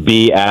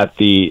be at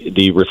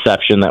the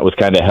reception that was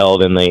kind of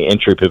held in the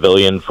entry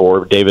pavilion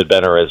for David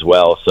Benner as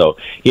well. So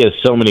he has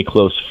so many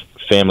close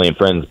family and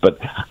friends, but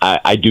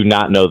I do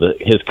not know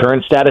his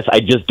current status. I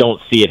just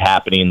don't see it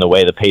happening the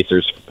way the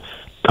Pacers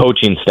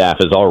coaching staff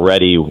is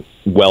already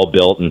well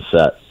built and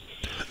set.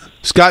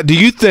 Scott, do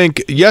you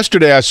think,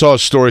 yesterday I saw a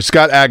story,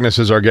 Scott Agness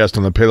is our guest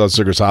on the Payless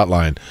Cigarettes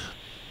Hotline.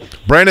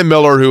 Brandon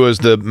Miller, who is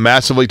the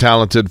massively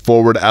talented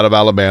forward out of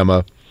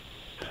Alabama,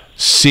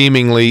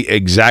 seemingly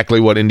exactly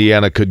what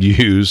Indiana could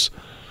use.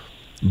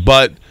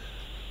 But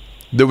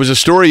there was a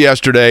story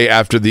yesterday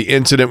after the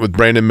incident with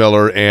Brandon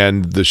Miller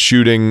and the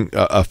shooting,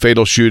 a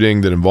fatal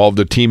shooting that involved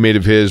a teammate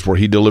of his where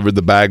he delivered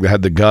the bag that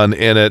had the gun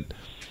in it.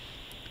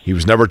 He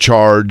was never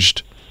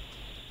charged.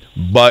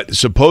 but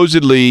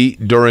supposedly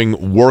during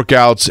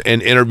workouts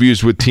and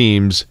interviews with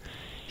teams,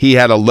 he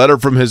had a letter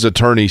from his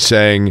attorney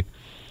saying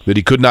that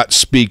he could not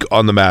speak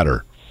on the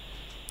matter.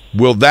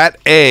 Will that,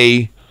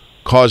 A,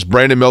 cause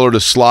Brandon Miller to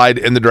slide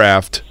in the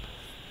draft?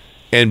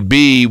 And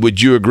B,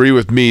 would you agree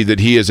with me that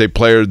he is a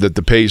player that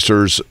the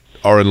Pacers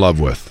are in love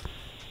with?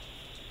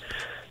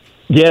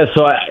 Yeah,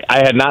 so I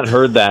had not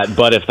heard that,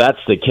 but if that's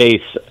the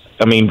case,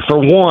 I mean, for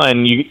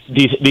one,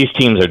 these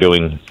teams are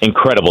doing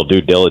incredible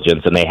due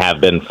diligence, and they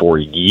have been for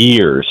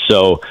years.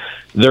 So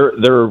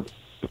their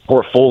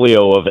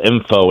portfolio of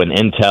info and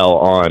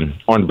intel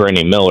on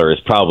Brandon Miller is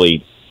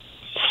probably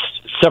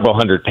several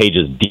hundred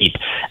pages deep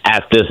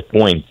at this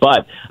point.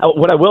 But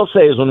what I will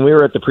say is when we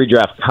were at the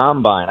pre-draft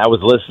combine, I was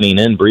listening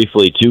in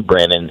briefly to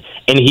Brandon,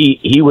 and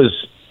he was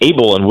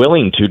able and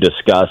willing to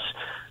discuss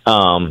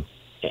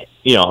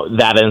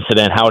that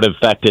incident, how it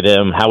affected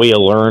him, how he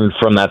learned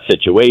from that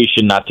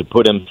situation, not to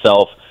put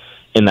himself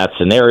in that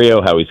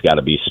scenario, how he's got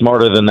to be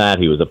smarter than that.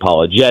 He was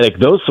apologetic,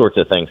 those sorts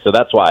of things. So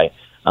that's why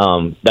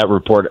that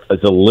report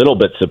is a little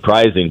bit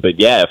surprising. But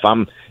yeah,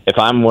 if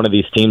I'm one of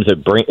these teams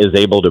that is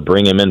able to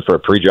bring him in for a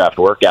pre-draft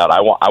workout,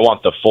 I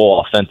want the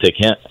full authentic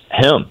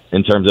him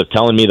in terms of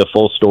telling me the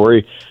full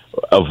story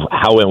of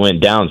how it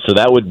went down. So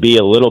that would be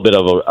a little bit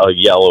of a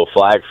yellow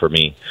flag for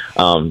me,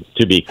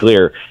 to be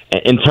clear.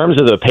 In terms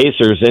of the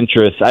Pacers'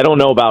 interest, I don't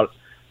know about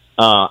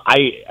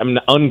I'm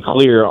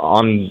unclear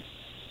on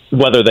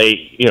whether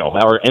they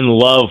are in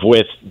love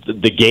with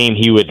the game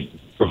he would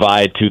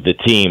provide to the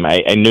team.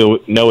 I know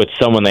it's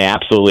someone they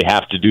absolutely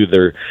have to do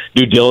their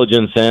due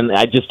diligence in.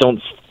 I just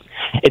don't.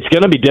 It's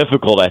going to be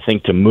difficult, I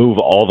think, to move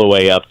all the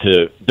way up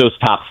to those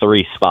top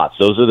 3 spots.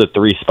 Those are the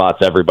 3 spots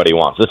everybody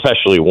wants,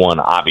 especially 1,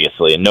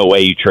 obviously, and no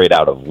way you trade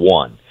out of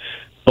 1.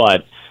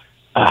 But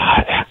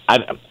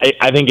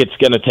I think it's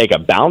going to take a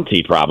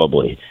bounty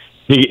probably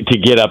to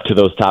get up to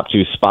those top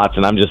 2 spots,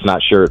 and I'm just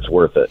not sure it's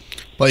worth it.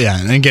 Well, yeah,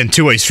 and again,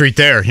 two-way street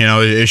there.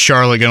 Is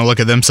Charlotte going to look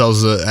at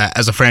themselves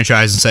as a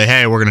franchise and say,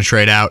 hey, we're going to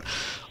trade out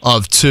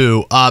of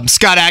 2?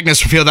 Scott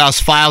Agness from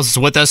Fieldhouse Files is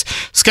with us.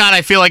 Scott,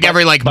 I feel like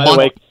every month... By the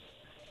way,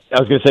 I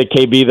was going to say,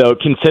 KB, though,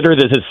 consider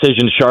the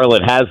decision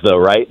Charlotte has, though,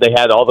 right? They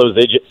had all those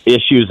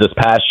issues this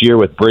past year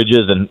with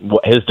Bridges and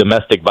his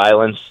domestic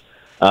violence,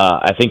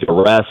 I think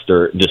arrest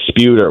or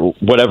dispute or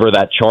whatever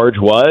that charge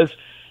was,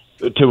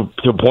 to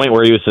a point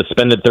where he was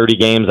suspended 30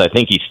 games. I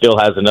think he still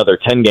has another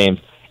 10 games.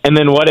 And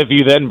then what if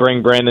you then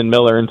bring Brandon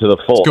Miller into the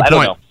fold? I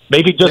don't know.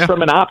 Maybe just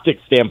from an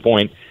optics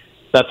standpoint,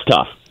 that's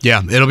tough.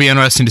 Yeah, it'll be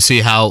interesting to see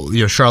how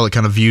Charlotte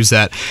kind of views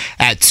that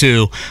at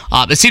 2.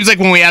 It seems like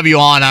when we have you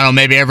on, I don't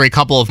know, maybe every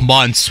couple of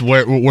months,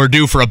 we're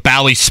due for a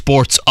Bally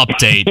Sports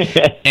update.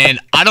 And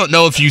I don't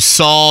know if you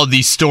saw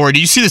the story.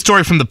 Did you see the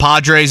story from the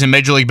Padres in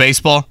Major League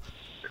Baseball?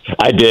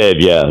 I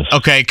did, yes.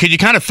 Okay, could you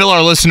kind of fill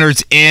our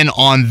listeners in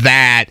on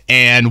that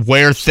and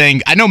where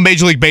I know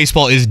Major League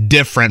Baseball is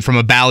different from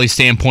a Bally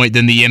standpoint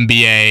than the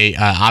NBA,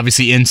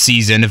 obviously in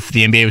season. If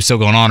the NBA was still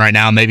going on right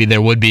now, maybe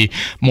there would be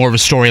more of a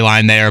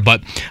storyline there.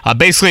 But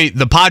basically,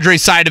 the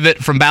Padres side of it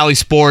from Bally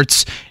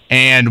Sports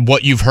and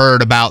what you've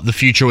heard about the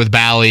future with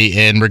Bally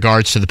in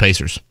regards to the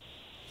Pacers.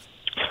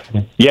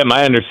 Yeah,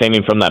 my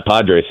understanding from that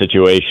Padres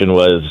situation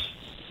was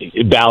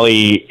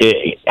Bally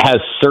has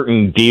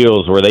certain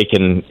deals where they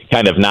can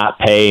kind of not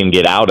pay and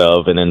get out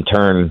of, and in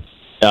turn,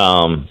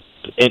 the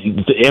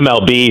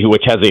MLB,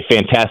 which has a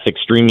fantastic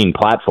streaming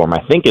platform,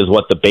 I think is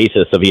what the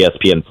basis of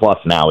ESPN Plus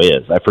now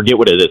is. I forget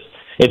what it is.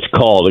 It's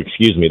called,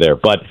 excuse me there.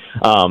 But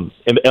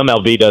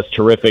MLB does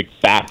terrific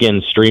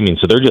back-end streaming,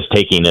 so they're just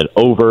taking it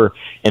over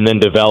and then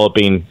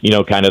developing,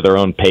 kind of their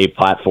own paid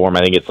platform. I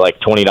think it's like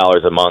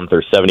 $20 a month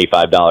or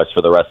 $75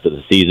 for the rest of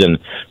the season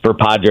for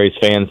Padres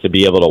fans to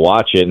be able to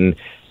watch it. And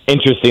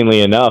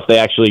interestingly enough, they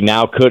actually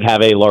now could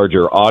have a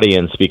larger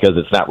audience because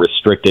it's not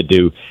restricted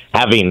to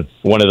having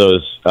one of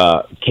those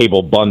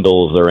cable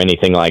bundles or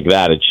anything like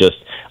that. It's just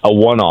a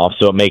one-off,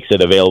 so it makes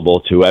it available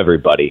to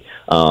everybody.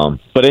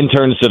 But in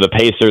terms of the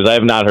Pacers, I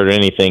have not heard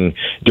anything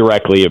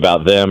directly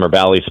about them or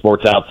Bally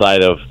Sports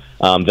outside of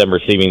them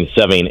receiving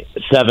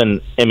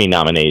seven Emmy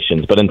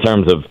nominations. But in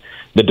terms of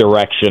the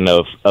direction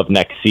of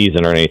next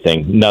season or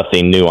anything,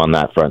 nothing new on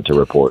that front to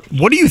report.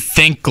 What do you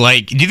think?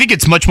 Do you think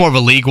it's much more of a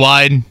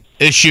league-wide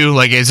issue?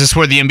 Is this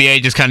where the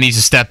NBA just kind of needs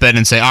to step in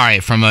and say, all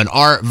right, from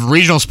our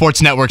regional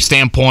sports network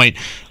standpoint,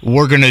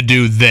 we're going to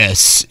do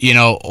this,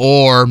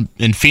 or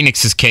in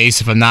Phoenix's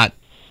case,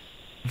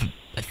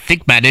 I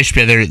think Matt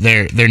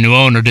Ishbia, their new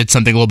owner, did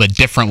something a little bit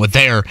different with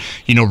their,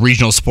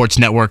 regional sports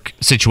network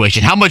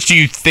situation. How much do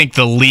you think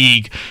the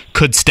league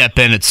could step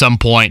in at some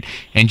point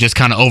and just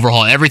kind of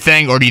overhaul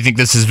everything, or do you think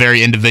this is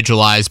very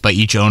individualized by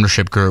each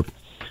ownership group?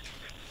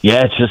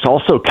 Yeah, it's just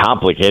also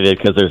complicated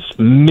because there's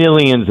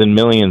millions and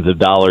millions of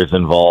dollars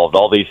involved,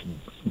 all these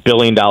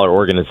billion-dollar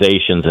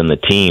organizations and the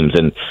teams.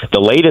 And the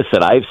latest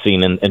that I've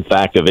seen, in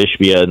fact, of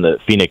Ishbia and the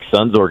Phoenix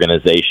Suns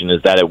organization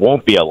is that it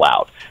won't be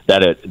allowed,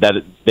 that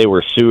they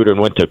were sued and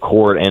went to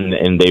court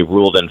and they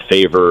ruled in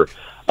favor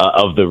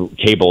of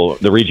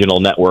the regional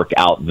network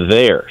out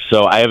there.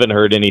 So I haven't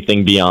heard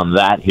anything beyond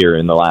that here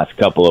in the last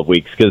couple of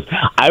weeks, because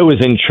I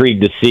was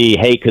intrigued to see,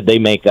 hey, could they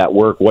make that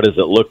work? What does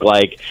it look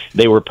like?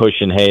 They were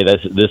pushing, hey,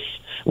 this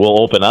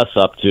will open us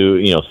up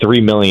to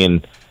 3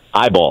 million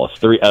eyeballs,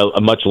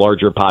 a much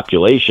larger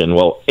population.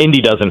 Well,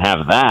 Indy doesn't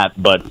have that,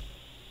 but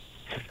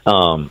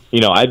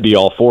I'd be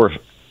all for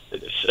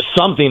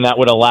something that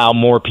would allow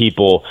more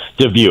people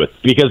to view it,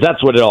 because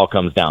that's what it all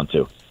comes down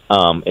to,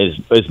 is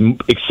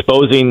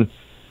exposing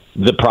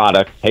the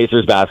product,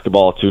 Pacers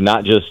basketball, to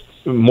not just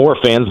more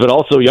fans, but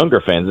also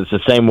younger fans. It's the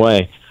same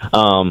way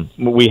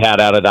we had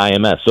out at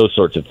IMS, those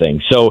sorts of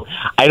things. So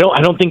I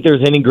don't think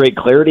there's any great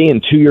clarity.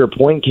 And to your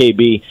point,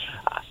 KB,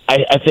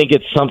 I think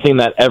it's something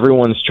that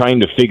everyone's trying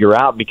to figure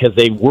out, because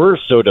they were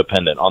so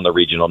dependent on the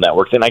regional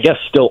networks, and I guess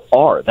still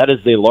are. That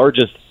is the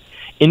largest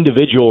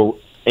individual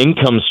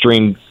income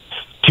stream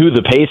to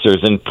the Pacers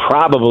and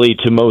probably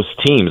to most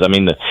teams. I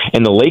mean,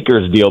 the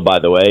Lakers deal, by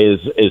the way,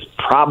 is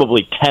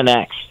probably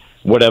 10x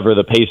whatever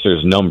the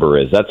Pacers number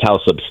is. That's how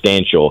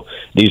substantial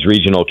these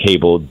regional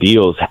cable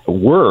deals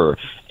were,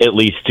 at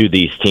least to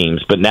these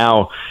teams. But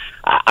now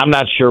I'm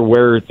not sure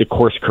where the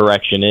course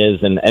correction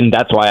is, and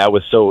that's why I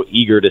was so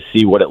eager to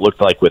see what it looked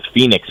like with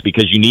Phoenix,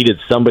 because you needed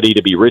somebody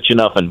to be rich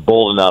enough and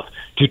bold enough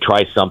to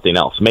try something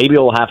else. Maybe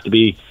it'll have to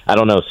be, I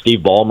don't know, Steve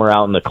Ballmer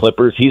out in the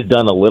Clippers. He's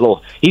done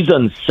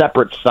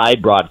separate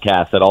side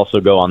broadcasts that also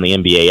go on the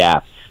NBA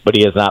app, but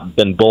he has not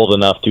been bold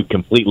enough to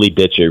completely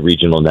ditch a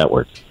regional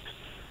network.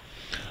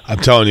 I'm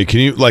telling you, can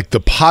you, like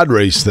the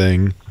Padres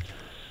thing,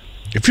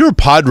 if you're a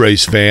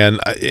Padres fan,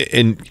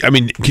 and I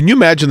mean, can you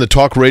imagine the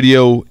talk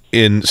radio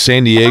in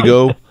San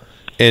Diego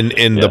and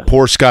the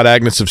poor Scott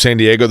Agness of San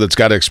Diego that's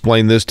got to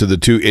explain this to the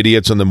two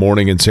idiots in the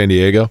morning in San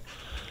Diego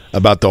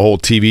about the whole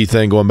TV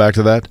thing, going back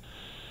to that?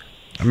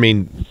 I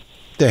mean,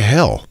 the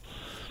hell.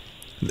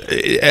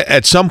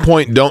 At some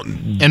point,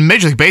 And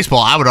Major League Baseball,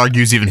 I would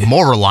argue, is even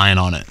more reliant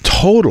on it.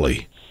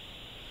 Totally.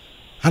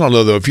 I don't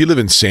know, though. If you live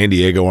in San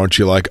Diego, aren't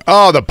you like,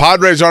 oh, the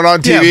Padres aren't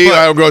on TV?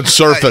 I'll go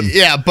surfing.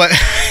 But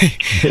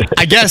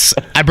I guess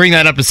I bring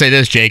that up to say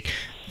this, Jake.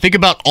 Think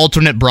about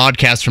alternate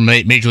broadcasts from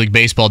Major League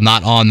Baseball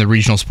not on the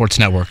regional sports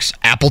networks.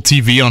 Apple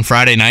TV on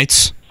Friday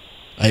nights.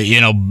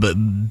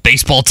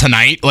 Baseball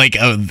Tonight,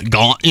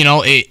 gone.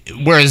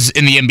 Whereas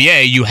in the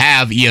NBA, you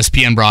have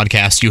ESPN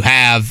broadcasts, you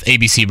have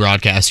ABC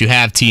broadcasts, you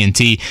have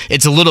TNT.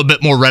 It's a little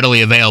bit more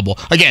readily available.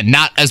 Again,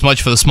 not as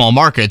much for the small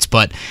markets,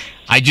 but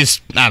I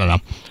don't know.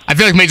 I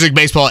feel like Major League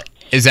Baseball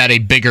is at a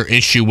bigger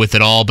issue with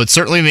it all, but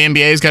certainly the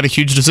NBA has got a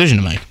huge decision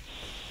to make.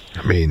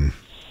 I mean,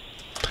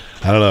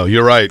 I don't know.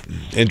 You're right.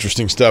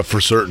 Interesting stuff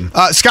for certain.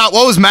 Scott,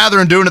 what was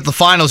Matherin doing at the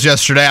finals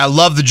yesterday? I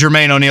love the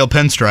Jermaine O'Neal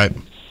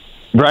pinstripe.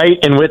 Right,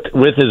 and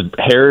with his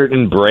hair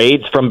in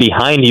braids from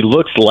behind, he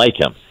looks like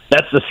him.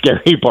 That's the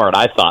scary part,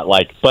 I thought.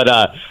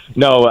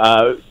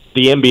 The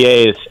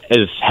NBA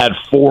has had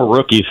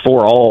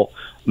four all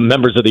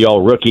members of the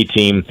all-rookie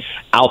team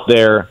out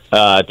there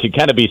to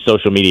kind of be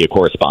social media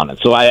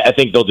correspondents. So I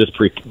think they'll just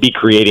be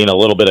creating a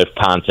little bit of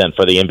content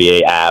for the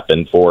NBA app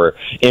and for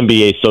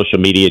NBA social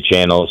media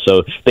channels.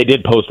 So they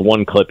did post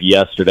one clip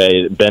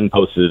yesterday. Ben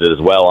posted it as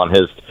well on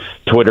his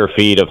Twitter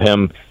feed of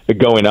him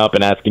going up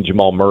and asking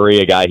Jamal Murray,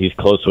 a guy he's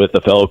close with,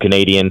 a fellow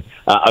Canadian,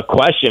 a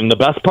question. The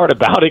best part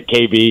about it,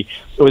 KB,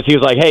 was he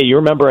was like, hey, you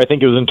remember, I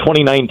think it was in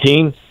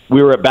 2019,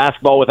 we were at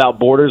Basketball Without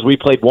Borders. We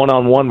played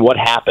one-on-one. What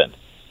happened?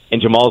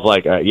 And Jamal's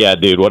like, yeah,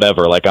 dude,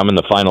 whatever. Like, I'm in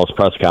the finals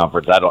press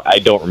conference. I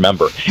don't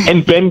remember.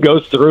 And Ben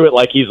goes through it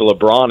like he's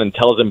LeBron and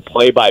tells him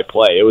play by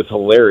play. It was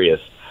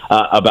hilarious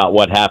about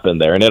what happened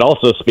there. And it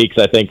also speaks,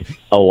 I think,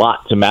 a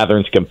lot to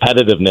Matherin's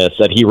competitiveness,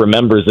 that he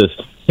remembers this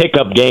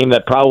pickup game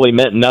that probably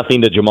meant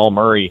nothing to Jamal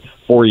Murray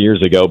 4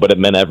 years ago, but it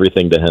meant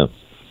everything to him.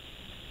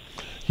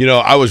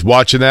 I was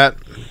watching that,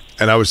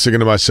 and I was thinking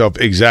to myself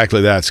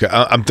exactly that,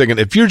 Scott. I'm thinking,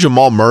 if you're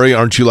Jamal Murray,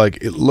 aren't you like,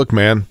 look,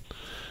 man,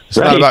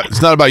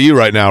 it's not about you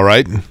right now,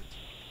 right?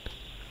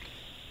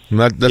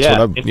 That's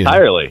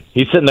entirely.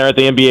 He's sitting there at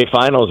the NBA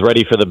Finals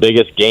ready for the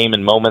biggest game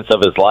and moments of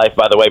his life.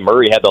 By the way,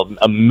 Murray had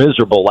a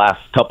miserable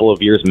last couple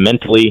of years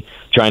mentally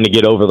trying to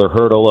get over the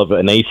hurdle of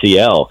an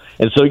ACL.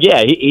 And so,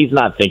 yeah, he's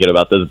not thinking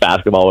about this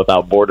Basketball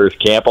Without Borders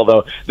camp,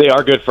 although they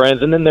are good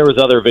friends. And then there was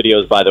other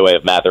videos, by the way,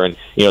 of Matherin,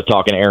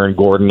 talking to Aaron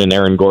Gordon, and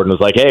Aaron Gordon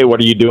was like, hey, what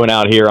are you doing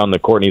out here on the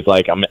court? And he's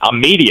like, I'm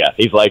media.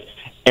 He's like,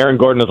 Aaron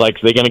Gordon was like,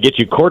 so they're going to get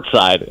you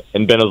courtside?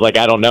 And Ben was like,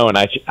 I don't know. And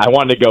I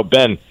wanted to go,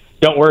 Ben,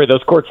 don't worry,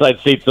 those courtside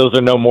seats, those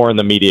are no more in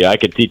the media. I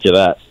could teach you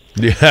that.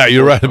 Yeah,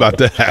 you're right about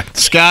that.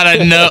 Scott, I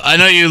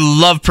know you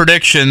love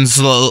predictions.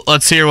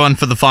 Let's hear one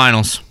for the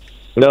finals.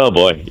 Oh,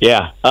 boy,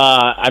 yeah.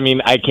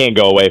 I can't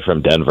go away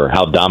from Denver,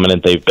 how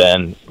dominant they've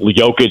been.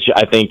 Jokic,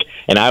 I think,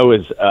 and I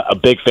was a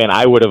big fan.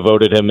 I would have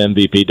voted him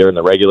MVP during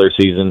the regular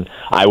season.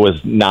 I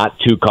was not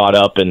too caught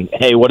up in,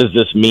 hey, what does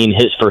this mean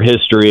for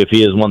history if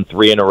he has won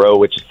 3 in a row,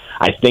 which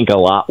I think a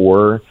lot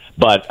were.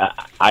 But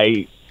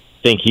I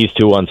think he's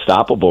too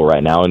unstoppable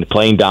right now and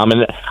playing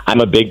dominant.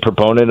 I'm a big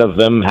proponent of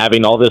them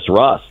having all this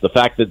rust. The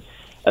fact that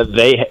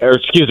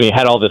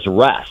had all this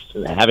rest,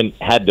 haven't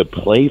had to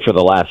play for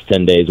the last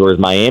 10 days, whereas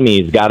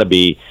Miami's got to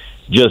be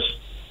just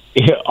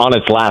on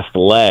its last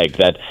leg.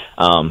 That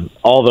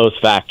all those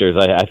factors,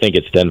 I think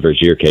it's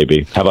Denver's year,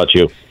 KB. How about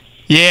you?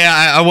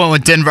 Yeah, I went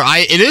with Denver.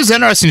 It is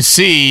interesting to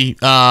see.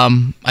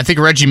 I think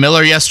Reggie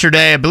Miller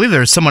yesterday. I believe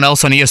there was someone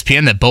else on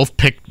ESPN that both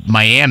picked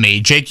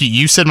Miami. Jake,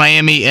 you said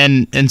Miami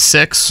in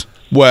 6?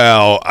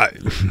 Well,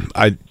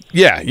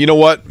 yeah. You know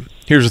what?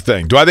 Here's the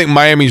thing. Do I think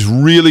Miami's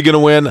really going to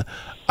win?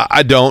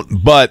 I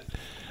don't, but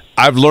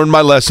I've learned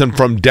my lesson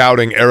from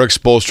doubting Eric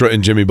Spoelstra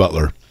and Jimmy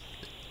Butler.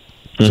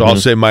 So I'll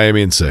say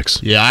Miami in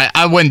 6. Yeah,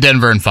 I went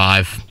Denver in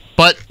 5.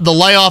 But the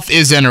layoff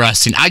is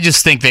interesting. I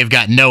just think they've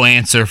got no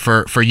answer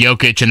for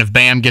Jokic, and if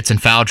Bam gets in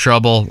foul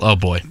trouble, oh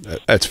boy.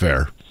 That's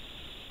fair.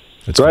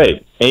 That's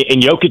right.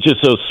 And Jokic is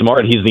so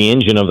smart, he's the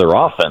engine of their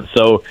offense.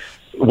 So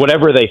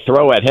whatever they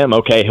throw at him,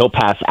 okay, he'll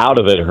pass out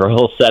of it or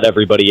he'll set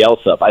everybody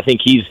else up. I think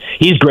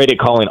he's great at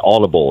calling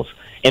audibles.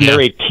 And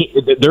they're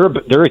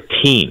a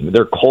team.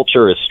 Their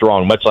culture is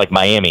strong, much like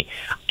Miami.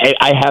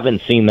 I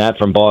haven't seen that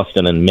from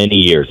Boston in many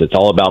years. It's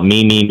all about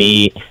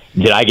me.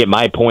 Did I get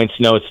my points?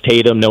 No, it's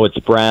Tatum. No, it's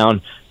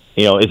Brown.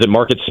 Is it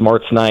Marcus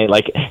Smart's night?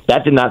 Like,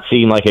 that did not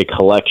seem like a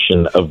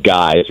collection of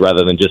guys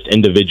rather than just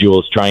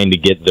individuals trying to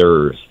get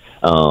theirs.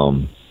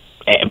 And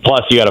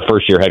plus, you got a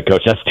first-year head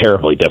coach. That's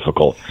terribly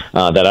difficult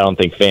that I don't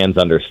think fans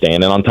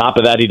understand. And on top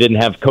of that, he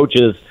didn't have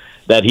coaches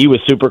that he was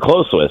super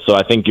close with. So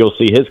I think you'll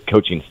see his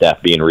coaching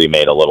staff being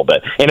remade a little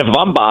bit. And if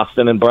I'm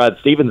Boston and Brad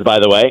Stevens, by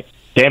the way,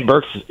 Dan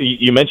Burks,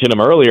 you mentioned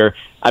him earlier,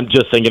 I'm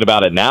just thinking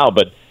about it now,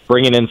 but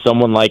bringing in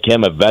someone like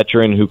him, a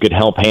veteran who could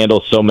help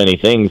handle so many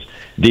things,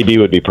 DB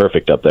would be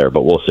perfect up there,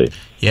 but we'll see.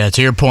 Yeah,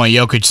 to your point,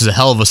 Jokic is a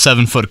hell of a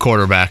 7-foot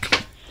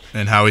quarterback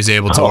and how he's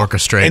able to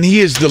orchestrate. And he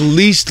is the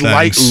least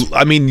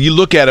you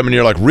look at him and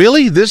you're like,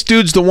 really? This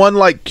dude's the one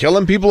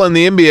killing people in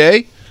the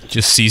NBA?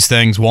 Just sees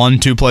things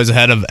 1-2 plays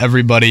ahead of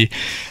everybody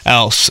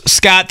else.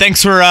 Scott,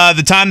 thanks for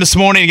the time this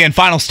morning. Again,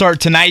 final start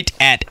tonight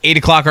at 8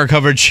 o'clock, our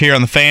coverage here on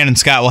The Fan, and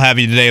Scott will have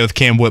you today with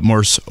Cam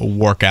Whitmore's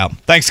workout.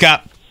 Thanks,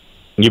 Scott.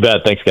 You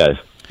bet. Thanks, guys.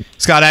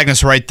 Scott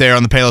Agness right there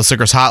on the Payless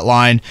Liquors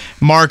hotline.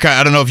 Mark,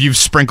 I don't know if you've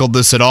sprinkled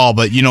this at all,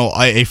 but,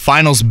 a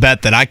finals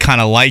bet that I kind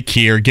of like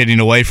here,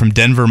 getting away from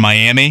Denver,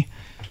 Miami.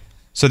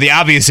 So the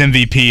obvious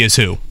MVP is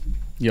who?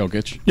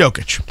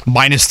 Jokic.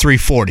 Minus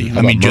 340.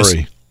 I mean, just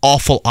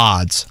awful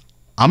odds.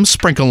 I'm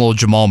sprinkling a little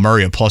Jamal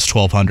Murray at plus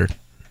 1,200.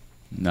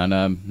 Not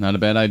a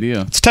bad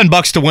idea. It's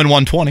 $10 to win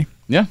 120.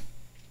 Yeah.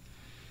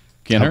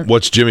 Can't hurt.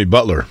 What's Jimmy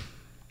Butler?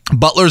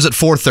 Butler's at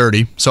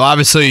 430. So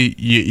obviously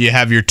you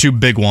have your two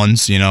big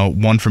ones,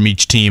 one from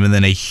each team, and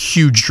then a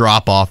huge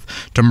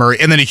drop-off to Murray,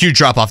 and then a huge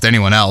drop-off to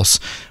anyone else.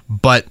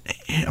 But,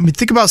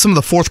 think about some of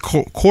the fourth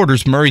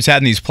quarters Murray's had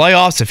in these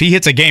playoffs. If he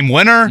hits a game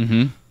winner.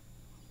 Mm-hmm.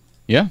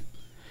 Yeah.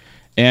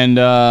 And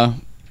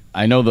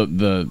I know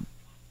the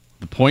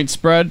point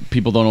spread,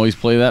 people don't always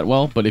play that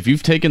well, but if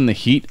you've taken the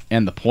Heat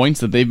and the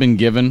points that they've been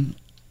given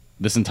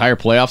this entire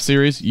playoff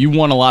series, you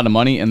won a lot of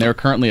money, and they're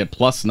currently at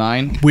plus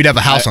 9. We'd have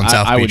a house on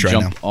South Beach right now.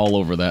 I would jump all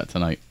over that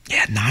tonight.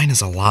 Yeah, 9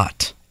 is a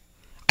lot.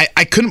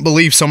 I couldn't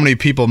believe so many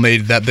people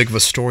made that big of a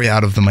story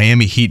out of the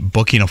Miami Heat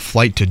booking a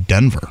flight to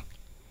Denver.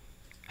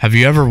 Have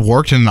you ever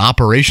worked in an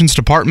operations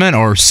department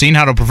or seen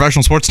how a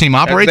professional sports team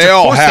operates? They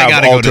all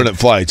have alternate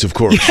flights, of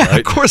course, right?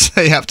 Of course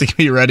they have to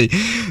be ready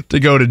to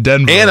go to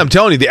Denver. And I'm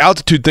telling you, the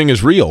altitude thing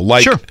is real.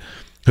 Sure.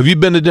 Have you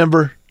been to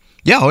Denver?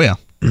 Yeah, oh yeah.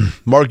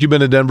 Mark, you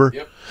been to Denver?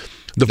 Yep.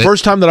 The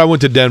first time that I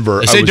went to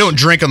Denver, they say don't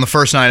drink on the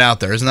first night out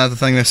there. Isn't that the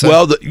thing they say?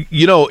 Well,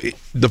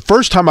 the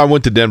first time I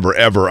went to Denver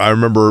ever, I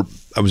remember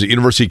I was at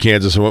University of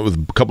Kansas. I went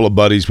with a couple of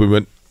buddies. We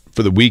went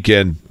for the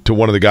weekend to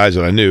one of the guys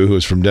that I knew who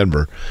was from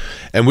Denver,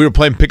 and we were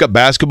playing pickup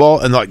basketball.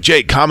 And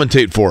Jake,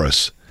 commentate for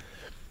us.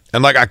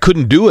 And I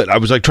couldn't do it. I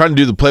was trying to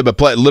do the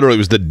play-by-play. Literally, it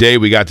was the day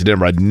we got to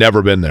Denver. I'd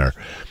never been there.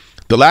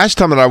 The last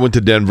time that I went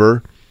to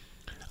Denver,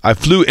 I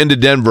flew into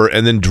Denver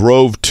and then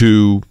drove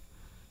to.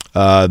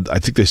 I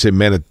think they say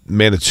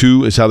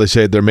Manitou is how they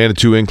say it. They're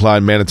Manitou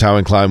Incline, Manitou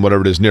Incline,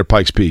 whatever it is, near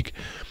Pikes Peak.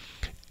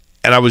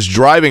 And I was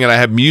driving and I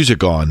had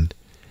music on.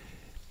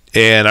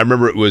 And I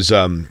remember it was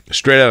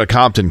Straight Outta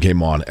Compton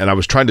came on, and I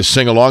was trying to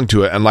sing along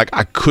to it, and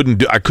I couldn't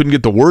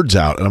get the words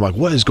out. And I'm like,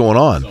 what is going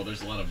on? So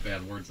there's a lot of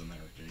bad words in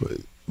there.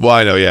 Well,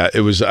 I know, yeah.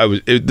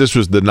 This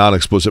was the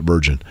non-explicit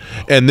version.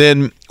 And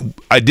then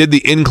I did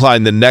the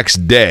incline the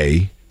next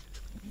day.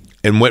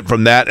 And went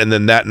from that, and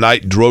then that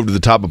night drove to the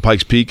top of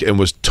Pikes Peak and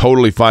was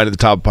totally fine at the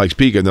top of Pikes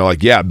Peak. And they're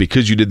like, yeah,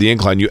 because you did the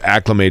incline, you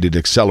acclimated,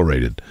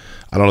 accelerated.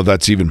 I don't know if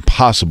that's even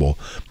possible.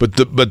 But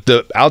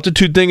the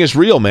altitude thing is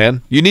real,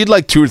 man. You need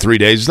 2 or 3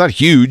 days. It's not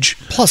huge.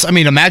 Plus,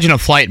 imagine a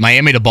flight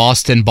Miami to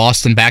Boston,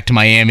 Boston back to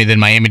Miami,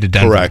 then Miami to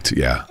Denver. Correct,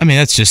 yeah.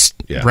 That's just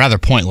rather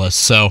pointless.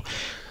 So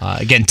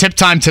Again, tip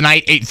time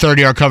tonight,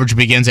 8:30. Our coverage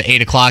begins at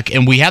 8 o'clock.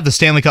 And we have the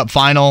Stanley Cup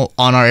Final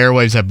on our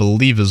airwaves, I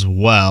believe, as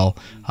well.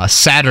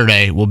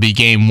 Saturday will be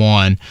Game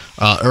 1.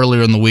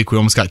 Earlier in the week, we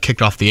almost got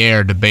kicked off the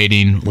air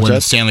debating when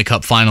the Stanley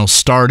Cup Final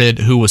started,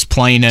 who was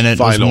playing in it.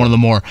 Final. It was one of the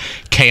more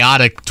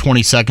chaotic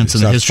 20 seconds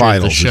in the history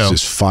of the show.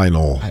 It's just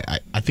final.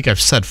 I think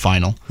I've said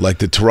final. Like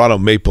the Toronto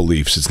Maple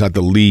Leafs. It's not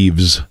the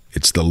Leaves,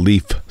 it's the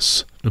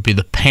Leafs. It'll be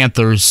the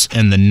Panthers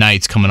and the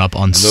Knights coming up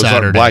on Saturday.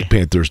 Those aren't Black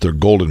Panthers, they're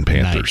Golden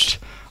Panthers.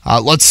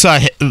 Let's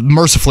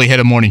mercifully hit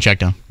a morning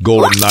checkdown.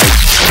 Golden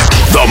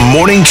Knights. The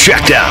morning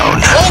checkdown.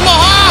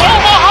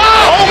 Omaha!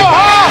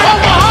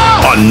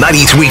 On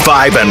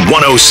 93.5 and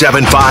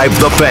 107.5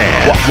 The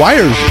Fan. Why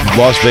are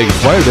Las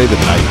Vegas, why are they the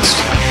Knights?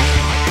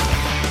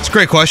 It's a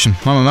great question.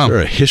 I don't know. Is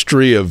there a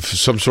history of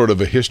some sort of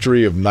a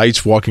history of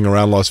Knights walking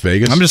around Las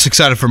Vegas? I'm just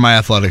excited for my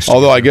athletics.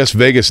 Although I guess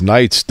Vegas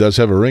Knights does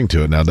have a ring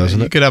to it now, doesn't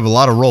it? You could have a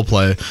lot of role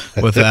play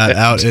with that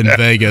out in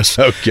Vegas.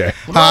 Okay.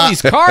 What are all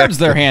these cards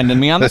they're handing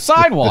me on the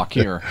sidewalk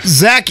here?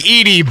 Zach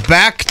Edey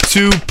back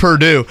to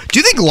Purdue. Do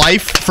you think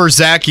life for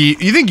Zach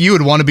Edey, you think you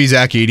would want to be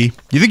Zach Edey?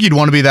 You think you'd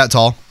want to be that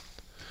tall?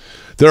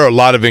 There are a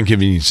lot of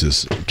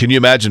inconveniences. Can you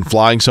imagine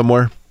flying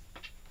somewhere?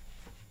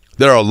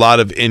 There are a lot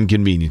of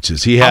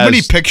inconveniences. How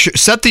many pictures?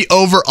 Set the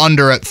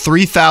over-under at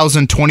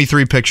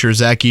 3,023 pictures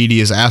Zach Edey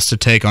is asked to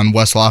take on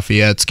West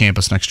Lafayette's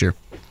campus next year.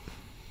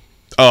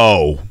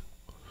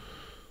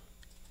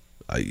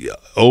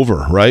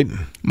 Over, right?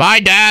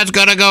 My dad's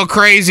going to go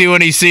crazy when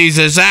he sees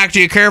this. Zach,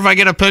 do you care if I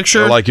get a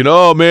picture? They're like,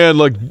 oh, man,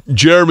 like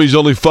Jeremy's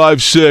only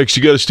 5'6".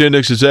 You got to stand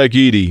next to Zach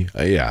Edey.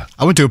 Yeah.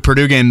 I went to a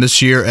Purdue game this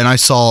year, and I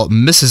saw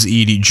Mrs.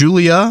 Edey,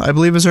 Julia, I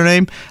believe is her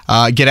name,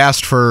 get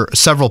asked for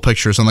several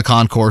pictures on the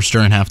concourse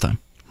during halftime.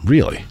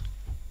 Really?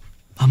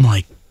 I'm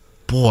like,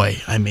 boy,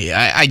 I mean,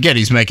 I get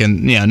he's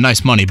making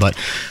nice money, but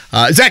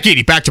Zach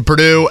Edey back to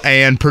Purdue,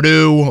 and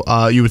Purdue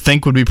you would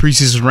think would be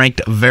preseason ranked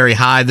very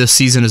high this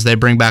season as they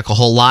bring back a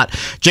whole lot.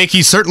 Jake,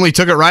 he certainly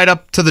took it right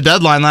up to the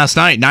deadline last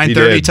night,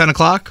 9:30, 10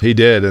 o'clock. He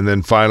did, and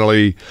then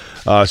finally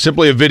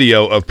simply a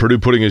video of Purdue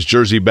putting his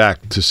jersey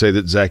back to say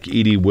that Zach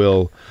Edey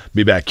will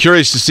be back.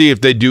 Curious to see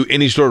if they do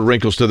any sort of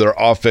wrinkles to their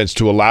offense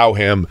to allow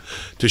him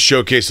to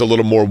showcase a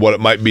little more what it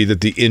might be that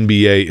the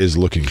NBA is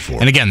looking for.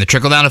 And again, the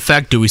trickle-down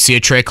effect, do we see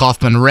a Trey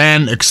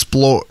Kaufman-Wren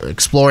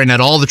exploring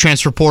at all the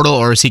transfer portal,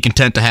 or is he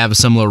content to have a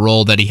similar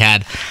role that he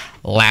had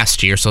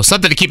last year? So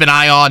something to keep an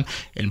eye on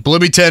in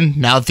Bloomington.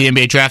 Now that the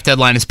NBA draft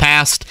deadline is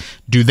passed,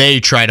 do they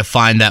try to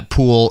find that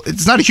pool?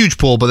 It's not a huge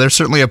pool, but there's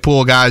certainly a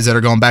pool of guys that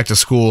are going back to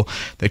school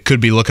that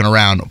could be looking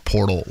around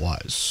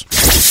portal-wise.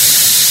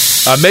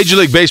 Major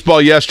League Baseball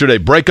yesterday.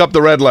 Break up the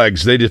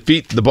Redlegs. They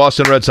defeat the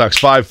Boston Red Sox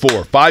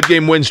 5-4.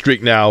 5-game win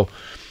streak now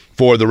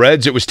for the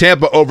Reds. It was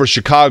Tampa over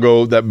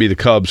Chicago. That would be the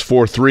Cubs,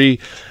 4-3.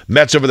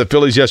 Mets over the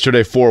Phillies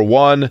yesterday,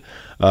 4-1.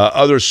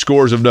 Other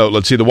scores of note.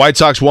 Let's see. The White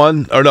Sox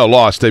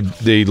lost.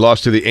 They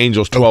lost to the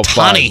Angels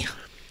 12-5.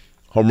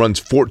 Home runs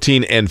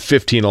 14 and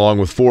 15, along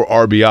with 4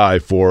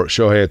 RBI for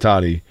Shohei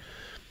Ohtani.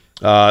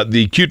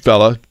 The cute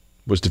fella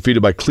was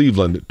defeated by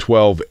Cleveland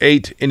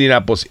 12-8.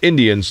 Indianapolis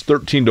Indians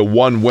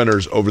 13-1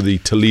 winners over the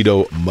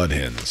Toledo Mud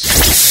Hens.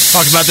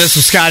 Talked about this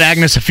with Scott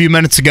Agness a few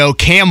minutes ago.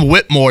 Cam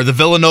Whitmore, the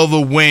Villanova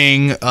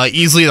wing,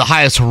 easily the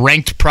highest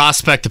ranked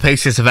prospect the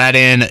Pacers have had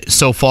in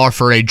so far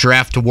for a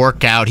draft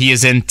workout. He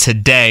is in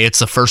today. It's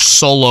the first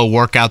solo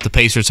workout the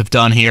Pacers have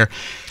done here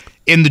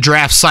in the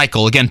draft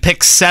cycle. Again,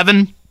 pick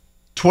 7,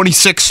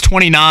 26,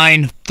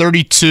 29,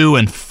 32,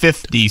 and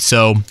 50.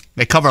 So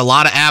they cover a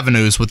lot of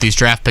avenues with these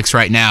draft picks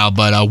right now.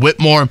 But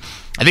Whitmore,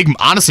 I think,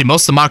 honestly,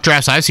 most of the mock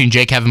drafts I've seen,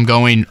 Jake, have him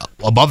going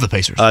above the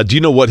Pacers. Do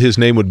you know what his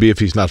name would be if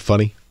he's not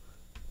funny?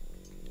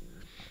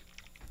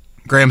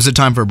 Graham, is it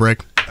time for a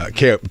break?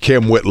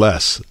 Cam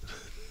Whitless.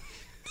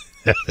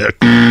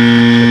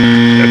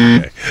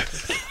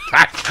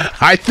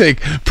 I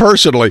think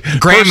personally,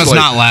 Graham is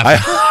not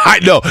laughing.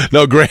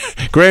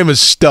 Graham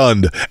is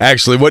stunned.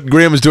 Actually, what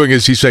Graham is doing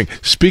is he's saying,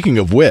 "Speaking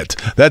of wit,"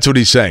 that's what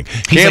he's saying.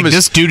 He's like,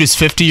 this dude is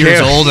 50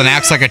 years old and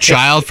acts like a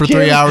child for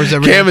 3 hours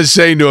every day. Cam is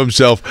saying to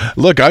himself,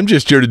 "Look, I'm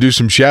just here to do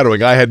some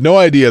shadowing. I had no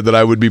idea that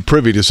I would be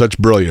privy to such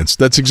brilliance."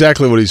 That's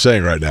exactly what he's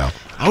saying right now.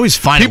 I always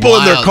find people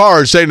in their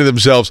cars saying to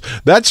themselves,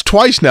 "That's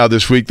twice now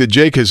this week that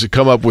Jake has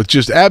come up with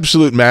just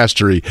absolute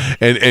mastery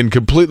and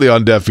completely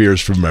on deaf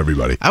ears from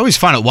everybody." I always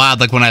find it wild.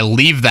 Like when I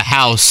leave the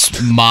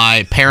house,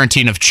 my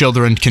parenting of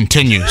children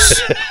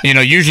continues.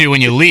 Usually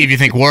when you leave, you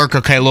think work,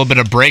 okay, a little bit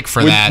of break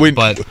for that.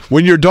 But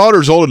when your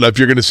daughter's old enough,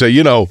 you're going to say,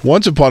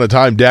 once upon a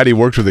time, Daddy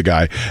worked with a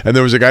guy, and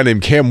there was a guy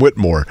named Cam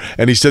Whitmore,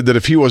 and he said that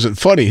if he wasn't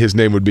funny, his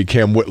name would be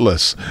Cam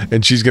Whitless,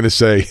 and she's going to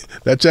say,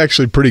 that's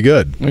actually pretty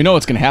good. We know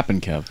what's going to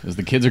happen, Kev, is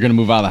the kids are going to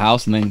move out of the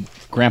house, and then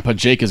Grandpa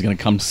Jake is going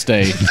to come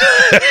stay.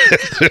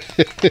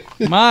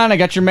 Come on, I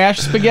got your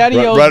mashed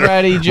SpaghettiOs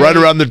ready, Jake. Right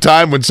around the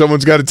time when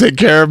someone's got to take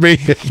care of me.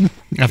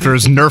 After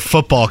his Nerf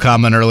football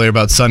comment earlier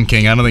about Sun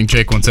King, I don't think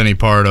Jake wants any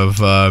part of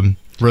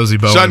Rosie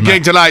Bowen. Sun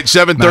King tonight,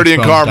 7:30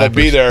 in Carmel.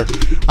 Be there.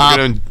 I'm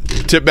going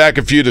to tip back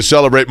a few to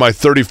celebrate my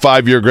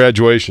 35-year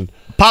graduation.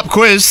 Pop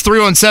quiz,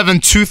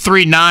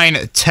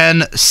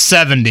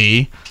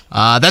 317-239-1070.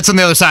 That's on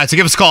the other side. So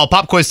give us a call.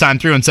 Pop quiz time,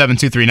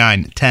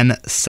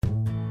 317-239-10.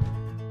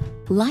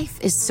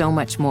 Life is so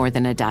much more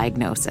than a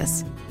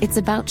diagnosis. It's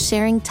about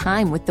sharing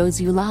time with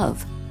those you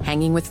love,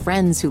 hanging with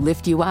friends who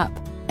lift you up,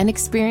 and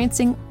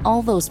experiencing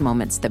all those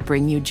moments that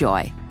bring you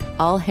joy.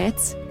 All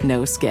hits,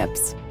 no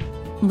skips.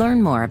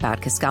 Learn more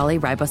about Kisqali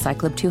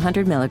Ribociclib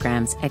 200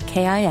 milligrams at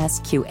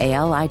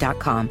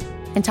KISQALI.com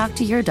and talk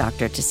to your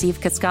doctor to see if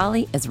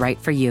Kisqali is right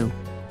for you.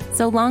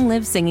 So long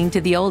live singing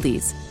to the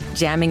oldies,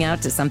 jamming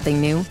out to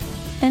something new,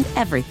 and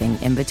everything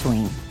in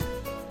between.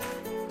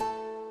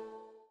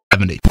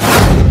 70.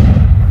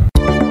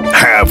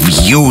 Have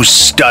you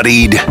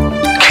studied?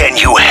 Can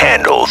you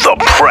handle the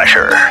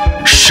pressure?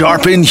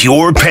 Sharpen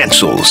your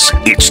pencils.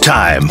 It's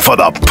time for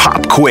the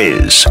Pop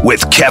Quiz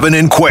with Kevin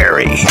and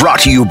Query.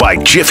 Brought to you by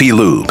Jiffy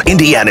Lube,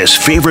 Indiana's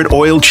favorite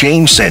oil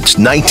change since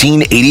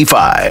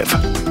 1985.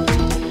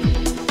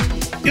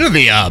 You know,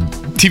 the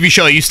TV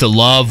show I used to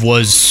love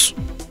was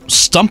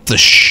Stump the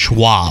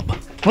Schwab.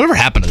 Whatever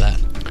happened to that?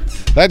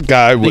 That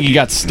guy... I think he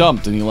got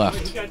stumped and he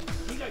left. He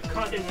got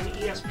caught in an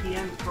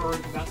ESPN for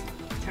about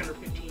 10 or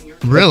 15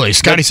 years. Really?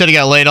 Scotty said he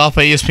got laid off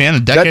by ESPN a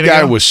decade ago?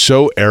 That guy was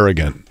so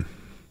arrogant,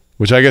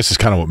 which I guess is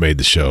kind of what made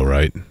the show,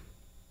 right?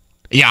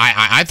 Yeah,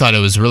 I thought it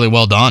was really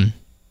well done.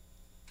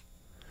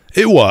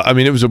 It was. I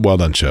mean, it was a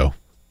well-done show.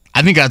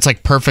 I think that's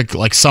like perfect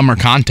like summer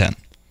content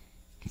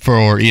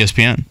for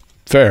ESPN.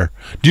 Fair.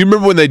 Do you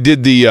remember when they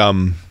did the...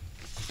 it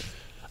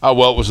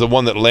was the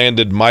one that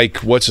landed Mike...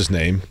 What's his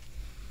name?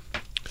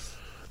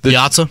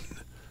 Piazza?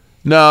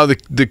 No,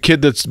 the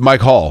kid that's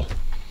Mike Hall.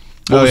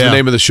 What was the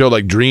name of the show?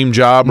 Like Dream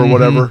Job or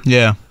whatever?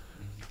 Yeah.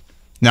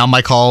 Now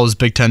Mike Hall is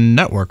Big Ten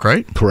Network,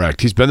 right? Correct.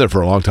 He's been there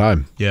for a long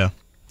time. Yeah.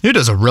 He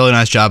does a really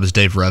nice job as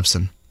Dave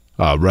Revson.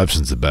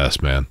 Revson's the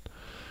best, man.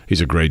 He's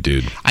a great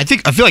dude. I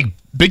feel like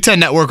Big Ten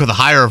Network with the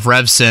hire of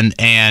Revson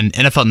and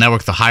NFL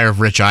Network with the hire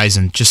of Rich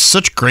Eisen, just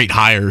such great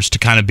hires to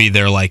kind of be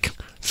their like...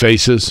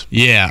 Faces.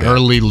 Yeah,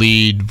 early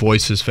lead,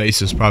 voices,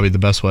 faces, probably the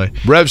best way.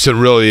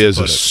 Revson really is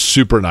a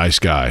super nice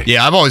guy.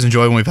 Yeah, I've always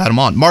enjoyed when we've had him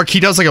on. Mark, he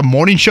does like a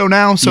morning show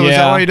now, so is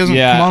that why he doesn't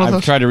come on with us?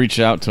 I've tried to reach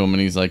out to him, and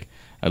he's like,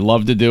 I'd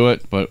love to do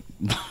it, but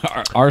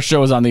our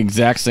show is on the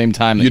exact same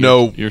time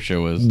that your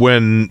show is.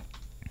 When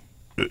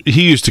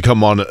he used to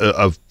come on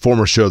a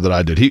former show that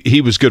I did,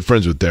 he was good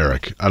friends with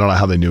Derek. I don't know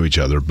how they knew each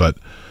other, but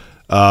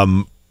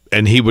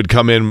and he would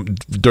come in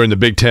during the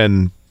Big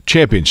Ten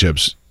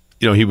championships.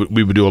 You know,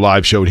 we would do a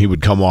live show, and he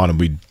would come on, and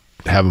we'd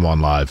have him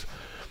on live.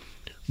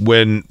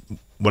 When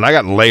I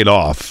got laid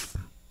off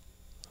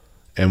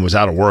and was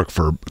out of work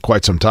for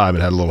quite some time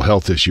and had a little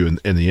health issue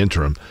in the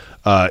interim,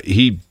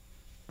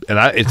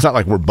 it's not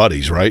like we're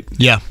buddies, right?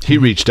 Yeah. He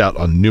reached out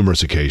on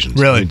numerous occasions.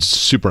 Really? I mean,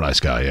 super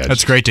nice guy. Yeah,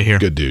 that's great to hear.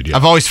 Good dude, yeah.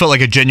 I've always felt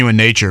like a genuine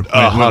nature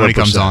when he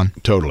comes on.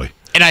 Totally.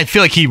 And I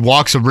feel like he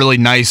walks a really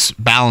nice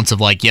balance of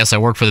like, yes, I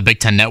work for the Big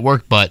Ten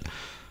Network, but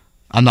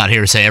I'm not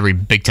here to say every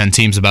Big Ten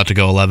team's about to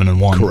go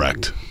 11-1.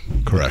 Correct.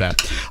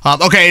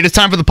 Okay, it is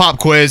time for the pop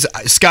quiz.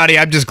 Scotty,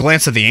 I've just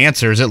glanced at the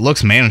answers. It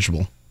looks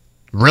manageable.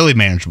 Really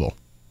manageable.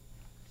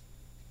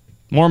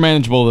 More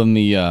manageable than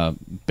the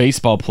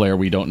baseball player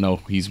we don't know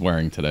he's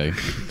wearing today.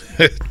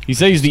 He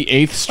says he's the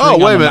 8th string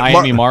on the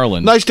Miami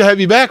Marlins. Nice to have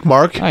you back,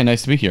 Mark. Hi,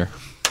 nice to be here.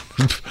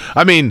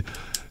 I mean,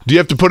 do you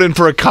have to put in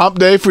for a comp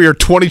day for your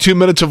 22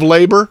 minutes of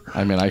labor?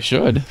 I mean, I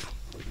should.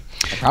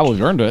 I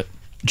probably earned it.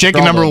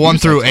 Jacob, number 1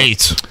 through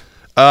 8.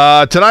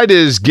 Tonight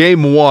is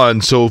game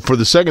 1, so for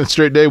the second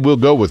straight day, we'll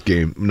go with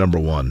game number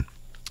 1.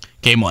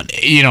 Game 1.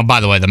 You know, by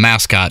the way, the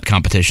mascot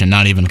competition,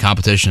 not even a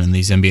competition in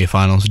these NBA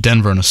Finals.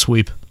 Denver in a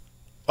sweep.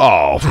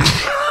 Oh,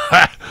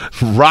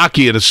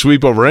 Rocky in a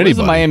sweep over anybody. What does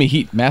the Miami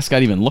Heat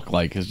mascot even look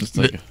like? It's just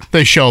like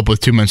they show up with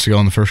 2 minutes to go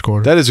in the first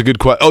quarter. That is a good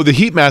question. Oh, the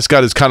Heat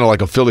mascot is kind of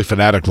like a Philly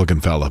Fanatic looking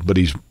fella, but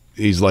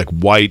he's like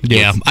white.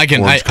 Yeah, I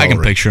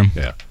can picture him.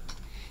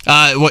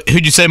 Yeah.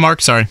 Who'd you say,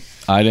 Mark? Sorry,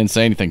 I didn't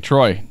say anything.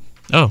 Troy.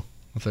 Oh,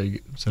 I thought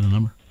you said a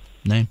number.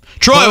 Name.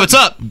 Troy, what's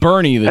up?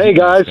 Bernie. Hey,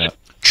 guys. Mascot.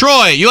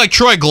 Troy, you like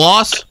Troy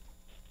Gloss?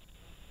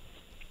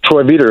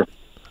 Troy Veter.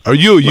 Are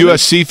you a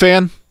USC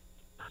fan?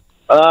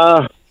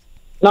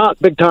 Not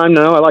big time,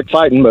 no. I like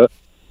fighting, but...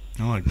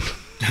 No,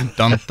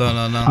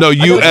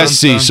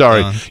 USC,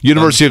 sorry.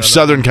 University of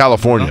Southern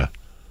California.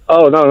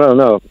 Oh,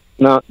 no.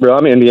 Not real.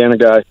 I'm an Indiana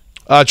guy.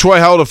 Troy,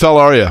 how old a fella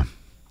are you?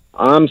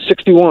 I'm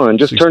 61.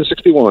 Just turned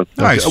 61.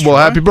 Nice. Okay. Well,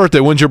 happy birthday.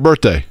 When's your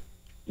birthday?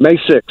 May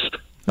 6th.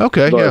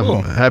 Okay, but,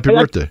 yeah. Happy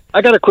birthday.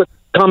 I got a quick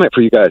comment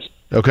for you guys.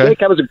 Okay. Jake,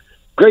 that was a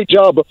great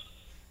job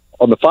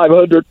on the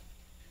 500.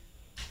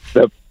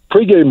 The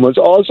pregame was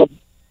awesome.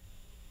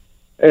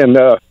 And,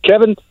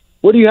 Kevin,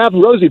 what do you have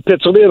Rosie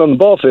penciled in on the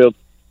ball field?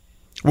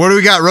 Where do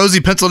we got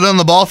Rosie penciled in on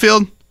the ball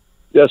field?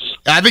 Yes.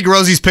 I think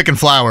Rosie's picking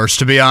flowers,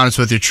 to be honest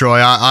with you, Troy.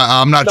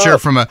 I'm not sure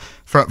from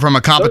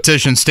a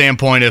competition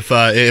standpoint if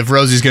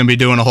Rosie's going to be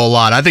doing a whole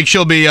lot. I think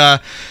she'll be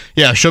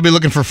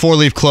looking for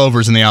 4-leaf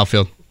clovers in the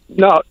outfield.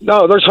 No,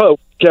 there's hope,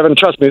 Kevin.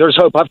 Trust me, there's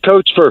hope. I've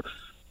coached for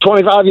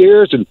 25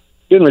 years and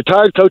been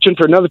retired coaching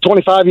for another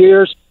 25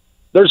 years.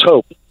 There's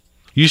hope.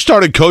 You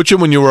started coaching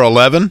when you were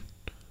 11?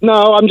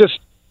 No,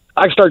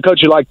 I started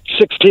coaching like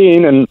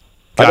 16, and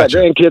Gotcha.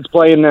 I got grandkids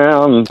playing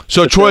now. And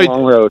so, it's Troy, been a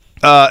long road.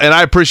 And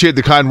I appreciate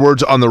the kind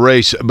words on the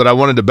race, but I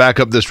wanted to back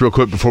up this real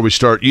quick before we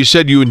start. You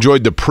said you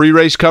enjoyed the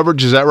pre-race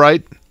coverage. Is that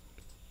right?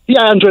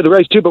 Yeah, I enjoyed the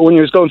race, too, but when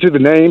you was going through the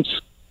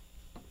names.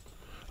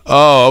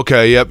 Oh,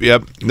 okay. Yep.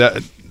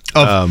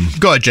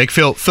 Go ahead, Jake.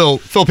 Fill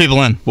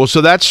people in. Well,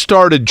 so that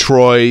started,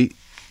 Troy,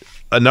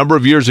 a number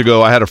of years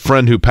ago. I had a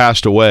friend who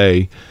passed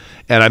away,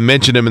 and I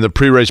mentioned him in the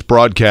pre-race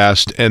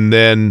broadcast, and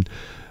then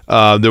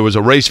there was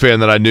a race fan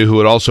that I knew who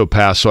had also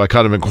passed, so I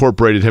kind of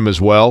incorporated him as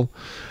well.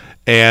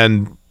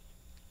 And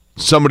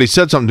somebody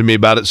said something to me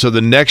about it, so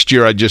the next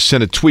year I just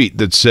sent a tweet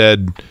that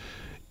said,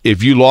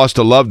 if you lost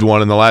a loved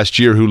one in the last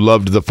year who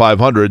loved the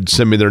 500,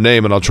 send me their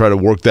name, and I'll try to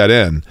work that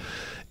in.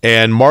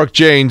 And Mark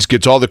Janes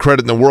gets all the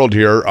credit in the world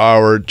here,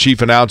 our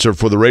chief announcer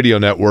for the radio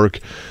network,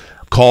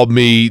 called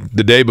me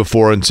the day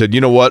before and said,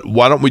 you know what,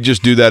 why don't we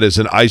just do that as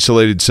an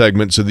isolated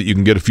segment so that you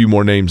can get a few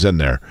more names in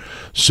there?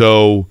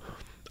 So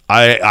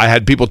I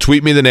had people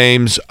tweet me the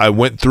names. I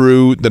went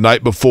through the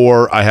night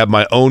before. I have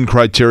my own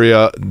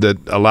criteria that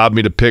allowed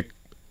me to pick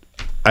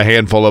a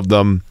handful of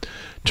them,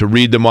 to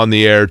read them on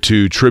the air,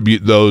 to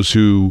tribute those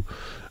who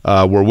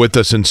were with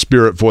us in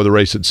spirit for the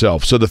race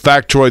itself. So the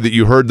fact, Troy, that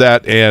you heard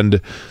that and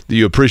that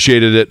you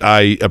appreciated it,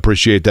 I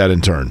appreciate that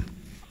in turn.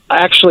 I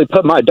actually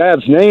put my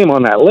dad's name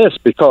on that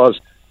list because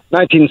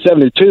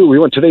 1972, we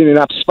went to the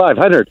Indianapolis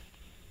 500,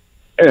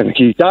 and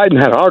he died and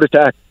had a heart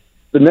attack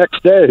the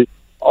next day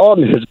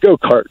on his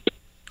go-kart.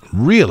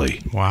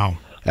 Really? Wow.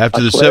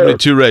 After the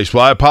 72 race.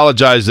 Well, I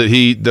apologize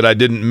that I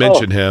didn't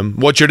mention him.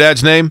 What's your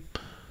dad's name?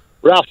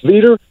 Ralph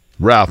Veeder.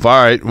 Ralph,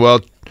 all right.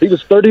 Well, he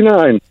was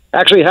 39.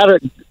 Actually had a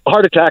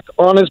heart attack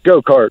on his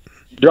go-kart.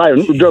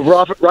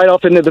 Drove right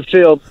off into the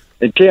field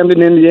in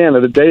Camden,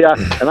 Indiana, the day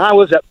I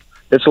was at.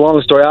 It's a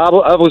long story. I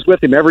was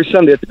with him every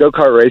Sunday at the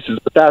go-kart races,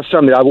 but that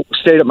Sunday I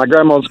stayed at my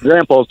grandma's and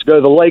grandpa's to go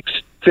to the lakes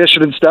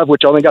fishing and stuff,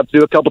 which I only got to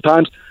do a couple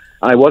times.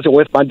 I wasn't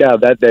with my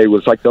dad that day. It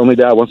was like the only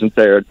day I wasn't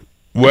there.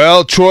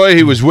 Well, Troy,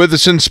 he was with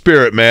us in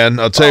spirit,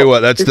 man. I'll tell you what,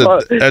 that's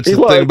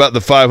the thing about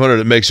the 500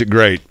 that makes it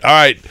great. All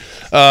right.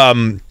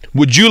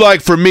 Would you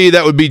like for me,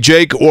 that would be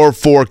Jake, or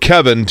for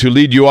Kevin to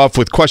lead you off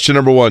with question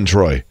number 1,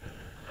 Troy?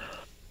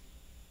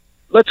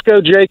 Let's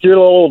go, Jake. You're a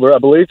little older, I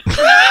believe.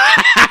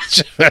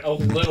 A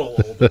little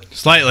older.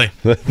 Slightly.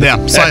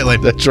 Yeah, slightly.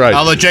 That's right.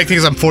 Although Jake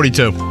thinks I'm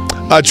 42.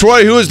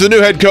 Troy, who is the new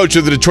head coach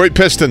of the Detroit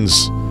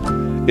Pistons?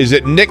 Is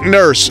it Nick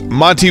Nurse,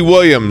 Monty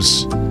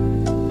Williams?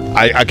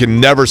 I can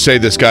never say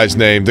this guy's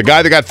name. The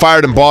guy that got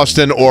fired in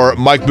Boston, or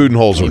Mike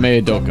Budenholzer?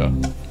 Ime Udoka.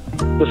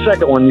 The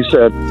second one you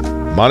said.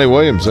 Monty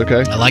Williams,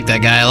 okay. I like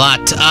that guy a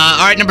lot.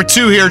 All right, number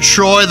 2 here,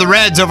 Troy. The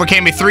Reds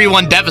overcame a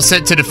 3-1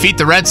 deficit to defeat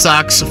the Red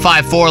Sox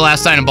 5-4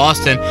 last night in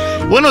Boston.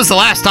 When was the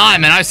last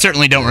time, and I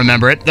certainly don't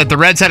remember it, that the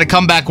Reds had a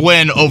comeback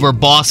win over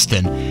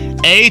Boston?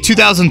 A,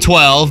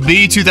 2012,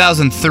 B,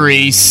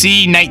 2003,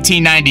 C,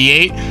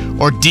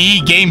 1998, or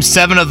D, Game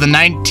 7 of the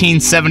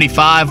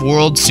 1975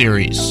 World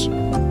Series?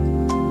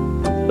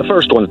 The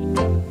first one.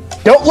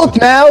 Don't look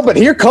now, but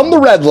here come the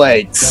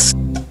Redlegs.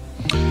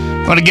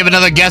 Want to give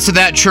another guess at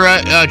that,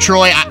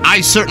 Troy?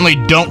 I certainly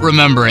don't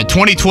remember it.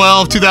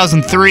 2012,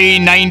 2003,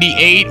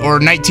 98, or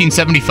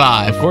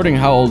 1975? According to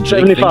how old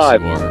Jake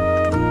 75. thinks you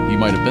are, he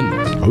might have been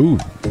there. Ooh,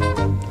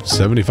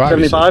 75.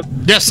 75?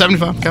 Yes,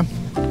 75. Okay.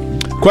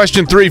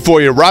 Question 3 for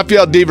you.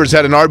 Rafael Devers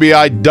had an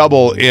RBI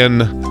double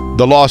in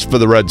the loss for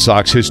the Red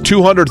Sox, his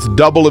 200th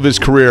double of his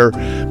career,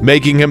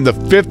 making him the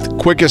 5th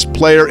quickest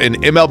player in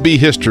MLB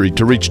history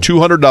to reach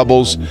 200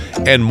 doubles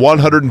and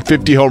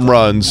 150 home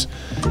runs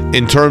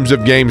in terms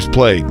of games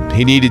played.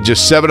 He needed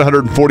just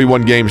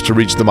 741 games to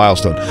reach the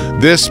milestone.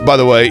 This, by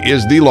the way,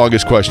 is the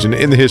longest question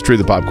in the history of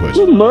the Pop Quiz.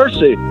 Oh,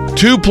 mercy.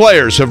 2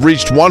 players have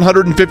reached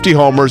 150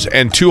 homers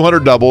and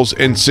 200 doubles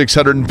in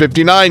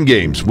 659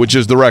 games, which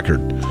is the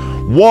record.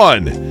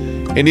 1,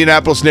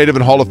 Indianapolis native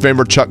and Hall of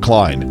Famer Chuck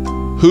Klein.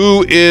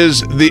 Who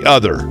is the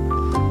other?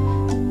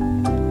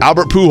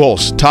 Albert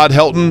Pujols, Todd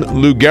Helton,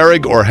 Lou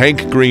Gehrig, or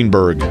Hank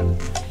Greenberg?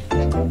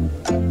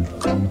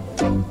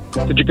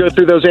 Did you go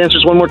through those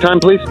answers one more time,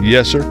 please?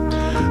 Yes, sir.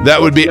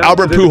 That would be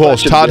Albert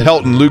Pujols, Todd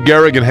Helton, Lou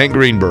Gehrig, and Hank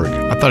Greenberg.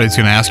 I thought he was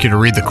going to ask you to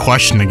read the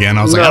question again.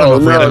 I was like, I don't know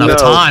if we had enough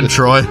time,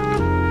 Troy.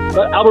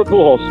 Albert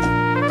Pujols.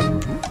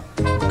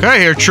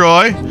 Okay, here,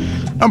 Troy.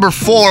 Number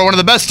 4, one of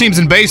the best teams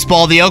in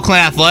baseball, the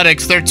Oakland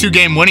Athletics. Their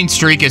 2-game winning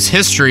streak is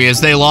history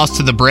as they lost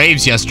to the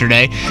Braves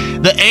yesterday.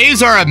 The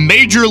A's are a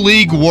major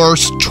league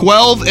worst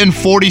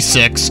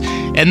 12-46,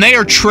 and they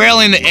are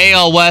trailing the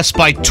AL West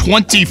by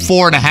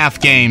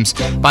 24.5 games.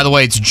 By the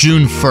way, it's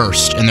June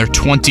 1st, and they're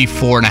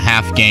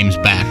 24.5 games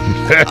back.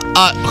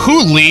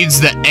 Who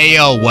leads the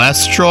AL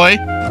West, Troy?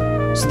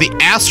 Is it the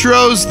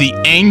Astros, the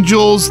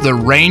Angels, the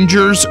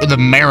Rangers, or the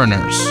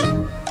Mariners?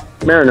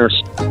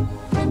 Mariners.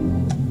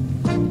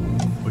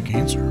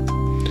 Answer.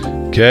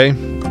 Okay.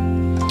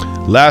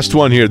 Last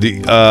one here.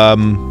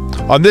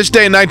 On this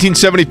day in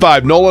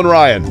 1975, Nolan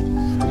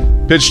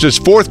Ryan pitched his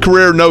 4th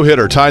career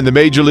no-hitter, tying the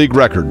major league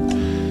record.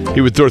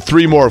 He would throw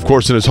 3 more, of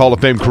course, in his Hall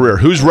of Fame career.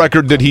 Whose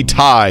record did he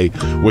tie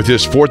with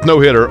his 4th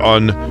no-hitter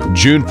on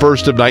June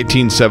 1st of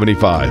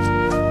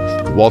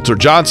 1975? Walter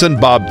Johnson,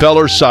 Bob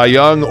Feller, Cy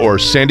Young, or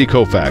Sandy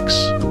Koufax?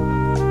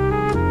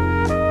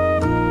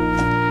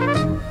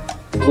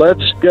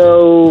 Let's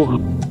go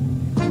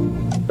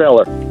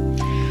Feller.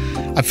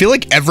 I feel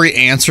like every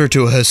answer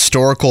to a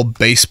historical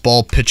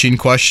baseball pitching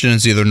question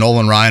is either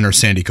Nolan Ryan or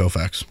Sandy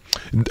Koufax.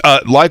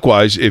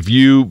 Likewise, if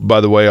you,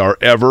 by the way, are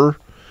ever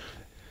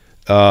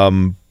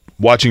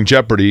watching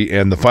Jeopardy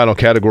and the final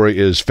category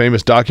is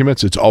famous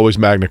documents, it's always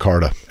Magna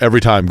Carta. Every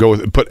time.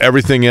 Put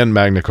everything in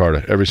Magna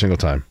Carta every single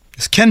time.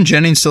 Is Ken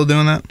Jennings still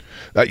doing that?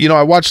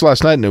 I watched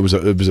last night and it was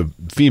a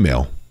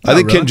female. I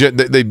think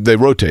really? They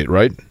rotate,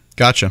 right?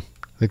 Gotcha.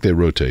 I think they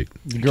rotate.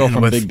 The girl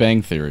from Big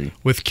Bang Theory.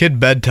 With kid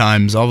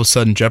bedtimes, all of a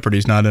sudden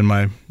Jeopardy's not in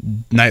my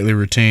nightly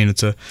routine.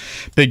 It's a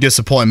big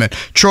disappointment.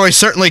 Troy,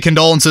 certainly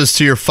condolences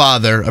to your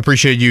father.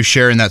 Appreciate you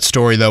sharing that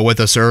story, though, with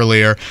us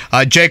earlier.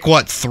 Jake,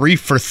 3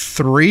 for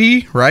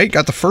 3, right?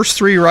 Got the first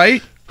 3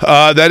 right?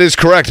 That is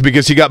correct,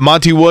 because he got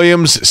Monty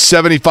Williams,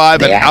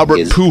 75, and Albert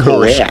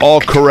Pujols, all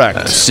correct.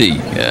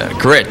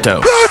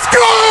 Correcto. Let's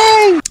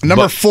go!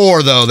 Number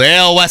 4, though, the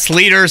AL West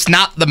leaders,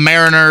 not the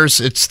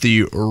Mariners. It's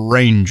the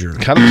Rangers.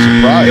 Kind of a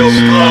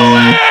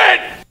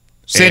surprise.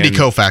 Sandy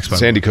Koufax, by the way.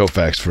 Sandy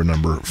Koufax for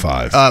number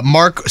 5.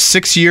 Mark,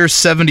 6 years,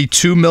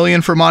 $72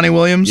 million for Monty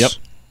Williams. Yep.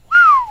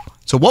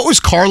 So what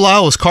was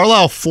Carlisle? Was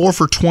Carlisle 4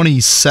 for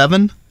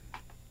 27? Does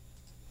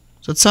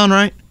that sound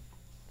right?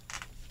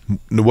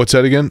 What's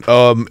that again?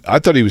 I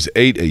thought he was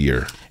 8 a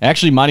year.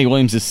 Actually, Monty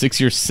Williams is 6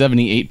 years,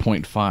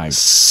 78.5.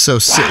 So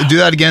do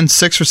that again.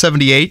 6 for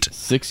 78.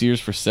 6 years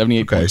for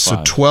 78.5. Okay, so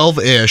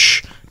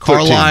 12-ish.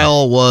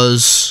 Carlisle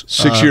was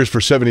 6 years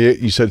for 78.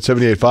 You said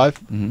 78.5.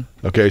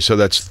 Mm-hmm. Okay, so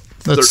that's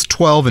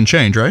 12 and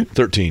change, right?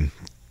 13.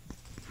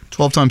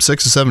 12 times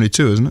 6 is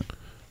 72, isn't it?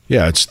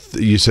 Yeah,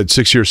 you said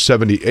 6 years,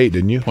 78,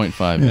 didn't you?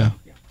 0.5. Yeah.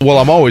 Well,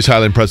 I'm always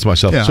highly impressed with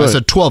myself. Yeah, So I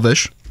said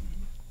 12-ish.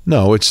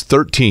 no, it's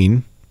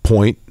 13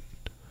 point.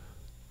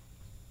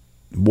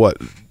 What?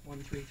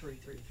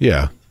 1,333.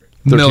 Yeah.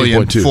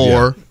 Million 13.2,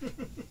 for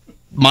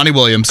Monty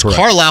Williams. Correct.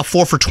 Carlisle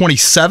 4 for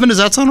 27. Does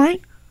that sound right?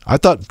 I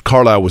thought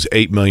Carlisle was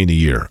 $8 million a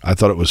year. I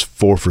thought it was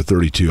 4 for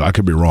 32. I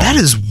could be wrong. That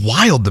is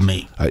wild to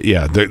me.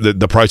 Yeah,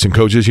 the price and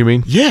coaches, you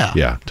mean? Yeah.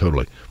 Yeah,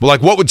 totally. Well,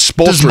 like, what would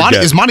Spoelstra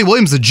get? Is Monty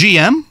Williams the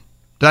GM?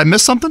 Did I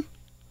miss something?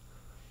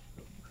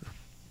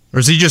 Or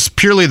is he just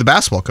purely the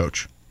basketball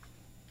coach?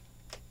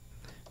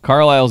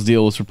 Carlisle's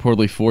deal was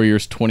reportedly 4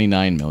 years,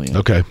 $29 million.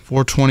 Okay.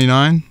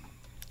 429.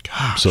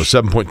 Gosh. So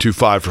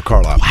 7.25 for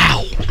Carlisle.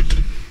 Wow.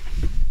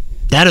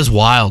 That is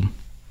wild.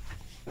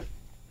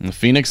 And the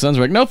Phoenix Suns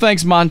were like, no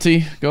thanks,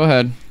 Monty. Go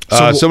ahead.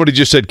 Somebody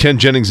just said Ken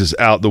Jennings is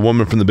out. The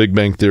woman from The Big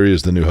Bang Theory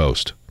is the new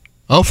host.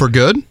 Oh, for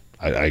good?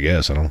 I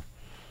guess. I don't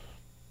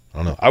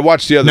know. I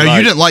watched the other night. No,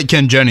 you didn't like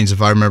Ken Jennings,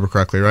 if I remember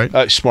correctly, right?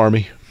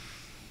 Smarmy.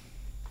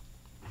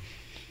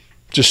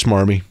 Just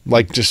smarmy.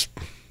 Like, just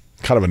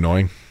kind of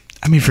annoying.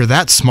 I mean, if you're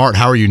that smart,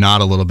 how are you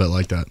not a little bit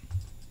like that?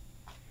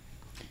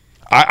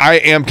 I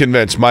am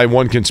convinced. My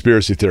one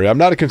conspiracy theory. I'm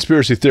not a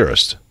conspiracy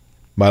theorist.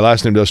 My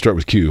last name does start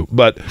with Q.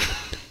 But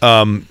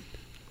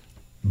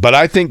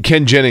I think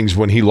Ken Jennings,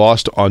 when he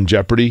lost on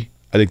Jeopardy,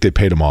 I think they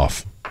paid him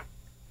off.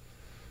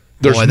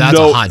 Boy, that's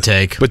a hot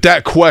take. But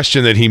that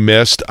question that he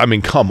missed, I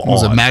mean, come on.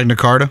 Was it Magna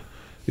Carta?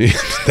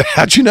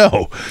 How'd you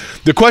know?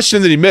 The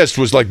question that he missed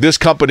was like, this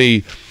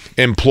company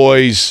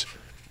employs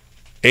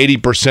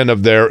 80%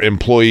 of their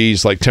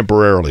employees like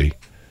temporarily.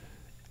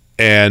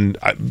 And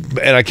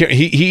I can't,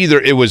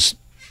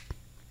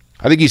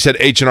 I think he said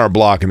H&R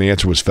Block, and the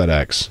answer was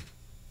FedEx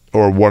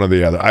or one or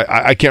the other.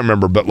 I can't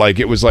remember, but like,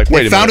 it was like,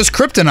 wait a minute. Found his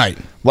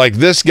kryptonite. Like,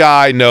 this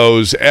guy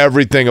knows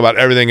everything about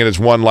everything, and it's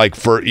won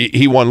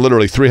he won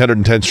literally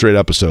 310 straight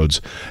episodes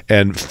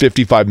and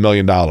 $55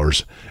 million.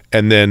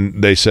 And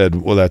then they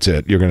said, well, that's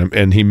it.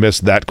 And he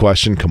missed that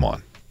question. Come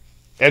on.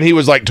 And he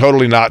was like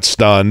totally not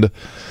stunned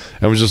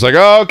and was just like,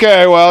 oh,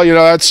 okay, well,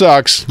 that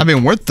sucks. I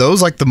mean, weren't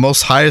those like the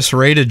most highest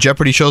rated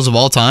Jeopardy shows of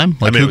all time?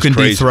 Like, who can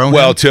dethrone him?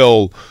 Well,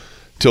 till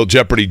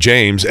Jeopardy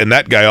James, and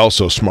that guy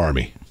also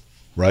smarmy,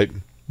 right?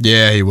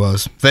 Yeah, he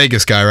was.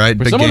 Vegas guy, right?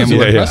 For someone who's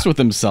impressed with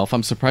himself,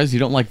 I'm surprised you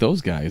don't like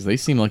those guys. They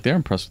seem like they're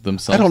impressed with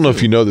themselves. I don't know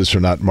if you know this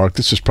or not, Mark.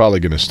 This is probably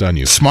going to stun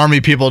you.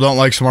 Smarmy people don't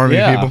like smarmy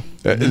people.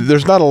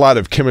 There's not a lot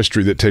of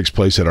chemistry that takes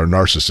place at our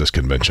narcissist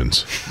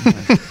conventions.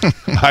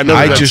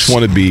 I just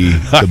want to be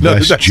the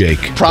best Jake.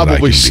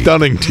 Probably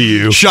stunning to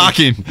you.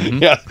 Shocking.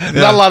 Yeah,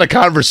 not a lot of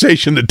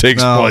conversation that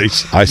takes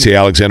place. I see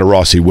Alexander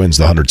Rossi wins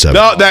the 107.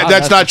 No,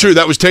 that's not true.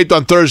 That was taped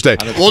on Thursday.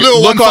 We'll do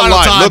it one final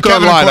time. Look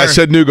online. I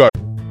said Newgard.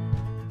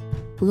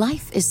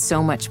 Life is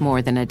so much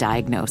more than a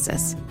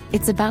diagnosis.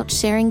 It's about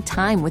sharing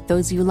time with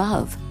those you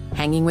love,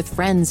 hanging with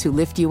friends who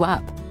lift you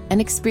up, and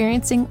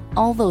experiencing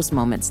all those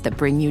moments that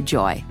bring you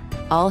joy.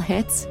 All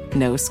hits,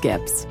 no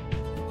skips.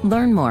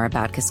 Learn more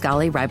about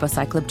Kisqali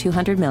Ribociclib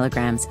 200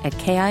 milligrams at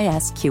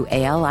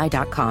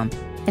KISQALI.com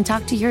and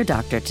talk to your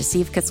doctor to see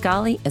if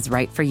Kisqali is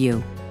right for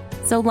you.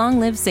 So long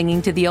live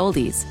singing to the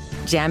oldies,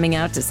 jamming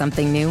out to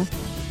something new,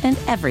 and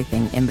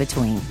everything in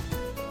between.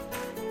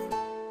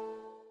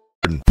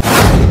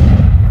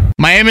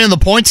 Miami in the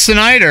points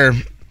tonight, or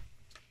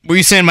were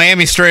you saying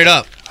Miami straight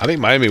up? I think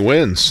Miami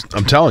wins.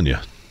 I'm telling you.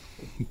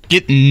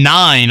 Get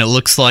 9, it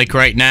looks like,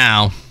 right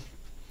now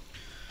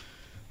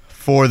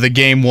for the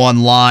Game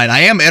 1 line.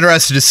 I am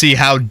interested to see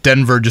how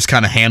Denver just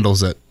kind of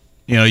handles it.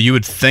 You know, you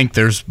would think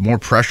there's more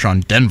pressure on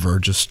Denver,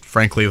 just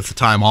frankly, with the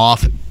time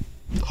off,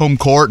 home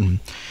court, and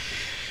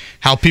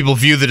how people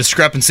view the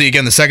discrepancy.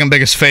 Again, the second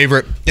biggest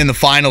favorite in the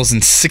finals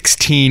in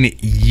 16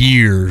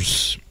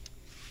 years.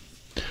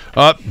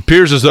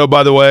 Appears as though,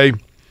 by the way,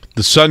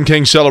 the Sun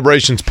King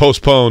celebration's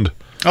postponed.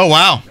 Oh,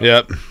 wow.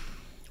 Yep.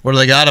 What do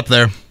they got up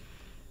there?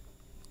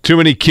 Too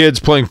many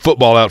kids playing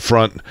football out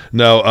front.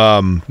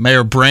 No.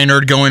 Mayor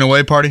Brainerd going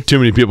away party? Too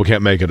many people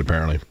can't make it,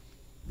 apparently.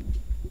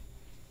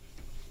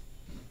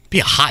 Be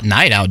a hot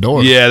night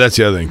outdoors. Yeah, that's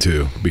the other thing,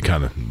 too. Be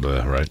kind of,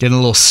 right. Getting a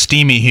little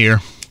steamy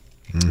here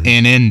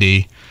in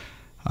Indy.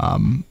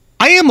 I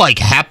am,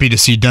 happy to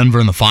see Denver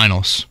in the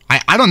finals.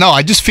 I don't know.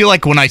 I just feel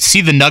like when I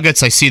see the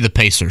Nuggets, I see the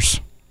Pacers.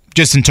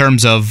 Just in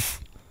terms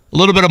of a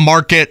little bit of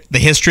market, the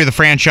history of the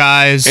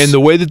franchise. And the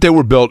way that they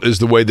were built is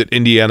the way that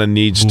Indiana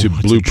needs to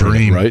blueprint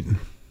it, right?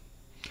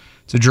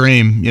 It's a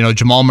dream. You know,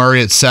 Jamal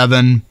Murray at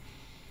 7.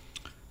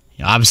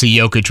 Obviously,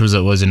 Jokic was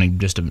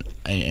just an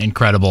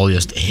incredible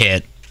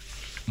hit.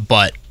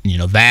 But,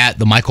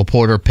 the Michael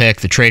Porter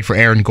pick, the trade for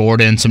Aaron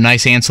Gordon, some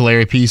nice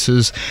ancillary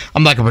pieces.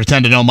 I'm not going to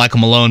pretend to know Michael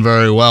Malone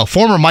very well.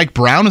 Former Mike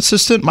Brown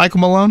assistant, Michael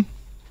Malone?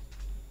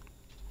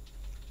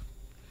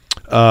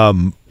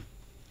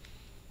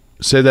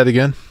 Say that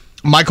again?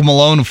 Michael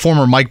Malone, a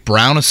former Mike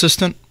Brown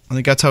assistant. I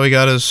think that's how he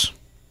got his...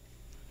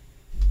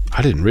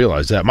 I didn't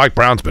realize that. Mike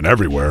Brown's been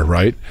everywhere,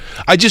 right?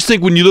 I just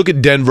think when you look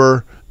at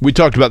Denver, we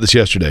talked about this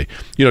yesterday.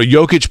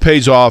 Jokic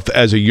pays off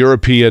as a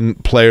European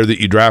player that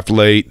you draft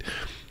late.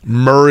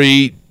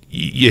 Murray,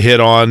 you hit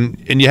on,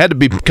 and you had to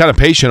be kind of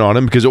patient on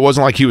him because it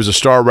wasn't like he was a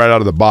star right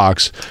out of the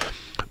box.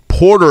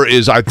 Porter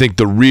is, I think,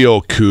 the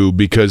real coup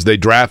because they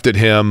drafted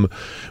him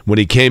when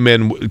he came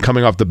in,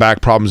 coming off the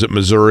back problems at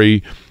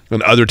Missouri,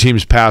 and other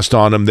teams passed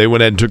on him. They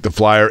went ahead and took the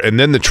flyer, and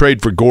then the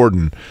trade for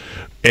Gordon.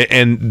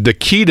 And the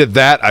key to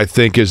that, I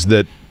think, is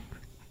that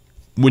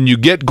when you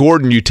get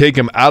Gordon, you take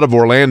him out of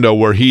Orlando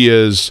where he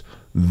is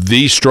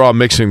the straw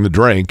mixing the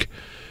drink,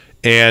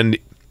 and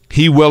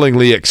he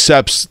willingly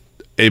accepts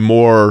a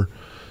more,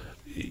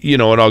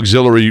 an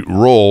auxiliary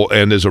role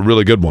and is a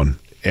really good one.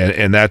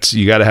 And that's,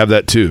 you got to have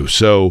that too.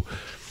 So,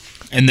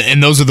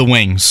 and those are the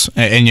wings.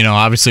 And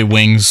obviously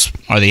wings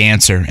are the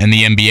answer in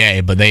the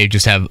NBA, but they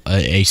just have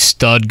a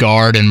stud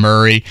guard in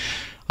Murray.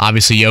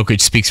 Obviously,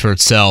 Jokic speaks for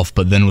itself,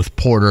 but then with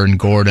Porter and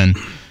Gordon,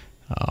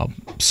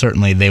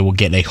 certainly they will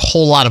get a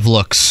whole lot of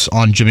looks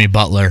on Jimmy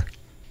Butler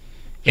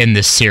in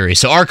this series.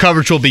 So our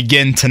coverage will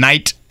begin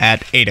tonight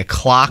at 8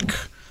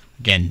 o'clock.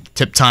 Again,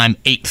 tip time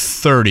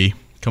 8:30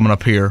 coming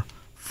up here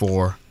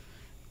for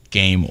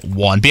Game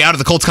 1. Be out at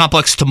the Colts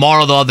Complex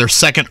tomorrow. They'll have their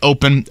second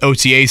open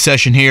OTA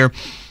session here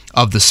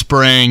of the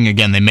spring.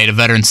 Again, they made a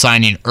veteran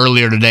signing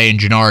earlier today in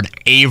Jannard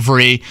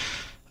Avery.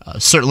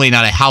 Certainly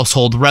not a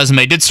household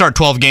resume. Did start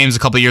 12 games a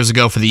couple years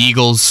ago for the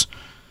Eagles.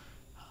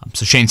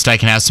 So Shane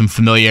Steichen has some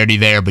familiarity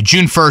there. But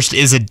June 1st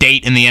is a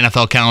date in the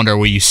NFL calendar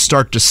where you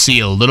start to see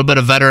a little bit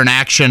of veteran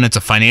action. It's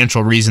a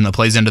financial reason that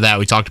plays into that.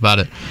 We talked about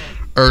it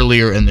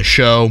earlier in the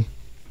show.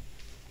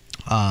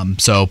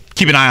 So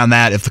keep an eye on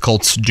that if the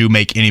Colts do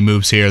make any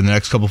moves here in the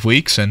next couple of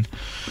weeks. And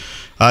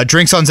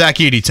drinks on Zach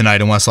Edey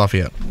tonight in West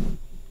Lafayette.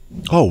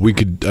 Oh, I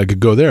could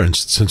go there, and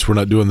since we're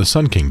not doing the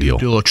Sun King deal.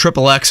 Do a little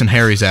triple X and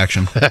Harry's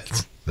action.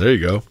 There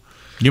you go.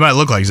 You might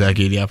look like Zach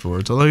Edey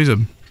afterwards,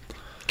 although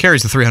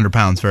carries the 300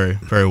 pounds very,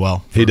 very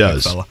well. He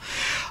does. All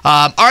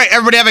right,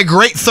 everybody have a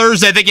great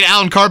Thursday. Thank you to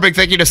Alan Karpick.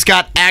 Thank you to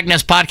Scott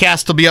Agness.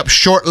 Podcast will be up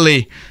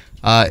shortly.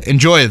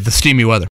 Enjoy the steamy weather.